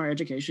invest in our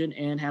education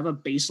and have a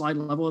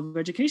baseline level of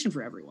education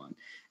for everyone.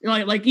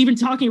 Like even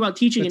talking about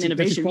teaching and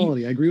innovation. That's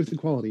equality. I agree with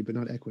equality, but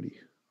not equity.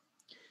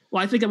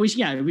 Well, I think that we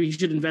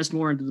should invest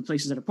more into the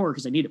places that are poor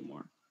because they need it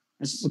more.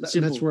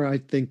 That's where I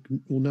think,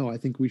 I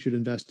think we should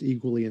invest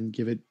equally and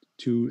give it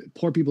to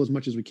poor people as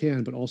much as we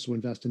can, but also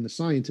invest in the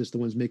scientists, the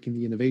ones making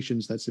the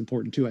innovations. That's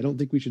important too. I don't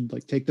think we should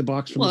like take the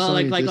box from the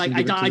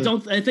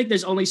scientists. I think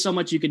there's only so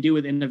much you can do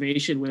with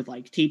innovation with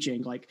like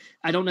teaching. Like,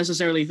 I don't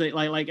necessarily think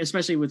like,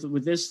 especially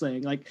with this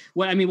thing, like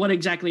what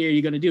exactly are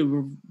you going to do?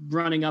 We're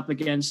running up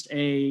against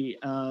a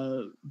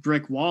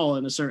brick wall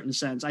in a certain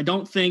sense. I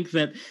don't think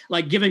that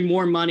like giving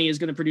more money is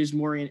going to produce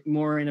more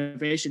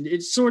innovation.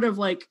 It's sort of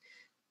like,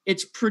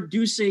 it's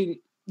producing,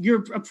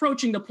 you're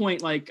approaching the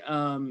point like,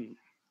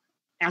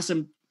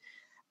 asymptotically.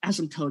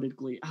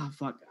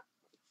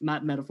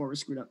 Metaphor was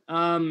screwed up.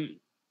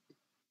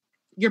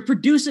 You're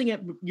producing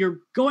it, you're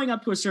going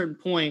up to a certain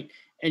point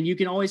and you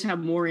can always have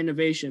more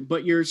innovation,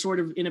 but your sort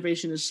of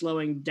innovation is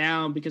slowing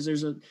down because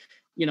there's a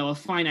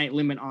finite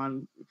limit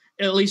on,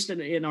 at least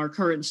in our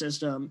current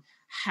system,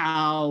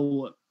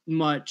 how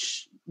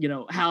much,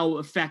 how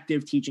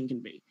effective teaching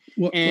can be.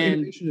 Well,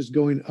 innovation is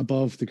going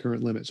above the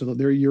current limit. So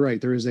you're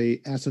right. There is a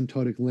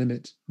asymptotic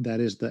limit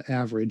that is the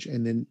average,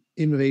 and then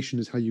innovation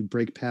is how you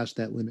break past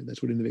that limit.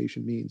 That's what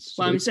innovation means.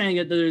 Well, I'm saying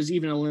that there's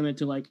even a limit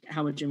to like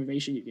how much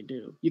innovation you can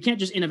do. You can't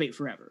just innovate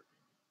forever.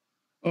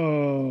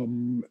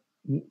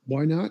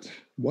 Why not?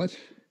 What?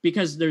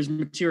 because there's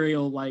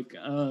material like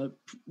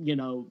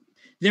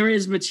there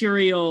is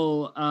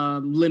material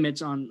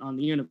limits on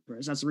the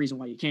universe. That's the reason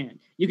why you can't.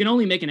 You can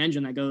only make an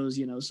engine that goes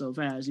so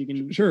fast. You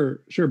can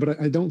sure, but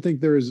I don't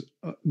think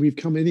we've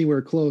come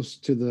anywhere close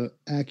to the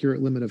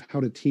accurate limit of how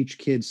to teach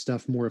kids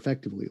stuff more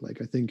effectively. Like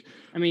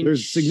I mean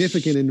there's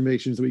significant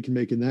innovations that we can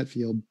make in that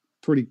field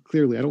pretty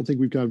clearly. I don't think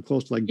we've gotten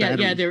close to like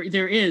batteries.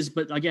 There is,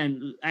 but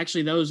again,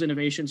 actually those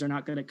innovations are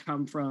not going to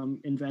come from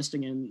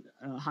investing in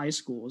high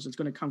schools. It's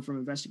going to come from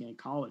investing in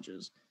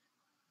colleges.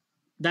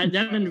 That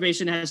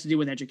innovation has to do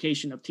with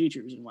education of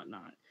teachers and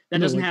whatnot. That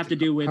doesn't have to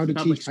do with how to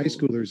public teach high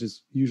schoolers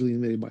is usually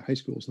innovated by high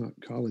schools, not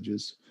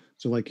colleges.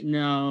 So like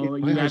no,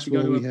 you have to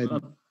go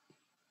to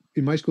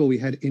in my school we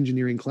had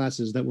engineering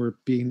classes that were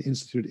being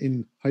instituted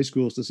in high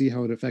schools to see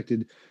how it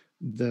affected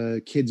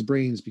the kids'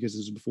 brains, because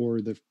this is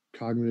before the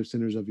cognitive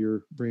centers of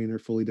your brain are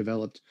fully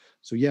developed.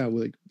 So yeah,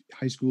 like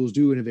high schools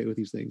do innovate with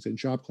these things, and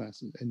shop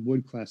classes and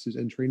wood classes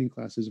and training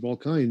classes of all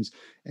kinds,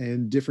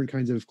 and different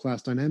kinds of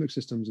class dynamic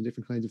systems and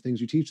different kinds of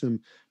things you teach them.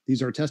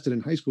 These are tested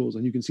in high schools,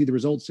 and you can see the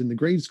results in the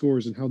grade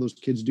scores and how those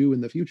kids do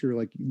in the future.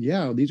 Like,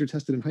 yeah, these are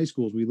tested in high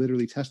schools. We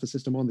literally test the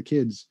system on the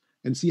kids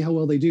and see how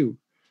well they do.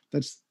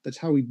 That's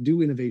how we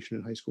do innovation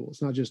in high school.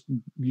 It's not just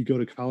you go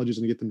to colleges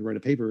and get them to write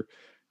a paper.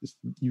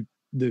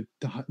 The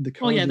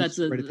colleges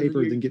write a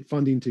paper, then get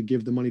funding to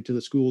give the money to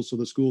the schools, so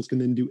the schools can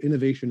then do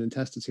innovation and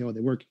test to see how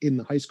they work in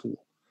the high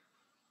school.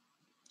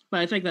 But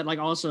I think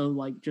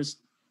that just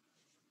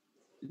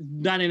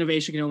that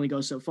innovation can only go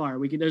so far.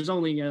 There's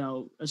only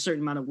a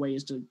certain amount of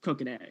ways to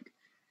cook an egg.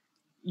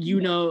 We're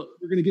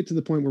going to get to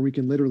the point where we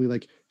can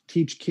literally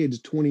teach kids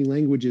 20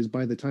 languages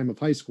by the time of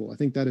high school. I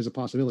think that is a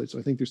possibility. So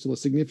I think there's still a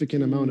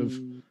significant amount of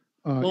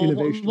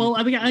innovation. Well,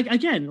 I mean,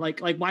 again,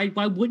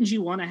 why wouldn't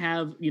you want to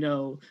have,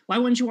 why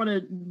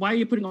are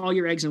you putting all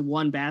your eggs in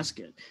one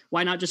basket?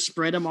 Why not just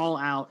spread them all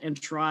out and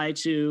try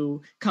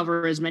to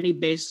cover as many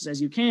bases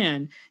as you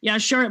can? Yeah,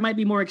 sure, it might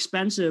be more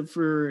expensive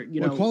for,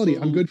 equality.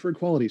 I'm good for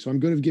equality. So I'm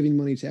good at giving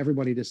money to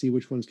everybody to see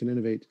which ones can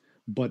innovate,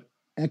 but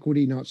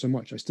equity, not so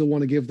much. I still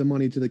want to give the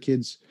money to the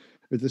kids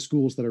or the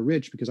schools that are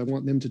rich, because I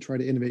want them to try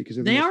to innovate,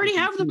 because they already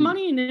have the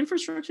money and the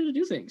infrastructure to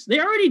do things. They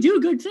already do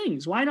good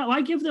things. Why not?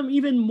 Why give them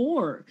even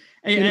more?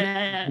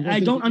 I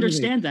don't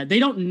understand that. They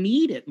don't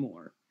need it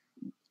more.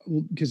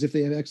 Well, because if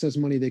they have excess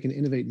money, they can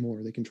innovate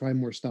more. They can try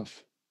more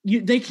stuff.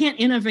 They can't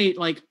innovate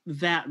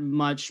that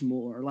much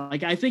more.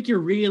 I think you're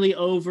really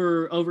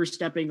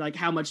overstepping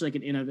how much they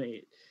can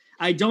innovate.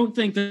 I don't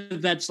think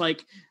that's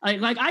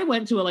I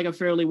went to a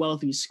fairly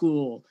wealthy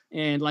school,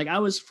 and I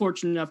was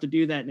fortunate enough to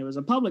do that, and it was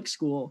a public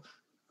school.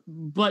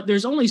 But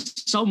there's only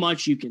so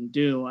much you can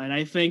do. And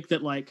I think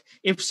that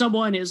if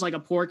someone is a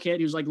poor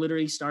kid who's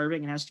literally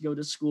starving and has to go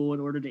to school in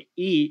order to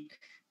eat,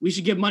 we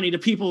should give money to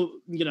people,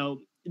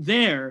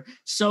 there,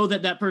 so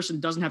that person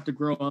doesn't have to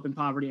grow up in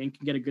poverty and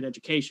can get a good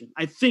education.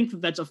 I think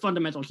that's a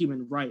fundamental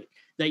human right,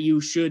 that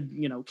you should,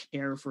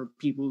 care for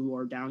people who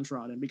are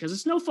downtrodden, because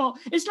it's not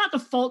the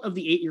fault of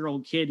the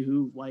 8-year-old kid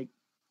who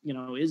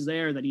is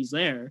there, that he's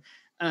there.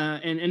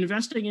 And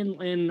investing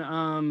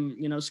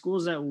in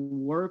schools that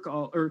work,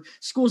 or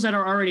schools that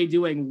are already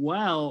doing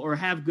well or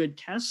have good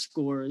test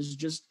scores,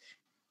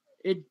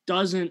 it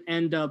doesn't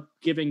end up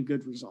giving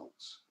good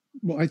results.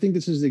 Well, I think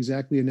this is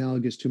exactly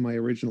analogous to my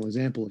original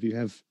example. If you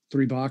have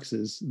 3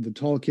 boxes, the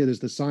tall kid is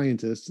the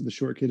scientist, the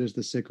short kid is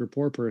the sick or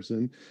poor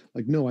person.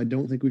 No, I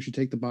don't think we should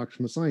take the box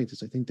from the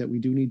scientist. I think that we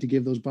do need to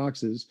give those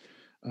boxes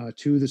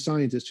to the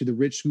scientists, to the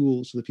rich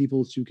schools, to the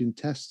people who can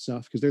test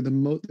stuff, because they're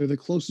the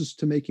closest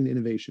to making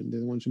innovation. They're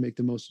the ones who make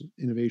the most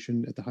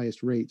innovation at the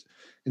highest rate.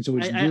 And so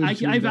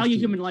I value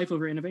human life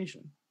over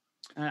innovation.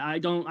 I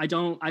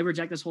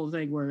reject this whole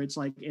thing where it's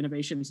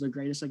innovation is the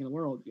greatest thing in the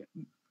world.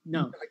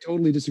 No, I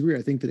totally disagree.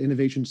 I think that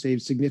innovation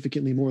saves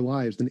significantly more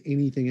lives than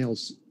anything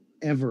else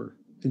ever.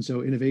 And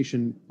so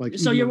innovation, what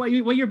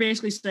you're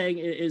basically saying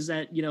is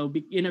that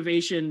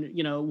innovation,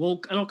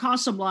 it'll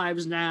cost some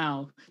lives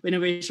now, but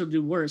innovation will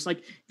do worse.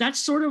 That's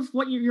sort of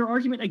what your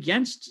argument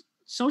against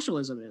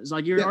socialism is.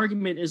 Your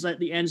argument is that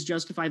the ends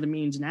justify the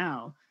means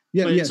now.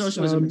 Yeah, but yes.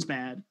 Socialism is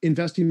bad.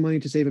 Investing money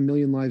to save 1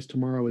 million lives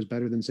tomorrow is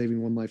better than saving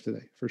 1 life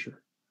today, for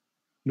sure.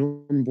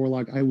 Norman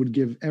Borlaug, I would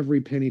give every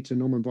penny to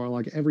Norman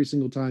Borlaug every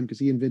single time, because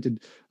he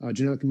invented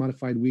genetically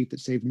modified wheat that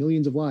saved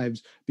millions of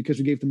lives, because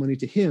we gave the money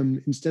to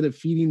him instead of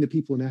feeding the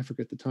people in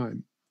Africa at the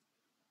time.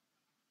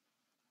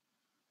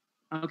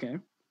 Okay.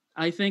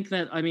 I think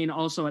that,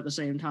 also at the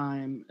same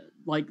time,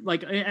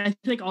 I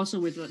think also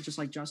with just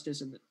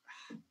justice, and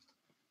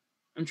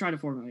I'm trying to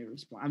formulate a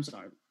response. I'm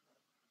sorry.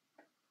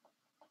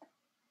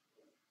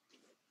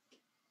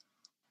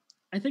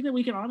 I think that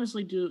we can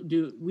honestly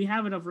we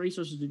have enough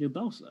resources to do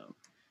both, though.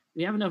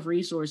 We have enough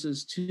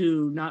resources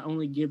to not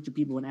only give to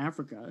people in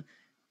Africa,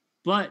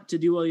 but to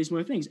do all these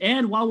more things.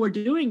 And while we're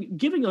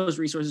giving those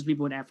resources to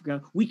people in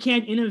Africa, we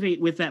can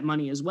innovate with that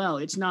money as well.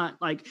 It's not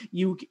like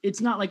you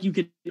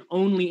can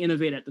only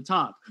innovate at the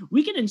top.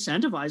 We can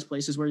incentivize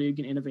places where you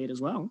can innovate as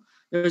well.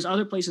 There's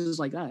other places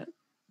like that.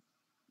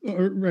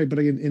 Right, but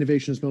again,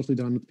 innovation is mostly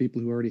done with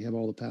people who already have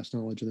all the past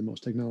knowledge and the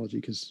most technology,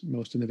 because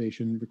most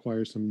innovation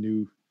requires some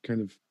new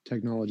kind of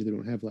technology they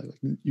don't have. Like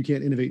you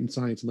can't innovate in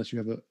science unless you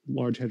have a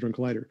large hadron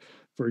collider,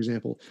 for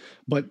example.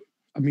 But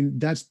I mean,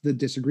 that's the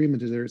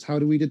disagreement is there is how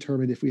do we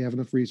determine if we have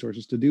enough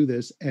resources to do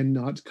this and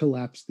not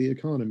collapse the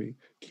economy?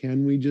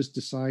 Can we just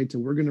decide to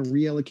we're going to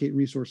reallocate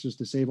resources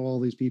to save all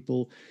these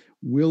people?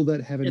 Will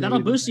that have a that'll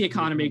negative boost the impact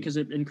on economy because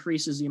it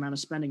increases the amount of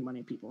spending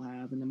money people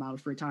have and the amount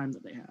of free time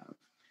that they have.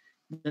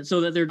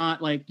 So that they're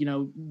not like,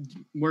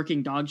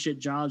 working dog shit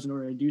jobs in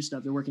order to do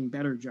stuff. They're working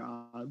better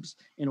jobs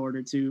in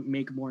order to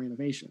make more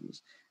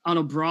innovations on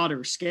a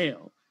broader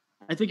scale.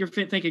 I think you're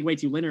thinking way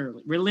too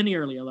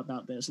linearly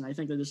about this. And I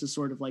think that this is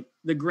sort of like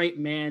the great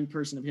man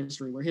person of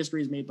history, where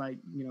history is made by,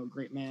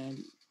 great man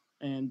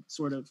and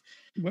sort of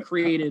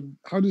created.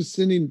 How does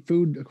sending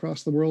food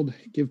across the world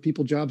give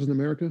people jobs in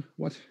America?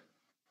 What?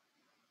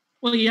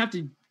 Well, you have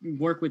to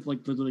work with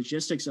like the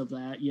logistics of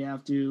that. You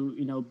have to,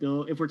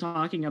 build. If we're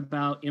talking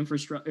about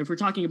infrastructure, if we're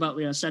talking about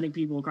sending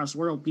people across the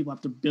world, people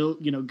have to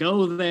build,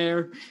 go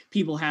there.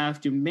 People have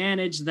to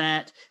manage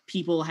that.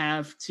 People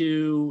have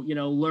to,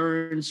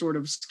 learn sort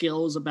of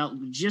skills about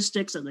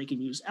logistics that they can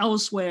use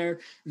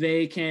elsewhere.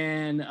 They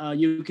can,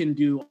 you can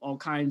do all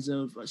kinds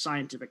of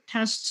scientific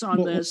tests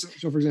on this.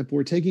 So, for example,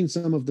 we're taking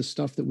some of the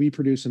stuff that we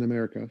produce in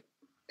America,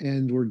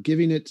 and we're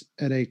giving it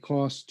at a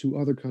cost to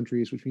other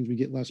countries, which means we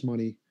get less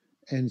money.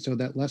 And so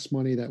that less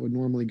money that would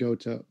normally go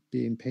to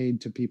being paid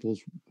to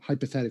people's,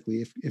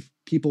 hypothetically, if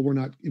people were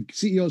not, if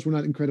CEOs were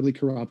not incredibly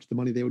corrupt, the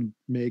money they would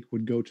make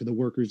would go to the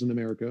workers in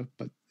America,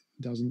 but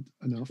doesn't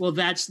enough. Well,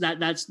 that's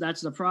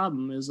the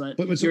problem is that.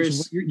 But so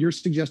you're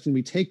suggesting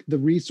we take the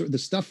resource, the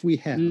stuff we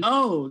have.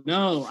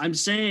 No, I'm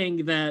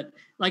saying that,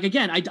 like,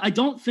 again, I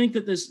don't think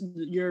that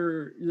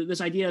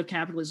this idea of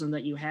capitalism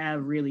that you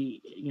have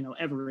really,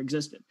 ever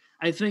existed.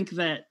 I think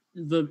that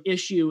the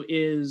issue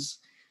is,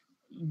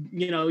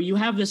 you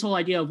have this whole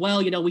idea of,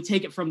 well, we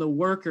take it from the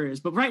workers,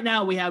 but right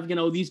now we have,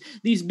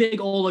 these big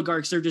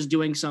oligarchs, they're just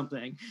doing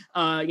something.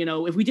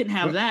 If we didn't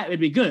have that, it'd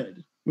be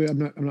good. Wait,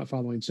 I'm not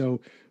following. So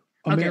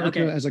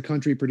America as a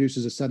country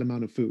produces a set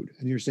amount of food,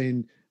 and you're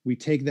saying we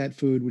take that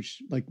food,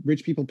 which like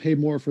rich people pay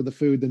more for the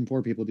food than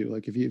poor people do.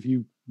 Like if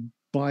you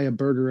buy a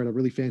burger at a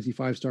really fancy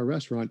 5-star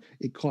restaurant,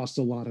 it costs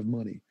a lot of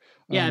money.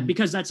 Yeah,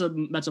 because that's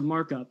a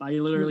markup. I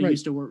literally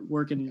used to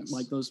work in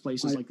like those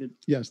places.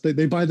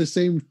 They buy the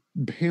same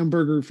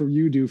hamburger from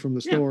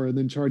the store and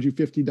then charge you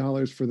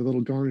 $50 for the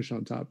little garnish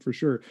on top, for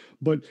sure.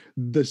 But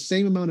the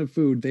same amount of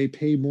food they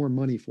pay more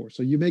money for.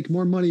 So you make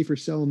more money for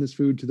selling this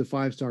food to the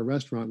 5-star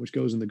restaurant, which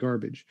goes in the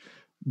garbage.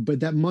 But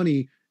that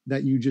money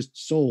that you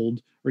just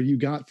sold or you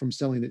got from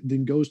selling it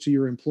then goes to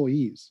your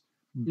employees.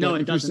 No,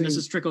 it doesn't. This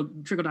is trickle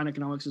down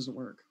economics doesn't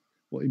work.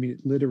 Well, I mean,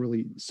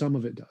 literally, some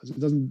of it does. It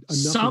doesn't.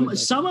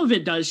 Some of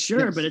it does,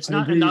 sure, yes, but it's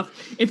not enough.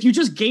 If you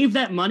just gave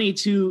that money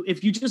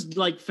if you just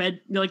like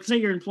fed, like say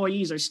your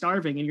employees are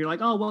starving, and you're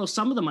like, oh well,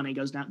 some of the money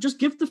goes down. Just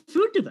give the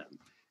food to them.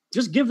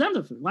 Just give them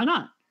the food. Why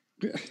not?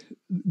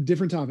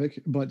 Different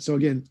topic, but so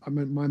again,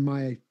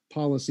 my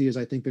policy is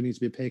I think there needs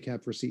to be a pay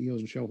cap for CEOs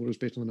and shareholders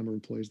based on the number of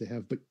employees they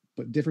have, but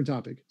different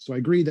topic. So I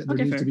agree that there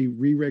needs to be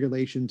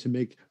re-regulation to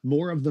make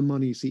more of the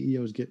money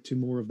CEOs get to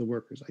more of the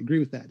workers. I agree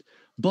with that.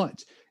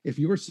 But if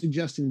you're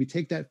suggesting we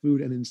take that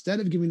food and instead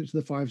of giving it to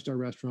the 5-star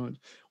restaurant,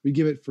 we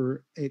give it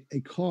for a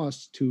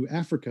cost to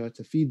Africa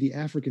to feed the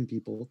African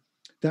people,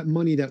 that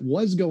money that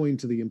was going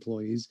to the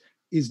employees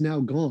is now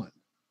gone.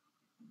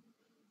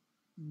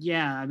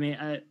 Yeah, I mean,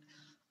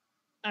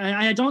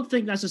 I don't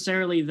think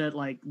necessarily that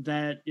like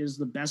that is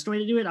the best way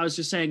to do it. I was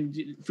just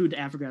saying food to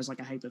Africa as like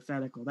a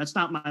hypothetical. That's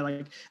not my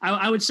like.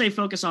 I would say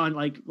focus on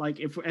like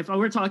if I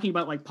were talking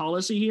about like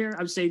policy here,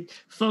 I would say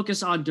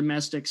focus on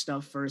domestic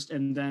stuff first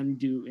and then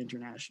do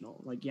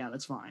international. Like yeah,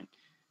 that's fine.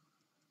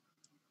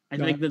 I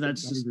think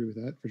that's. I agree with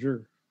that for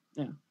sure.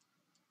 Yeah.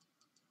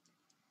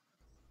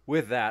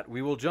 With that,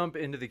 we will jump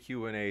into the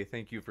Q&A.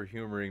 Thank you for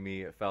humoring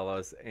me,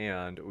 fellas,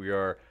 and we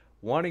are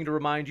wanting to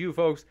remind you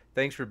folks,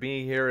 thanks for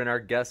being here, and our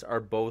guests are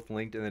both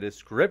linked in the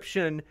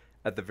description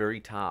at the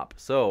very top.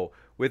 So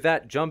with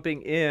that,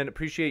 jumping in,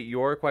 appreciate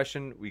your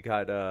question. We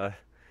got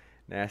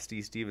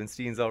Nasty Steven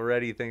Steens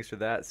already. Thanks for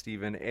that,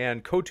 Steven.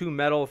 And Kotu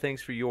Metal,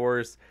 thanks for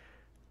yours.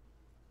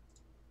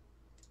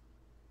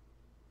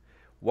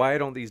 Why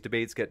don't these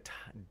debates get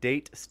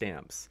date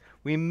stamps?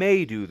 We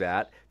may do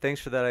that.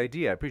 Thanks for that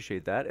idea. I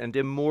appreciate that. And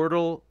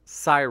Immortal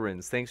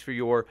Sirens, thanks for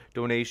your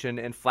donation.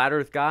 And Flat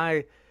Earth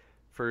Guy,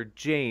 for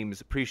James,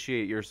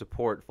 appreciate your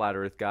support, Flat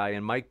Earth Guy.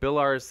 And Mike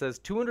Billars says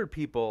 200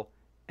 people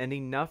and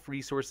enough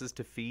resources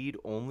to feed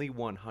only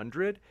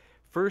 100.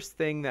 First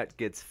thing that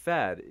gets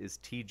fed is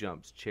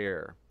T-Jump's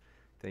chair.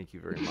 Thank you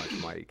very much,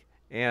 Mike.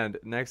 And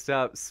next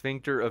up,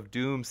 Sphincter of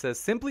Doom says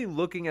simply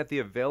looking at the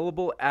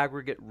available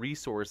aggregate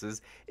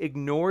resources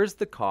ignores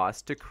the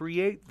cost to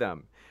create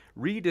them.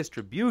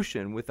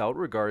 Redistribution without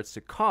regards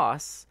to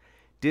costs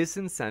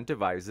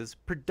disincentivizes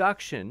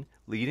production,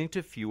 leading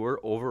to fewer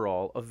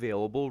overall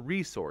available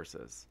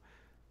resources.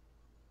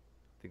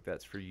 I think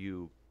that's for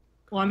you,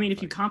 Well, I mean,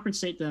 if you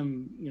compensate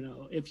them,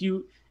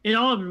 it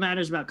all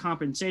matters about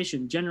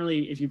compensation.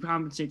 Generally, if you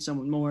compensate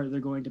someone more, they're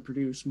going to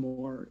produce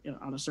more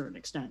on a certain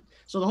extent.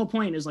 So the whole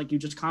point is like you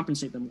just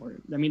compensate them more.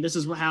 I mean, this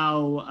is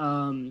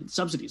how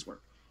subsidies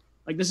work.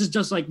 Like this is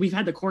just like we've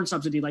had the corn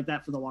subsidy like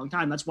that for the long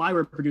time. That's why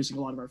we're producing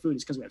a lot of our food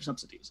is because we have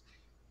subsidies.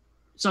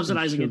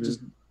 Subsidizing it just,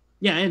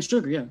 yeah, and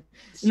sugar, yeah.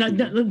 And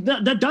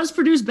that does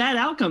produce bad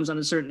outcomes on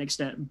a certain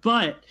extent.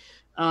 But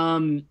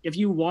if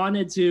you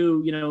wanted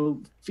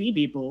to, feed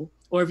people,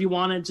 or if you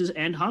wanted to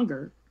end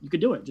hunger, you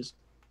could do it. Just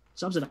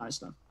subsidize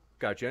stuff.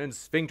 Gotcha. And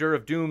Sphincter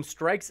of Doom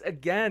strikes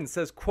again,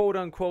 says, quote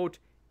unquote,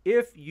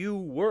 if you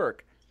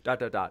work, ...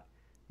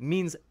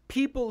 means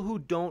people who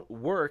don't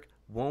work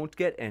won't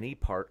get any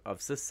part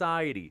of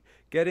society.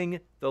 Getting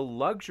the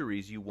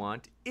luxuries you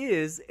want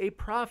is a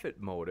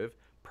profit motive,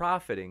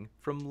 profiting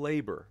from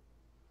labor.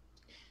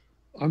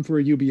 I'm for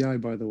a UBI,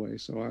 by the way,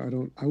 so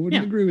I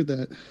wouldn't agree with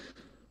that.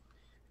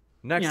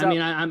 Next up, I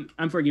mean,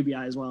 I'm for UBI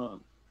as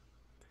well.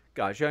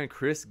 Gotcha. And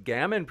Chris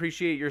Gammon,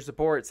 appreciate your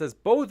support. Says,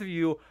 both of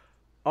you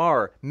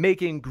are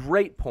making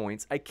great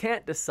points. I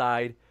can't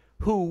decide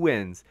who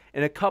wins.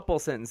 In a couple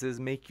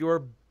sentences, make your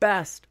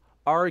best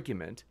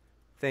argument.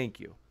 Thank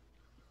you.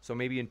 So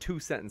maybe in 2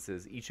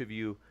 sentences, each of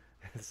you,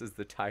 this is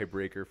the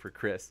tiebreaker for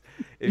Chris.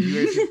 If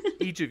you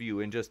each of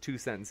you in just 2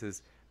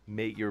 sentences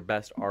make your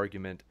best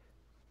argument,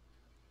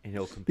 and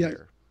he'll compare.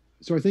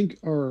 Yeah. So I think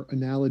our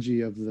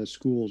analogy of the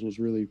schools was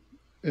really,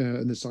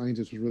 and the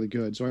scientists was really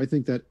good. So I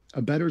think that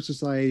a better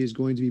society is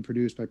going to be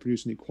produced by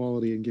producing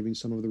equality and giving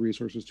some of the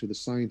resources to the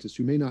scientists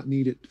who may not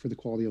need it for the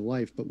quality of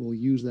life, but will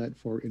use that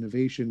for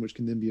innovation, which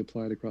can then be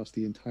applied across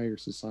the entire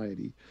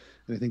society.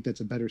 And I think that's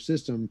a better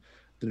system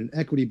than an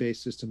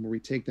equity-based system where we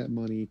take that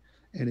money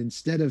and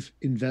instead of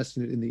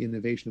investing it in the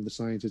innovation of the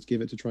scientists,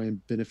 give it to try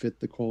and benefit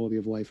the quality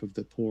of life of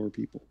the poor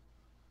people.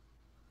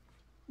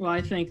 Well,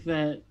 I think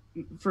that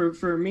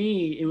for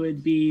me, it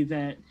would be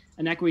that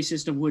an equity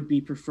system would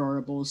be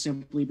preferable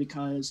simply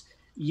because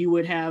you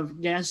would have,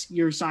 yes,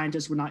 your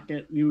scientists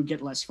you would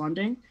get less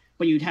funding,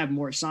 but you'd have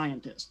more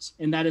scientists.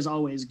 And that is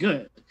always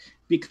good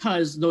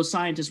because those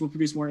scientists will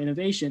produce more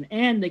innovation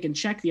and they can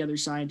check the other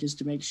scientists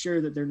to make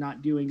sure that they're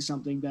not doing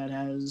something that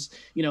has,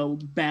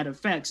 bad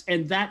effects.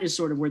 And that is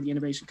sort of where the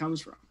innovation comes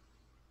from.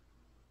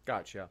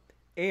 Gotcha.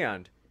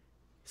 And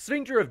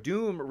Sphincter of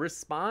Doom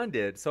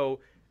responded. So,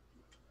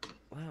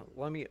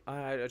 well,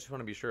 I just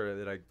want to be sure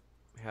that I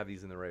have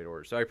these in the right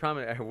order. So I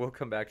promise I will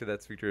come back to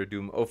that Sphincter of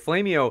Doom.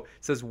 Oflamio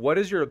says, what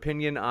is your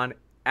opinion on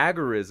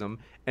agorism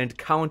and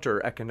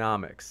counter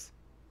economics?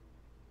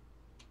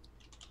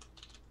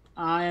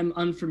 I am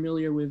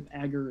unfamiliar with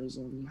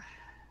agorism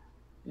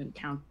and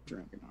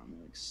counter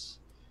economics.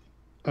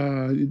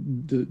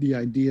 The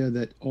idea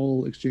that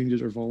all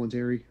exchanges are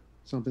voluntary,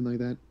 something like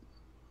that.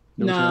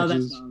 No,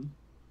 that's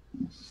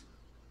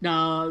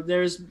no.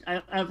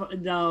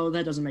 No,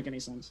 that doesn't make any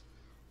sense.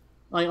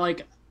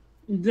 Like,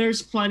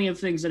 there's plenty of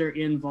things that are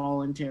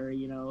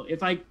involuntary.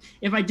 If I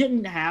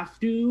didn't have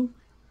to,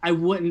 I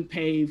wouldn't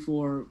pay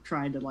for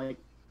trying to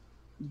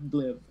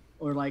live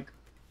or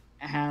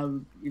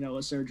have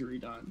a surgery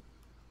done,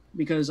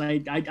 because I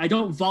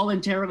don't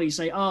voluntarily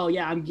say, oh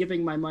yeah, I'm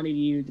giving my money to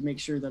you to make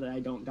sure that I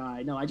don't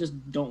die. No, I just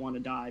don't want to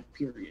die,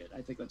 period.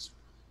 I think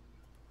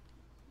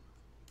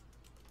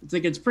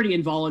it's pretty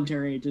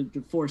involuntary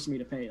to force me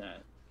to pay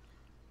that.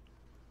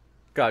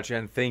 Gotcha,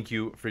 and thank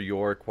you for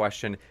your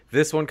question.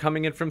 This one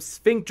coming in from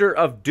Sphincter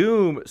of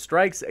Doom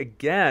strikes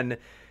again,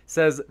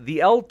 says the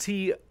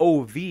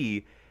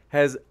LTOV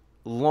has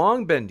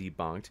long been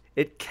debunked.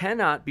 It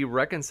cannot be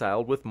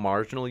reconciled with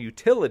marginal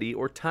utility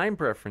or time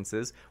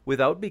preferences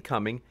without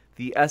becoming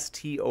the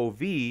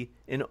STOV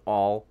in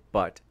all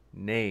but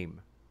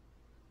name.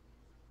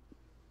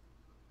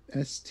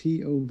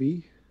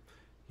 STOV?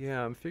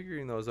 Yeah, I'm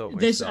figuring those out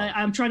myself.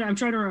 I'm trying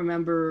to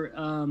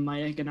remember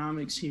my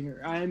economics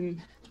here.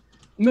 I'm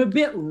a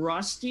bit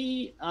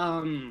rusty.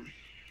 Oh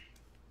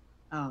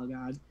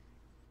God.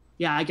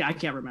 Yeah, I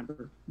can't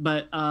remember,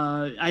 but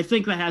I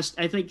think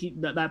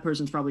that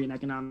person's probably an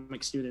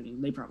economics student,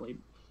 and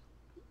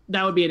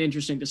that would be an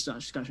interesting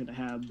discussion to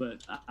have.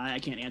 But I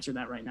can't answer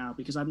that right now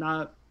because I'm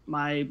not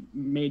my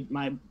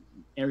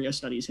area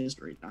studies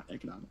history, not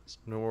economics.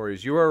 No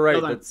worries. You are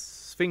right that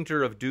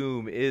Sphincter of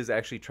Doom is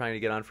actually trying to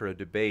get on for a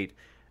debate,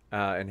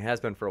 and has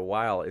been for a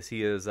while, as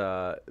he is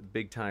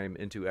big time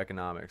into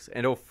economics.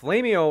 And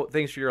Oflamio,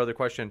 thanks for your other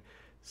question.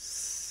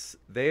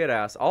 They had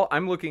asked.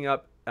 I'm looking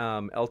up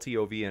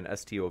LTOV and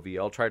STOV.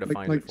 I'll try to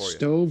find it for you.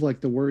 Stove, like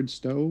the word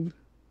stove?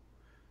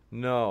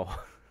 No.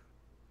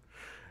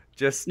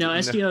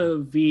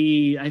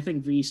 STOV, I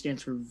think V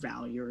stands for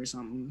value or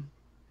something.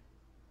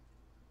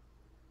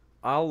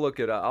 I'll look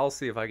it up. I'll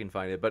see if I can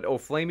find it. But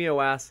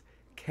Oflamio asks,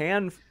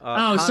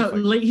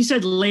 he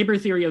said labor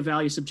theory of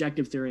value,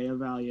 subjective theory of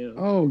value.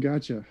 Oh,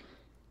 gotcha.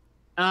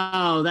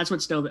 Oh, that's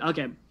what stove.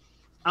 Okay.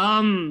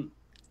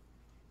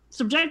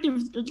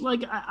 Subjective,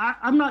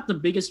 I'm not the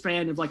biggest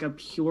fan of a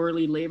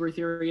purely labor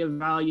theory of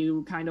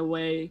value kind of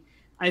way.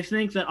 I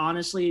think that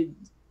honestly,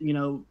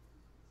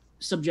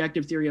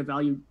 subjective theory of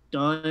value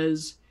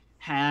does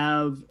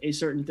have a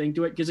certain thing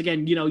to it. Because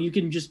again, you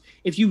can just,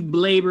 if you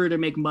labor to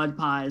make mud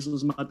pies,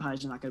 those mud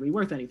pies are not going to be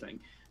worth anything.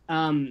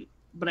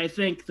 But I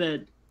think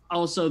that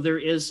also there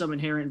is some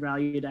inherent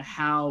value to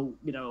how,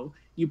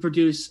 you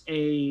produce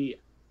a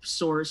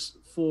source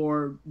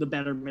for the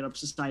betterment of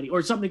society,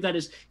 or something that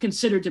is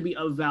considered to be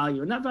of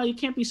value. And that value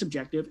can't be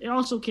subjective. It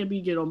also can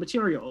be,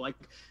 material. Like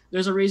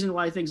there's a reason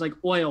why things like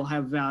oil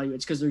have value.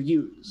 It's because they're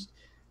used.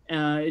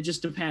 It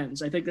just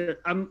depends. I think that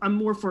I'm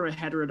more for a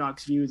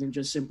heterodox view than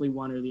just simply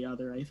one or the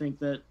other. I think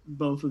that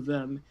both of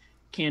them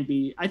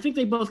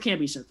they both can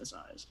be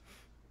synthesized.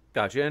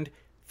 Gotcha. And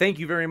thank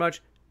you very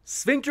much,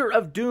 Sphincter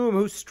of Doom,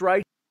 who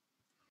strikes.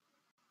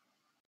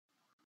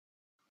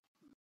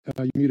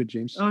 You muted,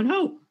 James. Oh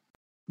no,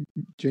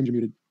 James, you're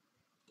muted.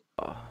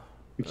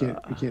 We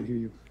can't hear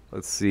you.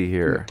 Let's see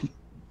here.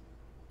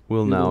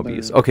 Will now be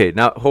okay.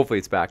 Now, hopefully,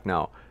 it's back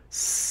now.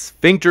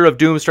 Sphincter of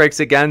Doom strikes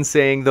again,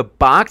 saying the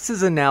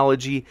boxes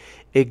analogy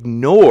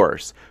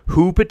ignores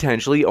who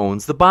potentially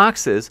owns the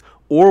boxes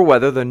or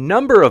whether the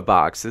number of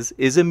boxes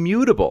is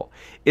immutable.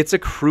 It's a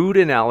crude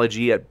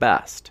analogy at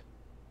best.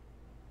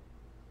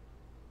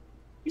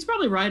 He's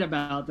probably right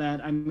about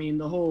that. I mean,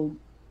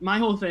 my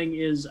whole thing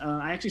is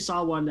I actually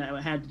saw one that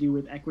had to do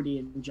with equity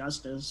and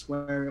justice,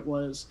 where it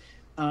was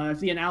if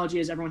the analogy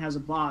is everyone has a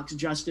box,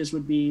 justice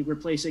would be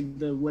replacing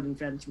the wooden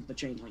fence with the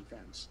chain link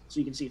fence, so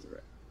you can see through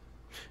it.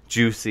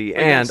 Juicy.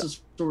 And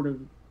sort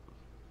of.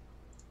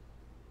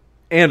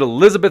 And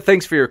Elizabeth,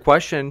 thanks for your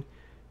question.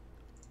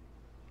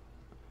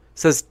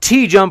 Says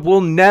T-Jump will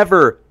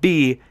never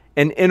be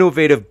an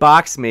innovative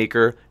box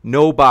maker.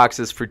 No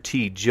boxes for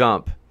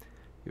T-Jump.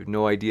 You have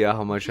no idea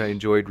how much I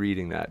enjoyed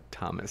reading that,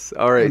 Thomas.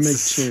 All right. I make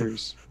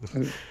chairs.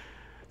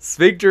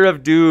 Sphincter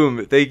of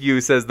Doom, thank you,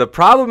 says the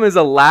problem is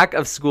a lack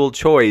of school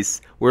choice,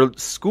 where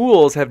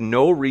schools have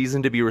no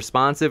reason to be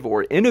responsive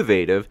or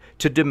innovative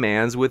to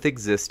demands with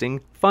existing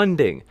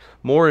funding.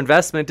 More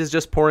investment is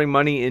just pouring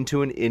money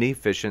into an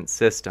inefficient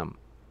system.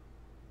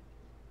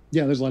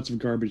 Yeah, there's lots of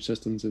garbage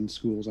systems in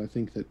schools. I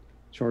think that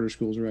charter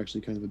schools are actually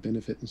kind of a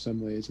benefit in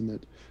some ways, and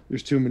that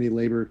there's too many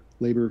labor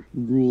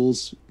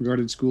rules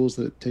regarding schools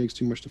that it takes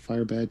too much to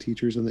fire bad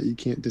teachers, and that you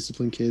can't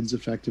discipline kids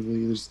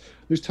effectively.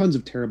 There's tons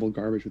of terrible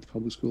garbage with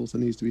public schools that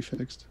needs to be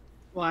fixed.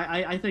 Well,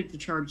 I think the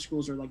charter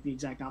schools are like the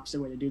exact opposite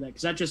way to do that,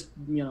 because that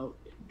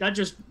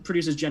just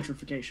produces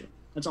gentrification.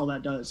 That's all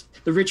that does.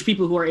 The rich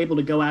people who are able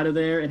to go out of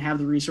there and have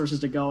the resources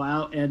to go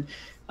out, and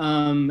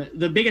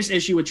the biggest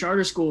issue with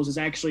charter schools is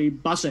actually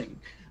busing.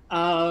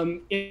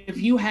 If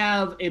you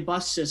have a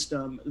bus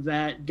system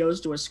that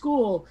goes to a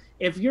school,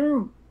 if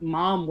your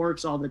mom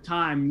works all the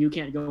time, you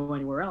can't go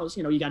anywhere else.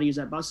 You got to use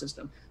that bus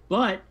system.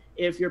 But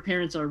if your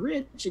parents are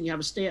rich and you have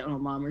a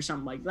stay-at-home mom or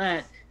something like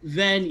that,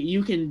 then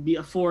you can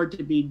afford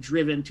to be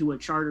driven to a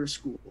charter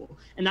school.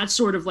 And that's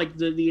sort of like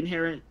the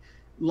inherent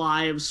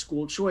lie of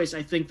school choice.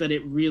 I think that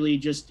it really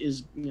just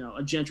is,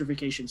 a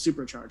gentrification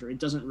supercharger. It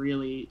doesn't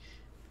really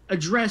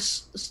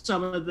address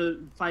some of the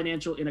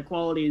financial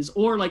inequalities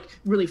or like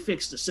really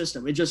fix the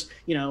system. It just,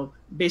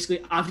 basically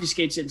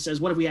obfuscates it and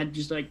says, what if we had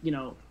just like,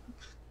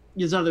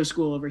 this other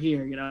school over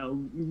here,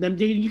 then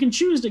you can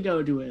choose to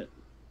go to it.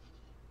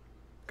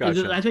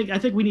 Gotcha. I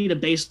think we need a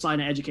baseline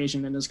of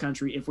education in this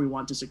country if we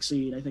want to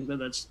succeed. I think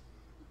that's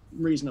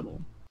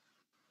reasonable.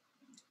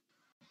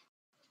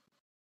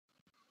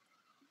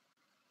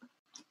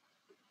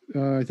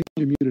 I think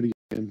you're muted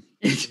again.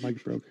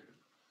 Mic broke.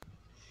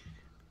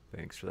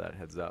 Thanks for that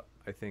heads up.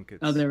 I think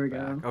it's there we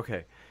back. go.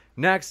 Okay.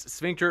 Next,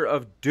 Sphincter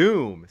of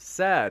Doom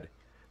said,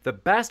 the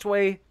best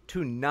way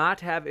to not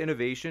have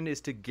innovation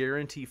is to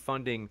guarantee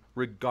funding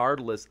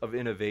regardless of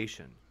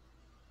innovation.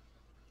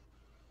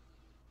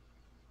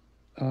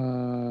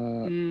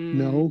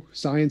 No,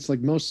 science,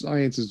 like most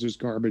science, is just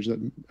garbage, that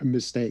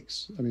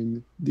mistakes. I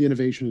mean, the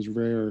innovation is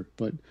rare,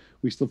 but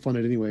we still fund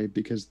it anyway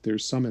because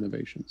there's some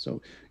innovation. So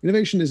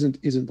innovation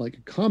isn't like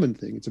a common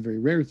thing. It's a very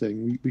rare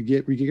thing. We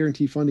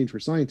guarantee funding for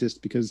scientists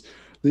because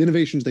the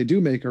innovations they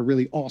do make are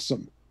really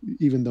awesome,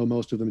 even though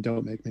most of them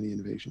don't make many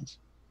innovations.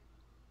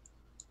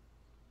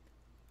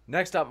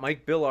 Next up,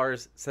 Mike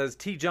Billars says,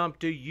 T-Jump,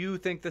 do you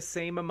think the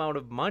same amount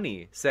of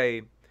money,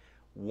 say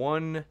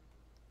 $100,000,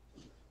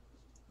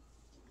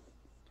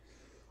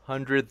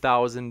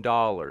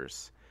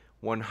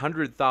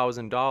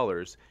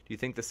 $100,000, do you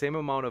think the same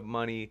amount of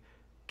money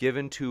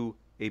given to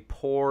a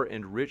poor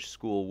and rich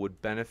school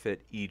would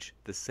benefit each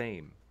the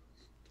same?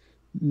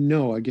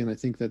 No, again, I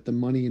think that the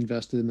money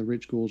invested in the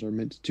rich schools are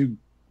meant to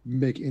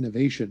make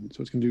innovation.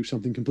 So it's going to do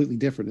something completely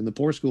different. In the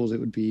poor schools, it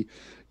would be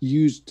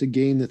used to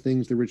gain the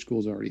things the rich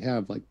schools already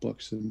have, like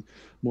books and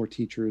more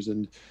teachers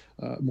and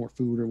more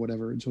food or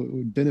whatever. And so it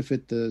would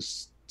benefit the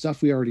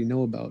stuff we already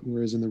know about.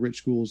 Whereas in the rich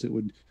schools, it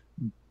would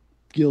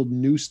gild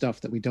new stuff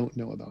that we don't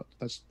know about.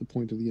 That's the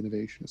point of the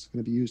innovation. It's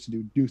going to be used to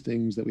do new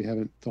things that we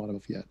haven't thought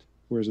of yet.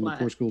 Whereas in the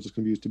poor schools, it's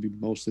going to be used to be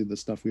mostly the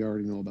stuff we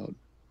already know about.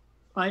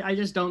 I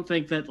just don't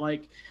think that,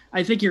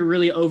 I think you're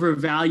really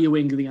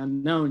overvaluing the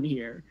unknown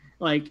here.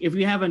 Like, if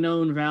we have a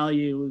known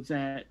value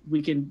that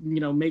we can,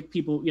 make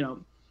people,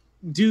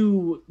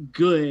 do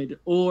good,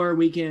 or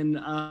we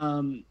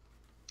can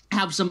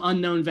have some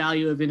unknown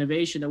value of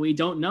innovation that we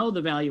don't know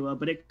the value of,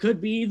 but it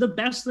could be the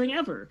best thing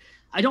ever.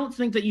 I don't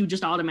think that you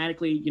just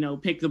automatically,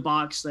 pick the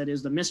box that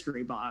is the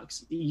mystery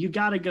box. You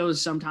got to go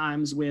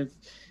sometimes with,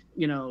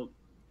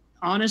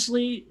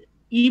 honestly,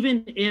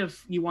 even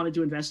if you wanted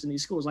to invest in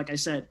these schools, like I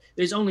said,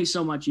 there's only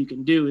so much you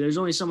can do. There's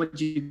only so much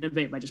you can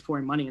innovate by just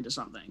pouring money into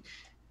something.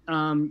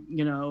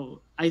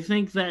 I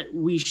think that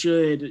we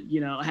should,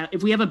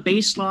 if we have a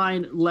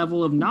baseline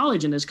level of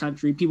knowledge in this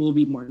country, people will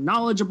be more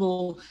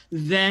knowledgeable,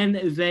 then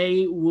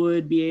they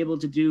would be able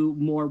to do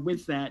more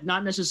with that.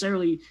 Not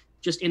necessarily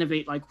just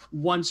innovate like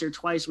once or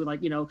twice with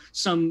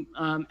some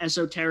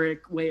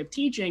esoteric way of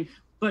teaching,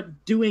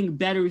 but doing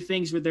better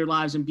things with their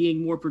lives and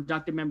being more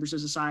productive members of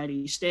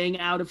society, staying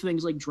out of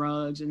things like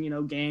drugs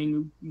and,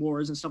 gang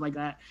wars and stuff like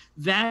that.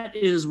 That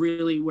is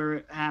really where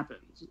it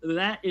happens.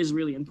 That is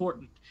really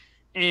important.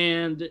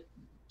 And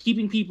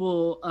keeping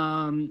people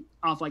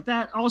off like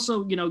that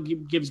also,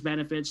 gives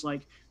benefits,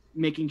 like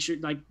making sure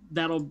like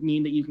that'll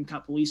mean that you can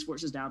cut police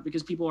forces down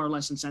because people are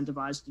less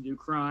incentivized to do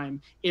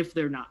crime if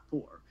they're not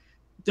poor,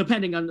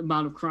 depending on the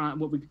amount of crime,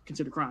 what we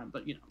consider crime.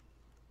 But,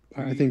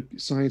 I think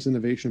science and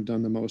innovation have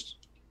done the most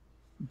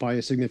by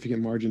a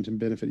significant margin to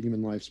benefit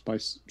human lives by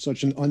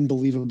such an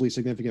unbelievably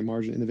significant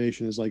margin.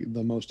 Innovation is like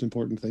the most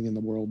important thing in the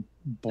world,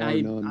 bar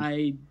none.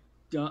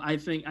 I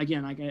think,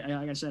 again, like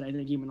I said, I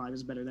think human life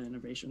is better than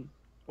innovation.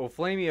 Well,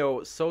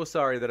 Flamio, so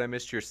sorry that I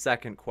missed your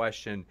second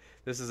question.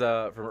 This is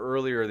from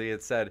earlier. They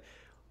had said,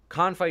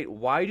 Confight,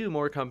 why do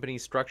more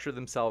companies structure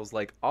themselves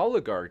like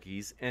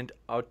oligarchies and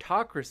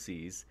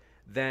autocracies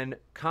than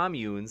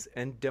communes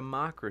and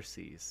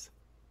democracies?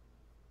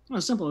 Well,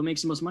 it's simple. It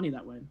makes the most money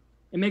that way.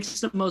 It makes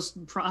the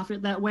most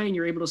profit that way, and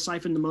you're able to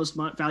siphon the most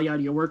value out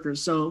of your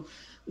workers. So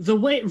the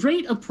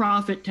rate of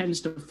profit tends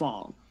to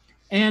fall.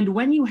 And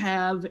when you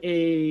have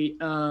a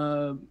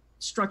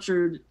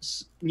structured,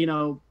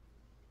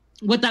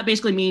 what that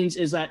basically means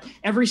is that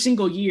every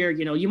single year,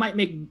 you might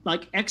make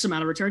like X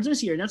amount of returns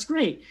this year, and that's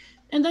great.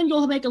 And then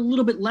you'll make a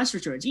little bit less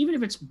returns. Even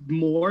if it's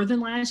more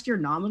than last year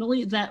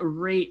nominally, that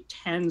rate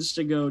tends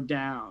to go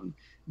down,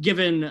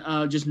 given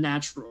just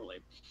naturally.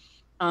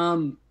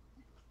 And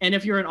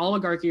if you're an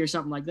oligarchy or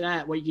something like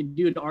that, what you can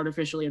do to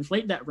artificially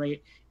inflate that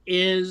rate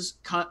is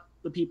cut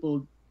the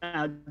people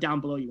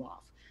down below you off.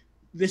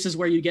 This is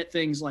where you get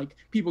things like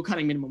people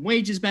cutting minimum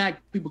wages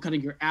back, people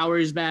cutting your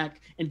hours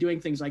back, and doing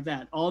things like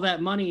that. All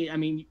that money,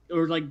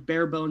 or like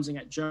bare bonesing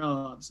at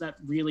jobs, that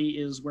really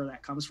is where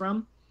that comes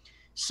from.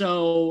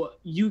 So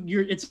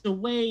it's a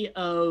way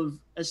of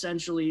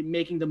essentially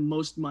making the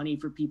most money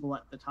for people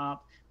at the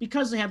top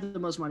because they have the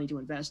most money to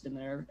invest in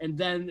there, and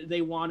then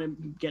they want to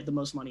get the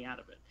most money out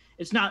of it.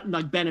 It's not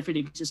like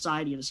benefiting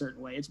society in a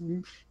certain way. It's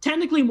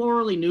technically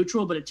morally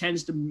neutral, but it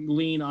tends to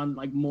lean on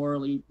like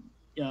morally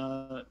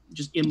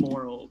just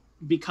immoral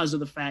because of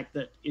the fact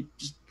that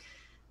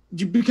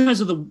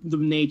because of the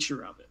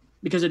nature of it,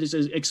 because it is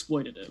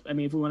exploitative.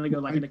 If we want to go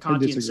like in a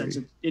Kantian sense,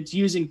 it's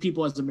using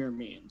people as the mere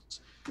means.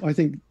 I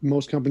think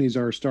most companies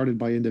are started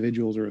by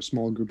individuals or a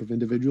small group of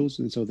individuals.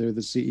 And so they're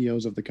the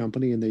CEOs of the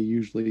company, and they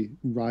usually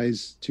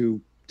rise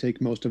to take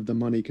most of the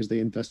money because they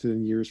invested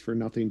in years for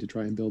nothing to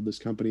try and build this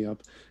company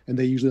up. And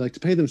they usually like to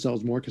pay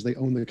themselves more because they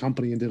own the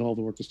company and did all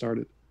the work to start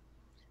it.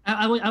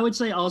 I would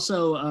say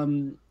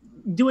also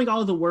doing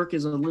all the work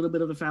is a little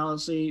bit of a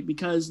fallacy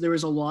because there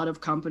is a lot of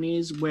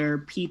companies where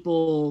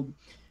people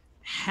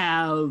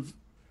have,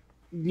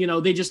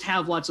 they just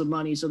have lots of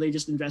money, so they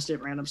just invest in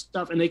random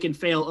stuff, and they can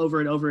fail over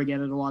and over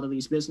again in a lot of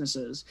these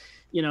businesses.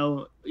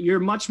 You're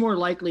much more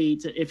likely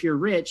to, if you're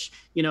rich,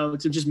 to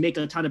just make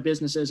a ton of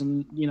businesses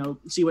and,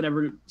 see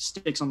whatever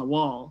sticks on the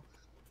wall,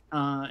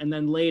 and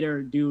then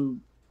later do,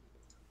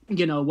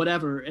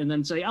 whatever, and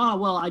then say, oh,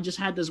 well, I just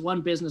had this one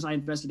business I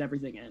invested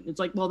everything in. It's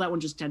like, well, that one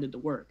just tended to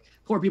work.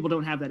 Poor people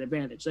don't have that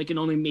advantage. They can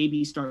only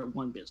maybe start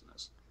one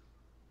business.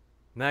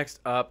 Next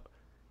up,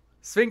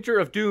 Sphincter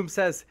of Doom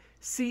says,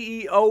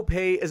 CEO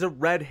pay is a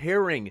red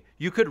herring.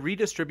 You could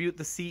redistribute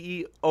the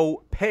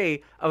CEO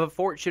pay of a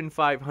Fortune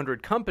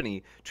 500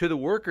 company to the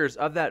workers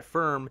of that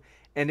firm,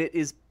 and it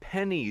is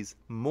pennies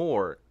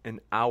more an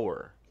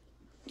hour.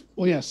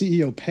 Well, yeah,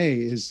 CEO pay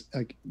is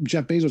like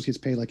Jeff Bezos gets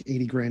paid like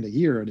 $80,000 a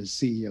year at his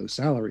CEO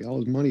salary. All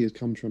his money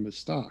comes from his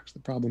stocks. The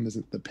problem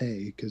isn't the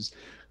pay because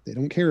they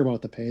don't care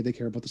about the pay. They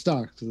care about the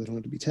stocks, so they don't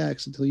have to be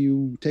taxed until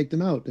you take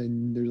them out.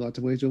 And there's lots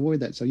of ways to avoid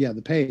that. So yeah,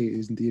 the pay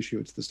isn't the issue.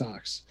 It's the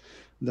stocks.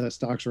 The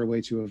stocks are a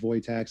way to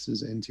avoid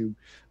taxes and to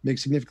make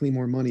significantly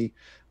more money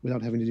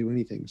without having to do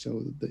anything.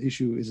 So the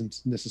issue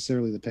isn't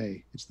necessarily the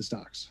pay. It's the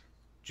stocks.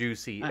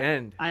 Juicy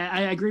end.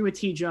 I agree with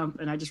T-Jump,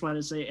 and I just wanted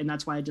to say, and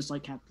that's why I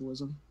dislike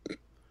capitalism.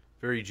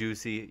 Very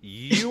juicy.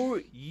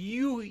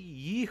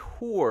 Ye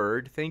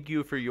Horde, thank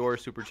you for your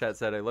super chat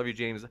set. I love you,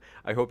 James.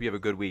 I hope you have a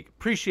good week.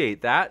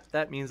 Appreciate that.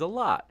 That means a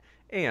lot.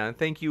 And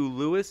thank you,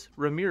 Luis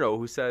Ramiro,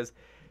 who says,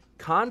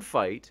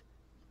 Confight,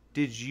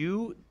 did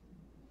you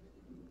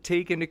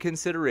take into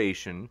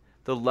consideration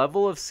the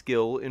level of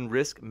skill in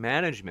risk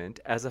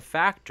management as a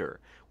factor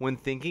when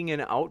thinking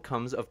in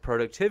outcomes of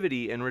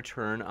productivity and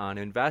return on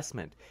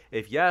investment?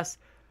 If yes,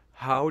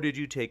 how did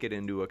you take it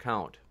into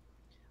account?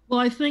 Well,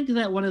 I think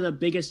that one of the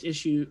biggest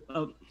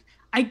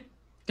I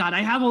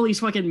have all these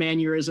fucking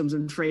mannerisms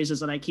and phrases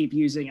that I keep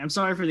using. I'm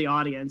sorry for the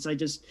audience.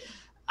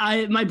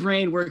 My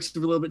brain works a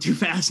little bit too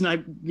fast, and I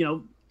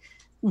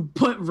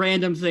put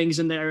random things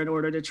in there in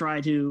order to try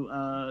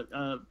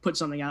to put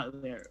something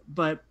out there.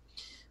 But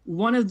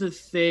one of the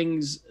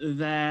things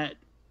that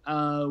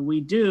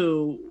we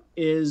do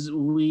is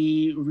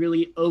we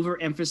really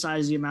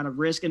overemphasize the amount of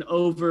risk and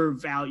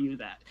overvalue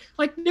that.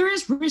 Like, there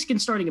is risk in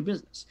starting a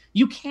business.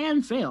 You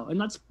can fail,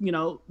 and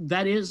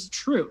that is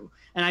true.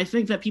 And I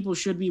think that people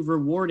should be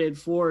rewarded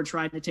for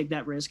trying to take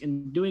that risk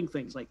and doing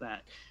things like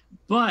that.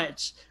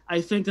 But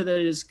I think that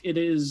it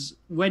is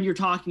when you're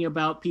talking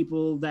about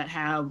people that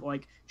have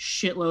like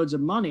shitloads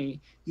of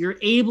money, you're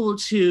able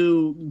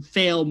to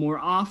fail more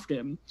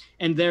often,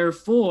 and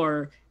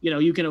therefore,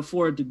 you can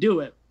afford to do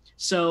it.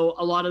 So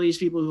a lot of these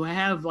people who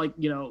have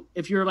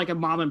if you're like a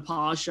mom and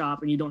pop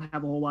shop and you don't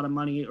have a whole lot of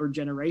money or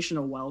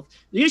generational wealth,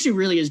 the issue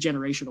really is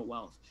generational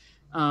wealth.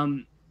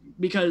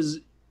 Because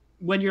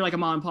when you're like a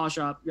mom and pop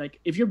shop, like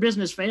if your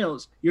business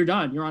fails, you're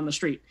done, you're on the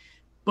street.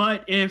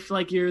 But if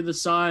like you're the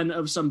son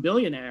of some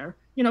billionaire,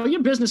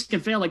 your business can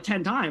fail like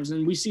 10 times.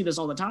 And we see this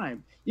all the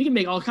time. You can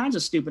make all kinds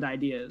of stupid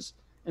ideas,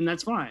 and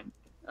that's fine.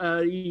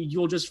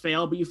 You'll just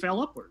fail, but you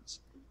fail upwards.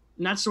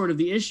 And that's sort of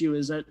the issue,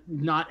 is that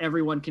not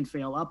everyone can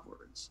fail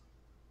upwards.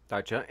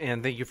 Gotcha.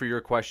 And thank you for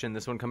your question.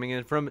 This one coming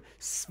in from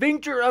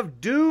Sphincter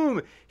of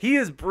Doom. He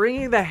is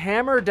bringing the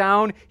hammer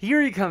down. Here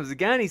he comes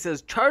again. He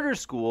says charter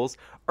schools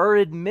are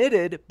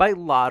admitted by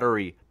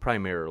lottery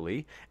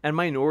primarily, and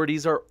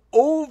minorities are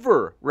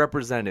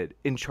overrepresented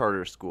in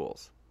charter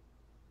schools.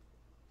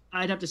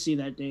 I'd have to see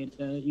that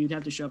data. You'd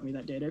have to show me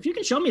that data. If you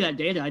can show me that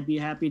data, I'd be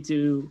happy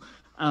to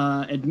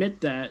admit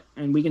that,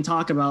 and we can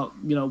talk about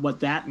what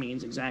that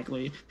means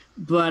exactly.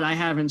 But I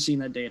haven't seen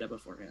that data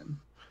beforehand.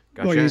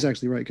 Gotcha. Well, he's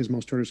actually right, because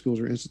most charter schools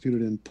are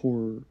instituted in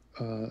poor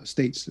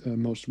states.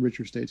 Most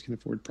richer states can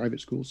afford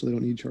private schools, so they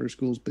don't need charter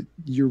schools. But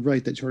you're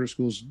right that charter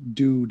schools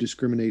do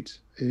discriminate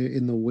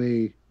in the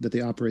way that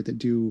they operate, that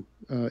do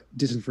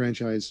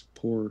disenfranchise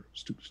poor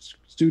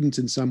students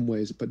in some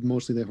ways, but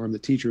mostly they harm the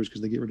teachers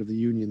because they get rid of the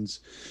unions.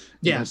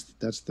 Yeah.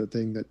 That's the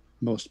thing that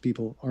most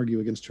people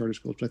argue against charter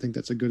schools, but I think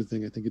that's a good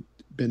thing. I think it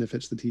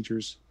benefits the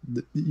teachers.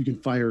 You can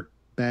fire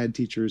bad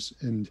teachers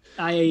and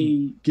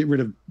get rid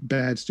of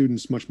bad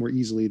students much more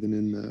easily than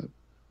in the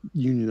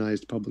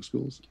unionized public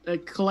schools.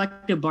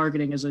 Collective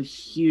bargaining is a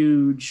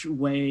huge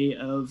way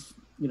of,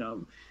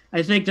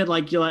 I think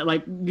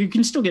that you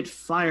can still get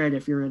fired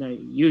if you're in a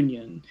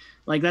union.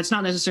 Like, that's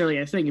not necessarily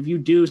a thing. If you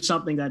do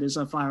something that is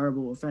a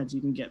fireable offense, you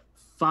can get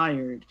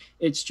fired.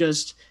 It's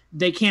just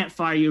they can't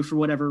fire you for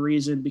whatever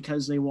reason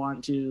because they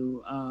want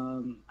to,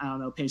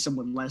 pay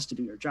someone less to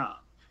do your job.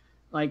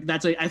 Like,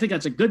 I think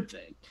that's a good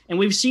thing. And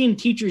we've seen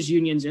teachers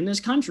unions in this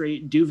country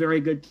do very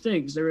good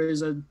things. There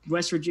is a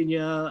West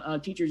Virginia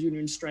teachers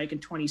union strike in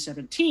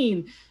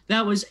 2017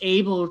 that was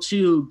able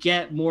to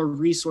get more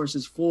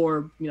resources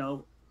for,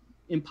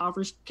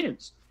 impoverished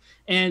kids,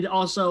 and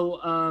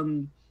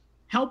also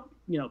help,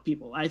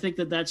 people. I think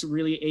that that's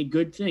really a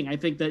good thing. I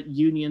think that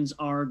unions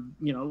are,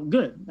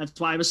 good. That's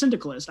why I'm a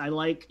syndicalist. I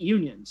like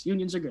unions.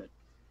 Unions are good.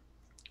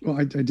 Well,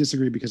 I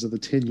disagree because of the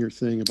tenure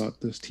thing about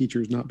those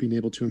teachers not being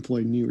able to employ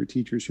newer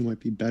teachers who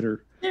might be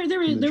better.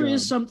 There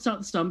is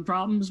some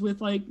problems with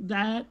like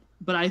that,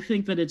 but I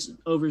think that it's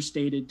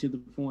overstated to the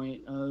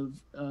point of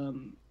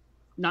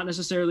not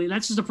necessarily.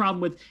 That's just a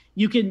problem with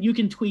you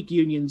can tweak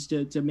unions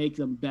to make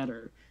them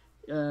better.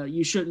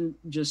 You shouldn't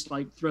just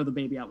like throw the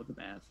baby out with the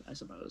bath, I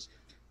suppose.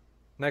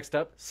 Next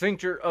up,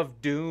 Sphincter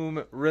of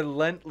Doom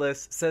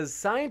Relentless says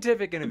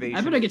scientific innovation.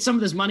 I better get some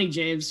of this money,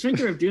 James.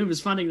 Sphincter of Doom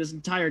is funding this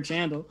entire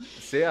channel.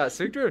 So yeah,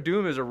 Sphincter of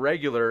Doom is a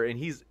regular, and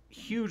he's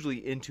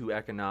hugely into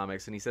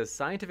economics, and he says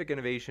scientific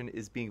innovation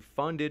is being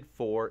funded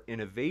for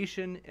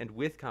innovation, and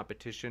with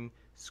competition,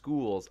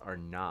 schools are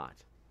not.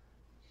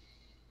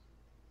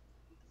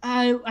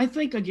 I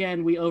think,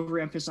 again, we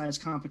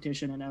overemphasize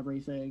competition and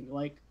everything.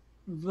 Like,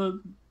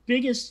 the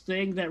biggest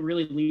thing that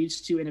really leads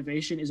to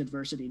innovation is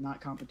adversity,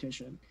 not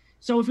competition.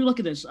 So if you look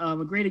at this, a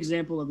great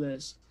example of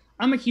this,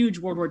 I'm a huge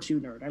World War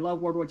II nerd. I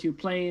love World War II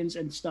planes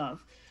and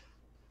stuff.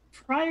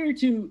 Prior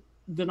to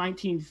the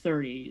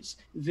 1930s,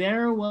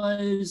 there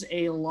was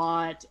a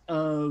lot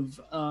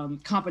of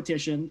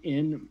competition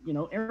in,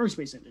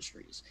 aerospace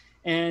industries.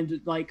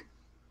 And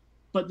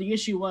but the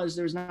issue was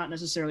there's not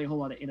necessarily a whole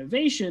lot of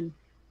innovation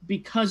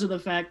because of the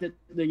fact that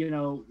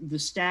the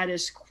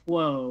status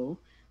quo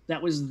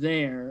that was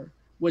there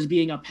was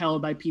being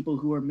upheld by people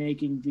who were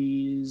making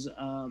these,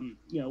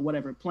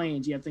 whatever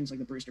planes. You have things like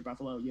the Brewster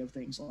Buffalo. You have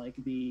things like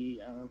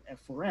the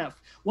F4F.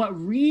 What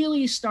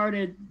really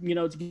started,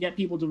 to get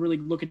people to really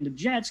look into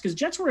jets, because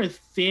jets were a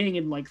thing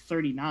in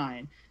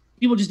 39.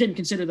 People just didn't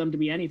consider them to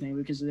be anything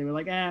because they were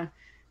like,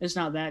 it's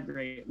not that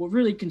great. What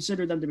really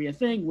considered them to be a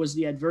thing was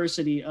the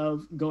adversity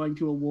of going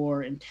to a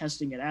war and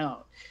testing it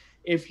out.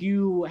 If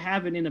you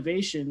have an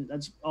innovation,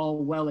 that's all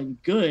well and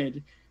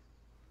good.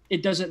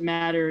 It doesn't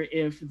matter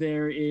if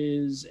there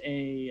is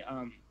a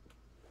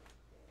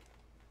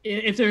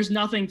if there's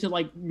nothing to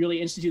like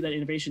really institute that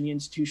innovation, the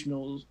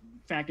institutional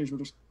factors will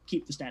just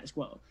keep the status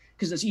quo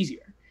because it's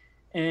easier.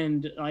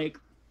 And like,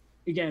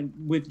 again,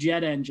 with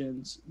jet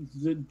engines,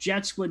 the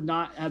jets would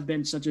not have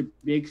been such a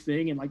big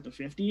thing in like the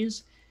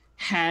 50s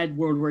had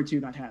World War II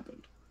not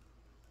happened.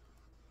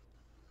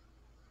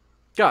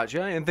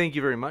 Gotcha, and thank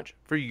you very much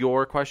for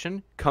your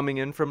question. Coming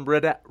in from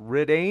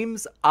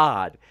Ridames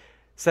Odd,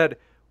 said,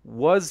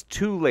 was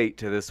too late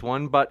to this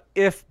one, but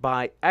if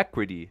by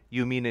equity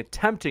you mean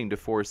attempting to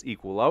force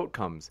equal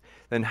outcomes,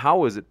 then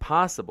how is it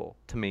possible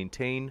to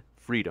maintain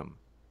freedom?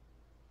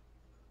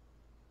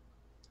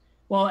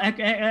 Well, like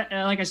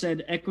I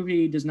said,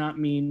 equity does not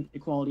mean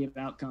equality of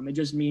outcome. It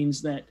just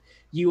means that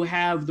you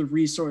have the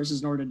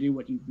resources in order to do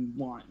what you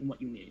want and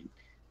what you need.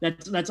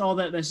 That's all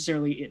that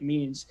necessarily it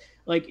means.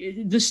 Like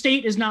the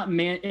state is not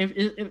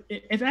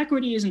if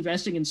equity is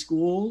investing in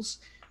schools,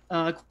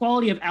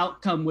 quality of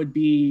outcome would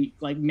be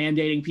like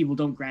mandating people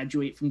don't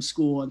graduate from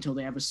school until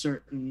they have a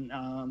certain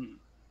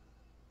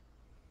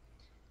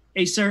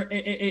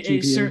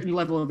certain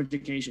level of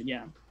education.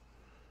 Yeah,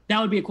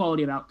 that would be a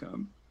quality of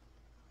outcome.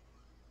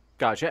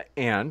 Gotcha.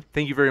 And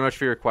thank you very much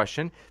for your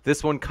question.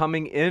 This one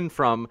coming in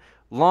from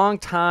long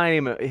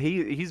time.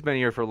 He's been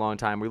here for a long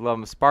time. We love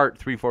him.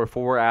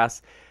 Spart344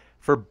 asks,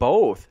 for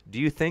both,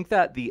 do you think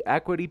that the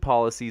equity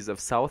policies of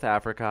South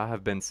Africa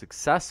have been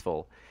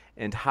successful?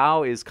 And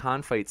how is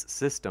Confite's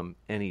system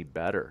any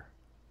better?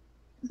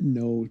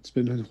 No, it's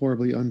been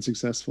horribly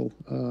unsuccessful.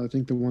 I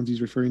think the ones he's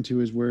referring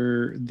to is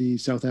where the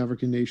South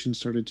African nation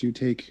started to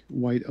take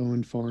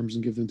white-owned farms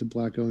and give them to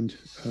black-owned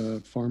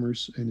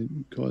farmers, and it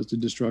caused the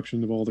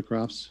destruction of all the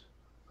crops,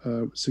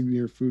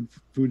 severe food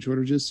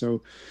shortages.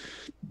 So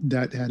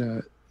that had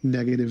a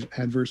negative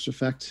adverse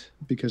effect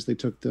because they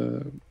took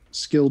the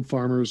skilled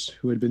farmers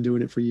who had been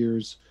doing it for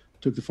years,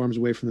 took the farms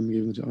away from them and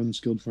gave them to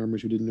unskilled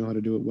farmers who didn't know how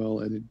to do it well,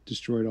 and it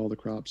destroyed all the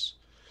crops.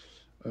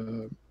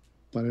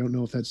 But I don't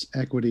know if that's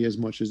equity as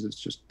much as it's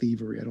just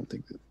thievery. I don't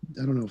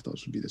know if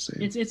those would be the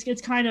same.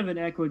 It's kind of an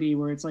equity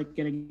where it's like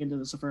getting into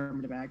this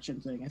affirmative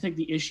action thing. I think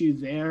the issue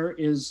there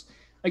is,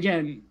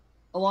 again,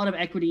 a lot of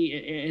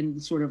equity in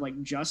sort of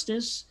like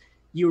justice.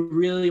 You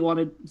really want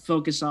to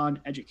focus on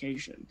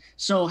education.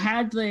 So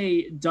had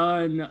they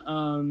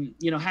done,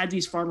 had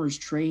these farmers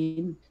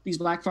train these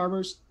black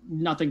farmers,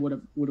 nothing would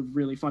have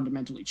really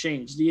fundamentally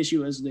changed. The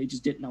issue is they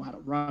just didn't know how to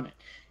run it.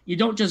 You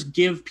don't just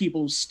give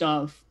people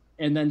stuff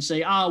and then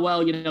say,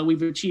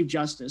 we've achieved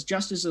justice.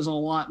 Justice is a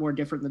lot more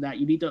different than that.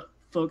 You need to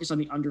focus on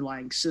the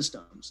underlying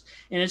systems.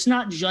 And it's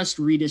not just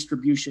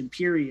redistribution,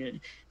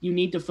 period. You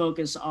need to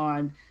focus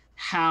on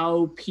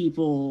how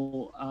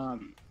people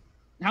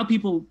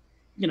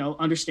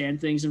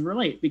understand things and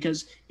relate.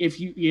 Because if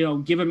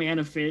you give a man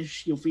a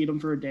fish, you'll feed him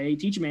for a day.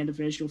 Teach a man to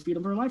fish, you'll feed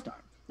him for a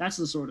lifetime. That's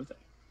the sort of thing.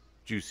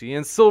 Juicy.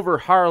 And Silver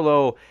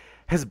Harlow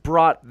has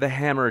brought the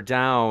hammer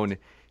down.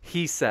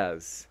 He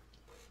says,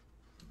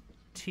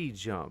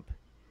 T-Jump,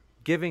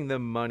 giving the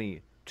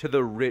money to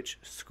the rich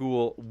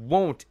school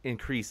won't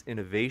increase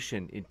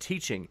innovation in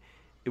teaching.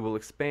 It will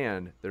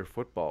expand their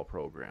football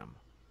program.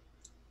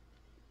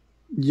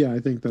 Yeah, I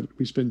think that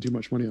we spend too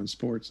much money on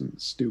sports, and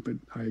it's stupid.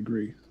 I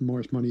agree.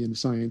 More money in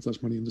science,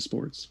 less money into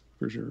sports,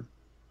 for sure.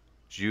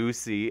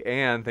 Juicy.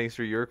 And thanks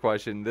for your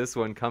question. This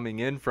one coming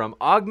in from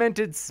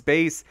Augmented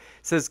Space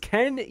says,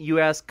 can you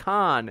ask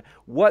Khan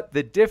what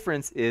the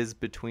difference is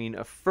between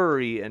a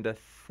furry and a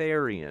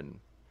Therian?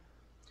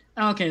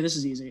 Okay, this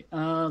is easy.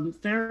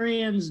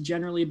 Therians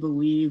generally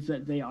believe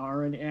that they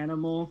are an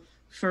animal.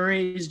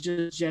 Furries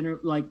just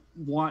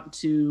want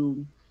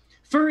to.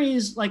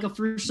 Furries, like a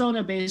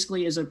fursona,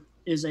 basically is a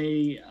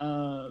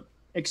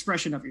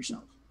expression of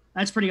yourself.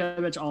 That's pretty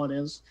much all it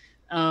is.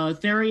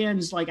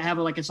 Therians have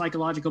a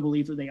psychological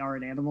belief that they are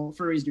an animal.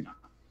 Furries do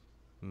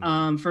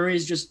not.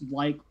 Furries just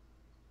like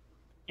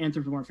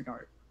anthropomorphic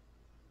art.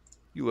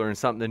 You learn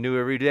something new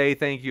every day.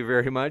 Thank you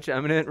very much.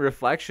 Eminent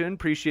Reflection,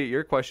 appreciate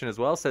your question as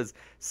well. Says,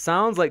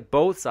 sounds like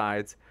both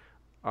sides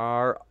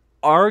are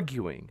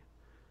arguing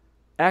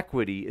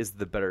equity is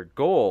the better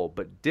goal,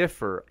 but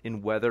differ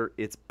in whether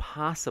it's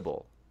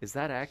possible. Is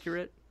that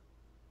accurate?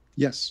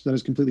 Yes, that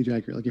is completely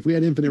accurate. Like if we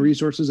had infinite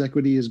resources,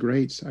 equity is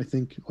great. I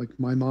think like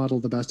my model,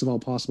 the best of all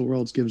possible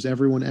worlds, gives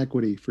everyone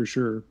equity for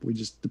sure.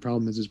 The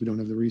problem is we don't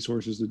have the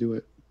resources to do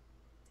it.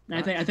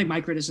 I think my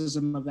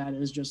criticism of that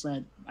is just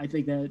that I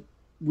think that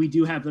we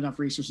do have enough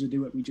resources to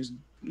do it. We just,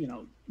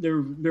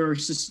 there are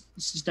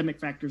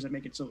systemic factors that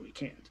make it so we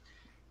can't.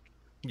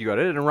 You got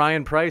it. And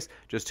Ryan Price,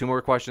 just two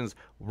more questions.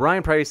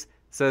 Ryan Price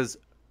says,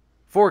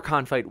 for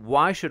Confite,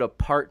 why should a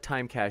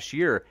part-time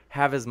cashier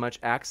have as much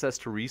access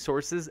to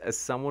resources as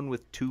someone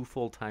with 2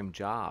 full-time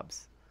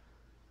jobs?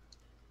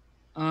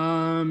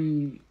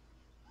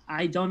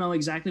 I don't know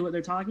exactly what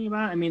they're talking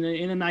about. I mean,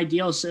 in an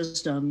ideal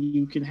system,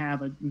 you can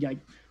have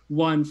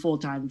one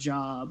full-time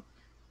job.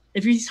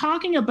 If he's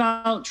trying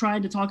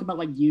to talk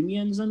about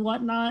unions and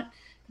whatnot,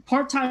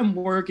 part-time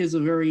work is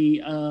a very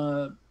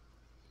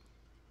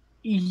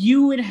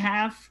You would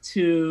have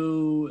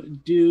to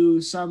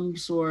do some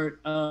sort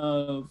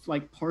of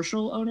like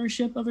partial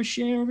ownership of a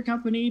share of a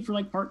company for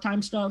like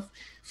part-time stuff.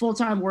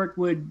 Full-time work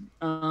would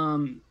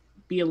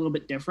be a little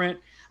bit different.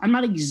 I'm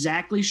not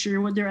exactly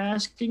sure what they're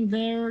asking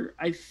there.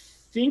 I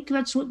think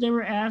that's what they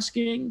were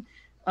asking.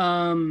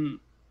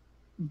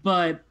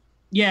 But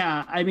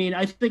yeah, I mean,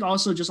 I think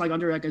also just like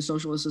under like a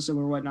socialist system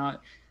or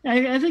whatnot,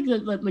 I think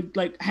that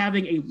like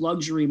having a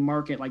luxury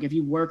market, like if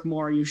you work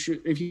more,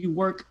 if you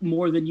work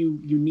more than you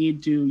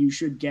need to, you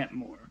should get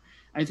more.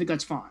 I think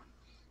that's fine.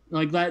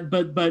 Like that,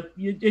 but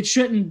it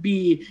shouldn't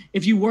be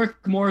if you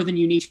work more than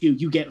you need to,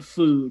 you get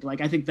food.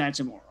 Like I think that's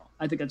immoral.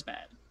 I think that's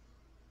bad.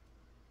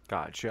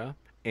 Gotcha.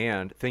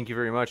 And thank you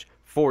very much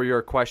for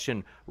your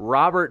question.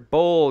 Robert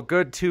Bowl,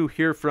 good to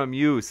hear from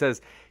you,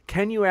 says,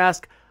 can you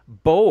ask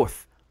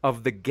both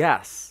of the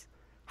guests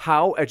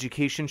how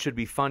education should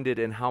be funded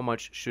and how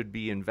much should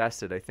be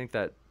invested? I think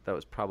that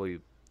was probably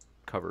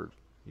covered.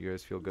 You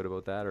guys feel good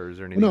about that, or is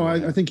there anything? No,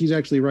 I think he's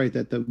actually right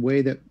that the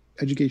way that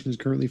education is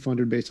currently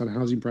funded based on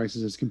housing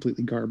prices is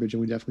completely garbage,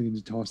 and we definitely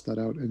need to toss that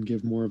out and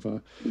give more of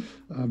a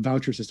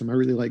voucher system. I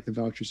really like the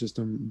voucher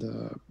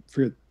system.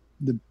 Forget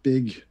the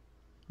big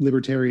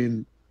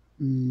libertarian,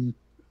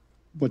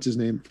 what's his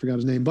name? Forgot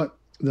his name, but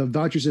the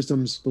voucher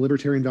systems, the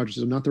libertarian voucher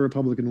system, not the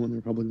Republican one. The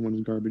Republican one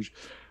is garbage,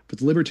 but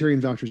the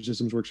libertarian voucher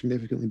systems work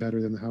significantly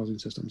better than the housing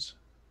systems.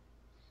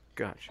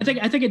 Gotcha.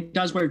 I think it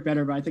does work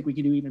better, but I think we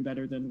can do even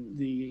better than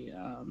the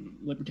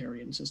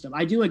libertarian system.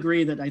 I do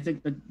agree that I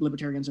think the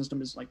libertarian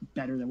system is like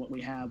better than what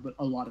we have, but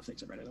a lot of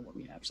things are better than what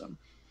we have. So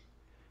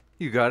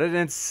you got it.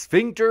 And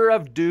Sphincter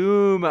of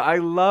Doom. I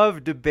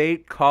love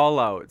debate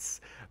callouts.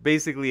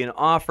 Basically an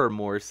offer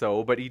more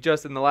so, but he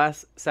just in the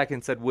last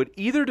second said, would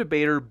either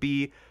debater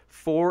be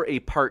for a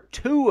part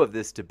 2 of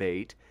this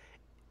debate,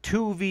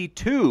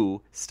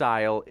 2v2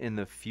 style in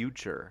the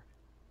future?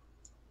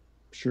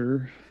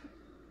 Sure.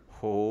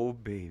 Oh,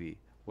 baby.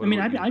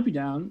 I'd be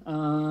down.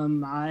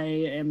 I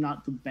am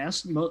not the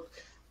best.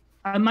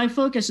 My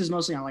focus is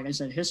mostly on, like I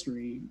said,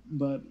 history,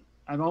 but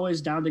I'm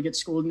always down to get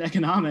schooled in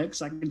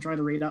economics. I can try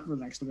to read up for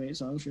the next debate,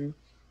 so sure.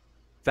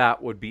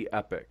 That would be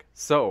epic.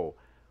 So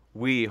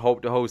we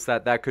hope to host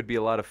that. That could be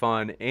a lot of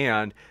fun.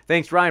 And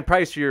thanks, Ryan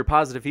Price, for your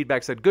positive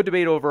feedback. Said, good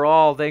debate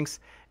overall. Thanks.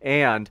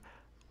 And,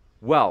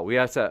 well, we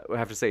have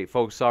to say,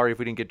 folks, sorry if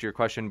we didn't get to your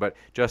question, but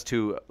just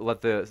to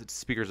let the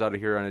speakers out of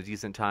here on a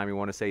decent time, we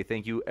want to say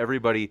thank you,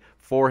 everybody,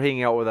 for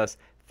hanging out with us.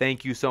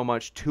 Thank you so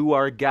much to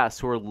our guests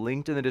who are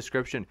linked in the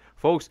description.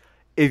 Folks,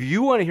 if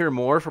you want to hear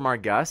more from our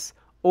guests,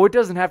 it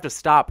doesn't have to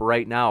stop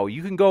right now.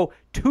 You can go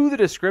to the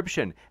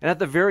description, and at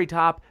the very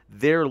top,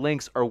 their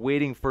links are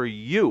waiting for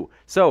you.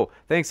 So,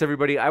 thanks,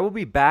 everybody. I will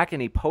be back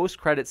in a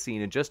post-credit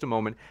scene in just a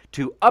moment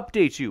to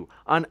update you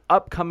on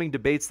upcoming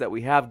debates that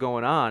we have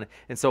going on.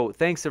 And so,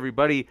 thanks,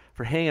 everybody,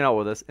 for hanging out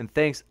with us. And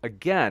thanks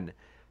again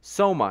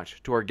so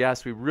much to our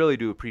guests. We really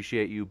do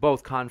appreciate you,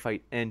 both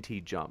Confight and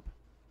T-Jump.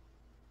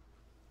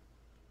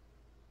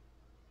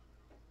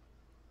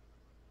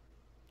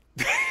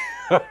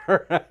 All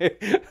right.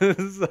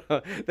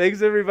 So,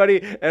 thanks, everybody,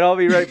 and I'll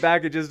be right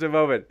back in just a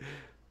moment.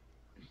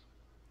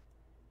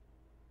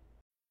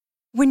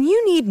 When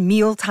you need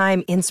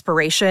mealtime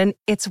inspiration,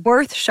 it's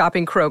worth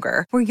shopping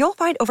Kroger, where you'll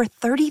find over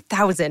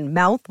 30,000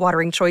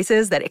 mouth-watering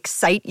choices that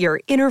excite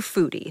your inner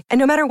foodie. And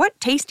no matter what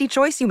tasty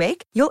choice you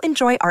make, you'll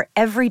enjoy our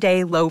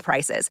everyday low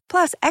prices,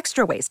 plus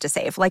extra ways to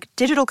save, like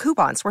digital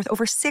coupons worth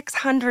over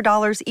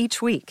 $600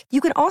 each week. You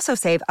can also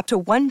save up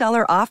to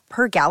 $1 off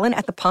per gallon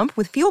at the pump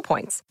with fuel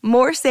points.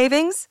 More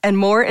savings and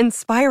more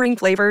inspiring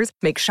flavors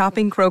make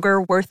shopping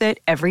Kroger worth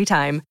it every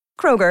time.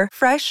 Kroger,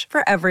 fresh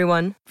for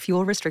everyone.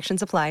 Fuel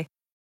restrictions apply.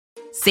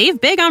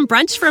 Save big on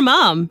brunch for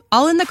mom,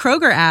 all in the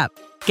Kroger app.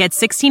 Get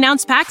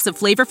 16-ounce packs of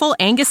flavorful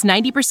Angus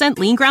 90%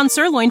 lean ground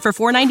sirloin for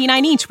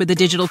 $4.99 each with a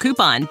digital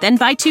coupon. Then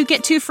buy 2,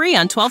 get 2 free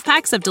on 12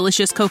 packs of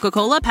delicious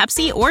Coca-Cola,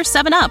 Pepsi, or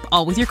 7-Up,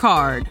 all with your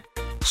card.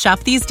 Shop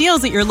these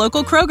deals at your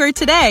local Kroger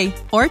today,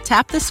 or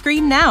tap the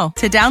screen now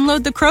to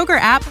download the Kroger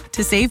app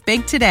to save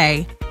big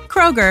today.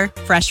 Kroger,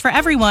 fresh for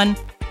everyone.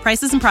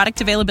 Prices and product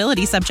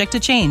availability subject to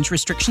change.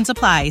 Restrictions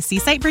apply. See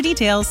site for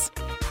details.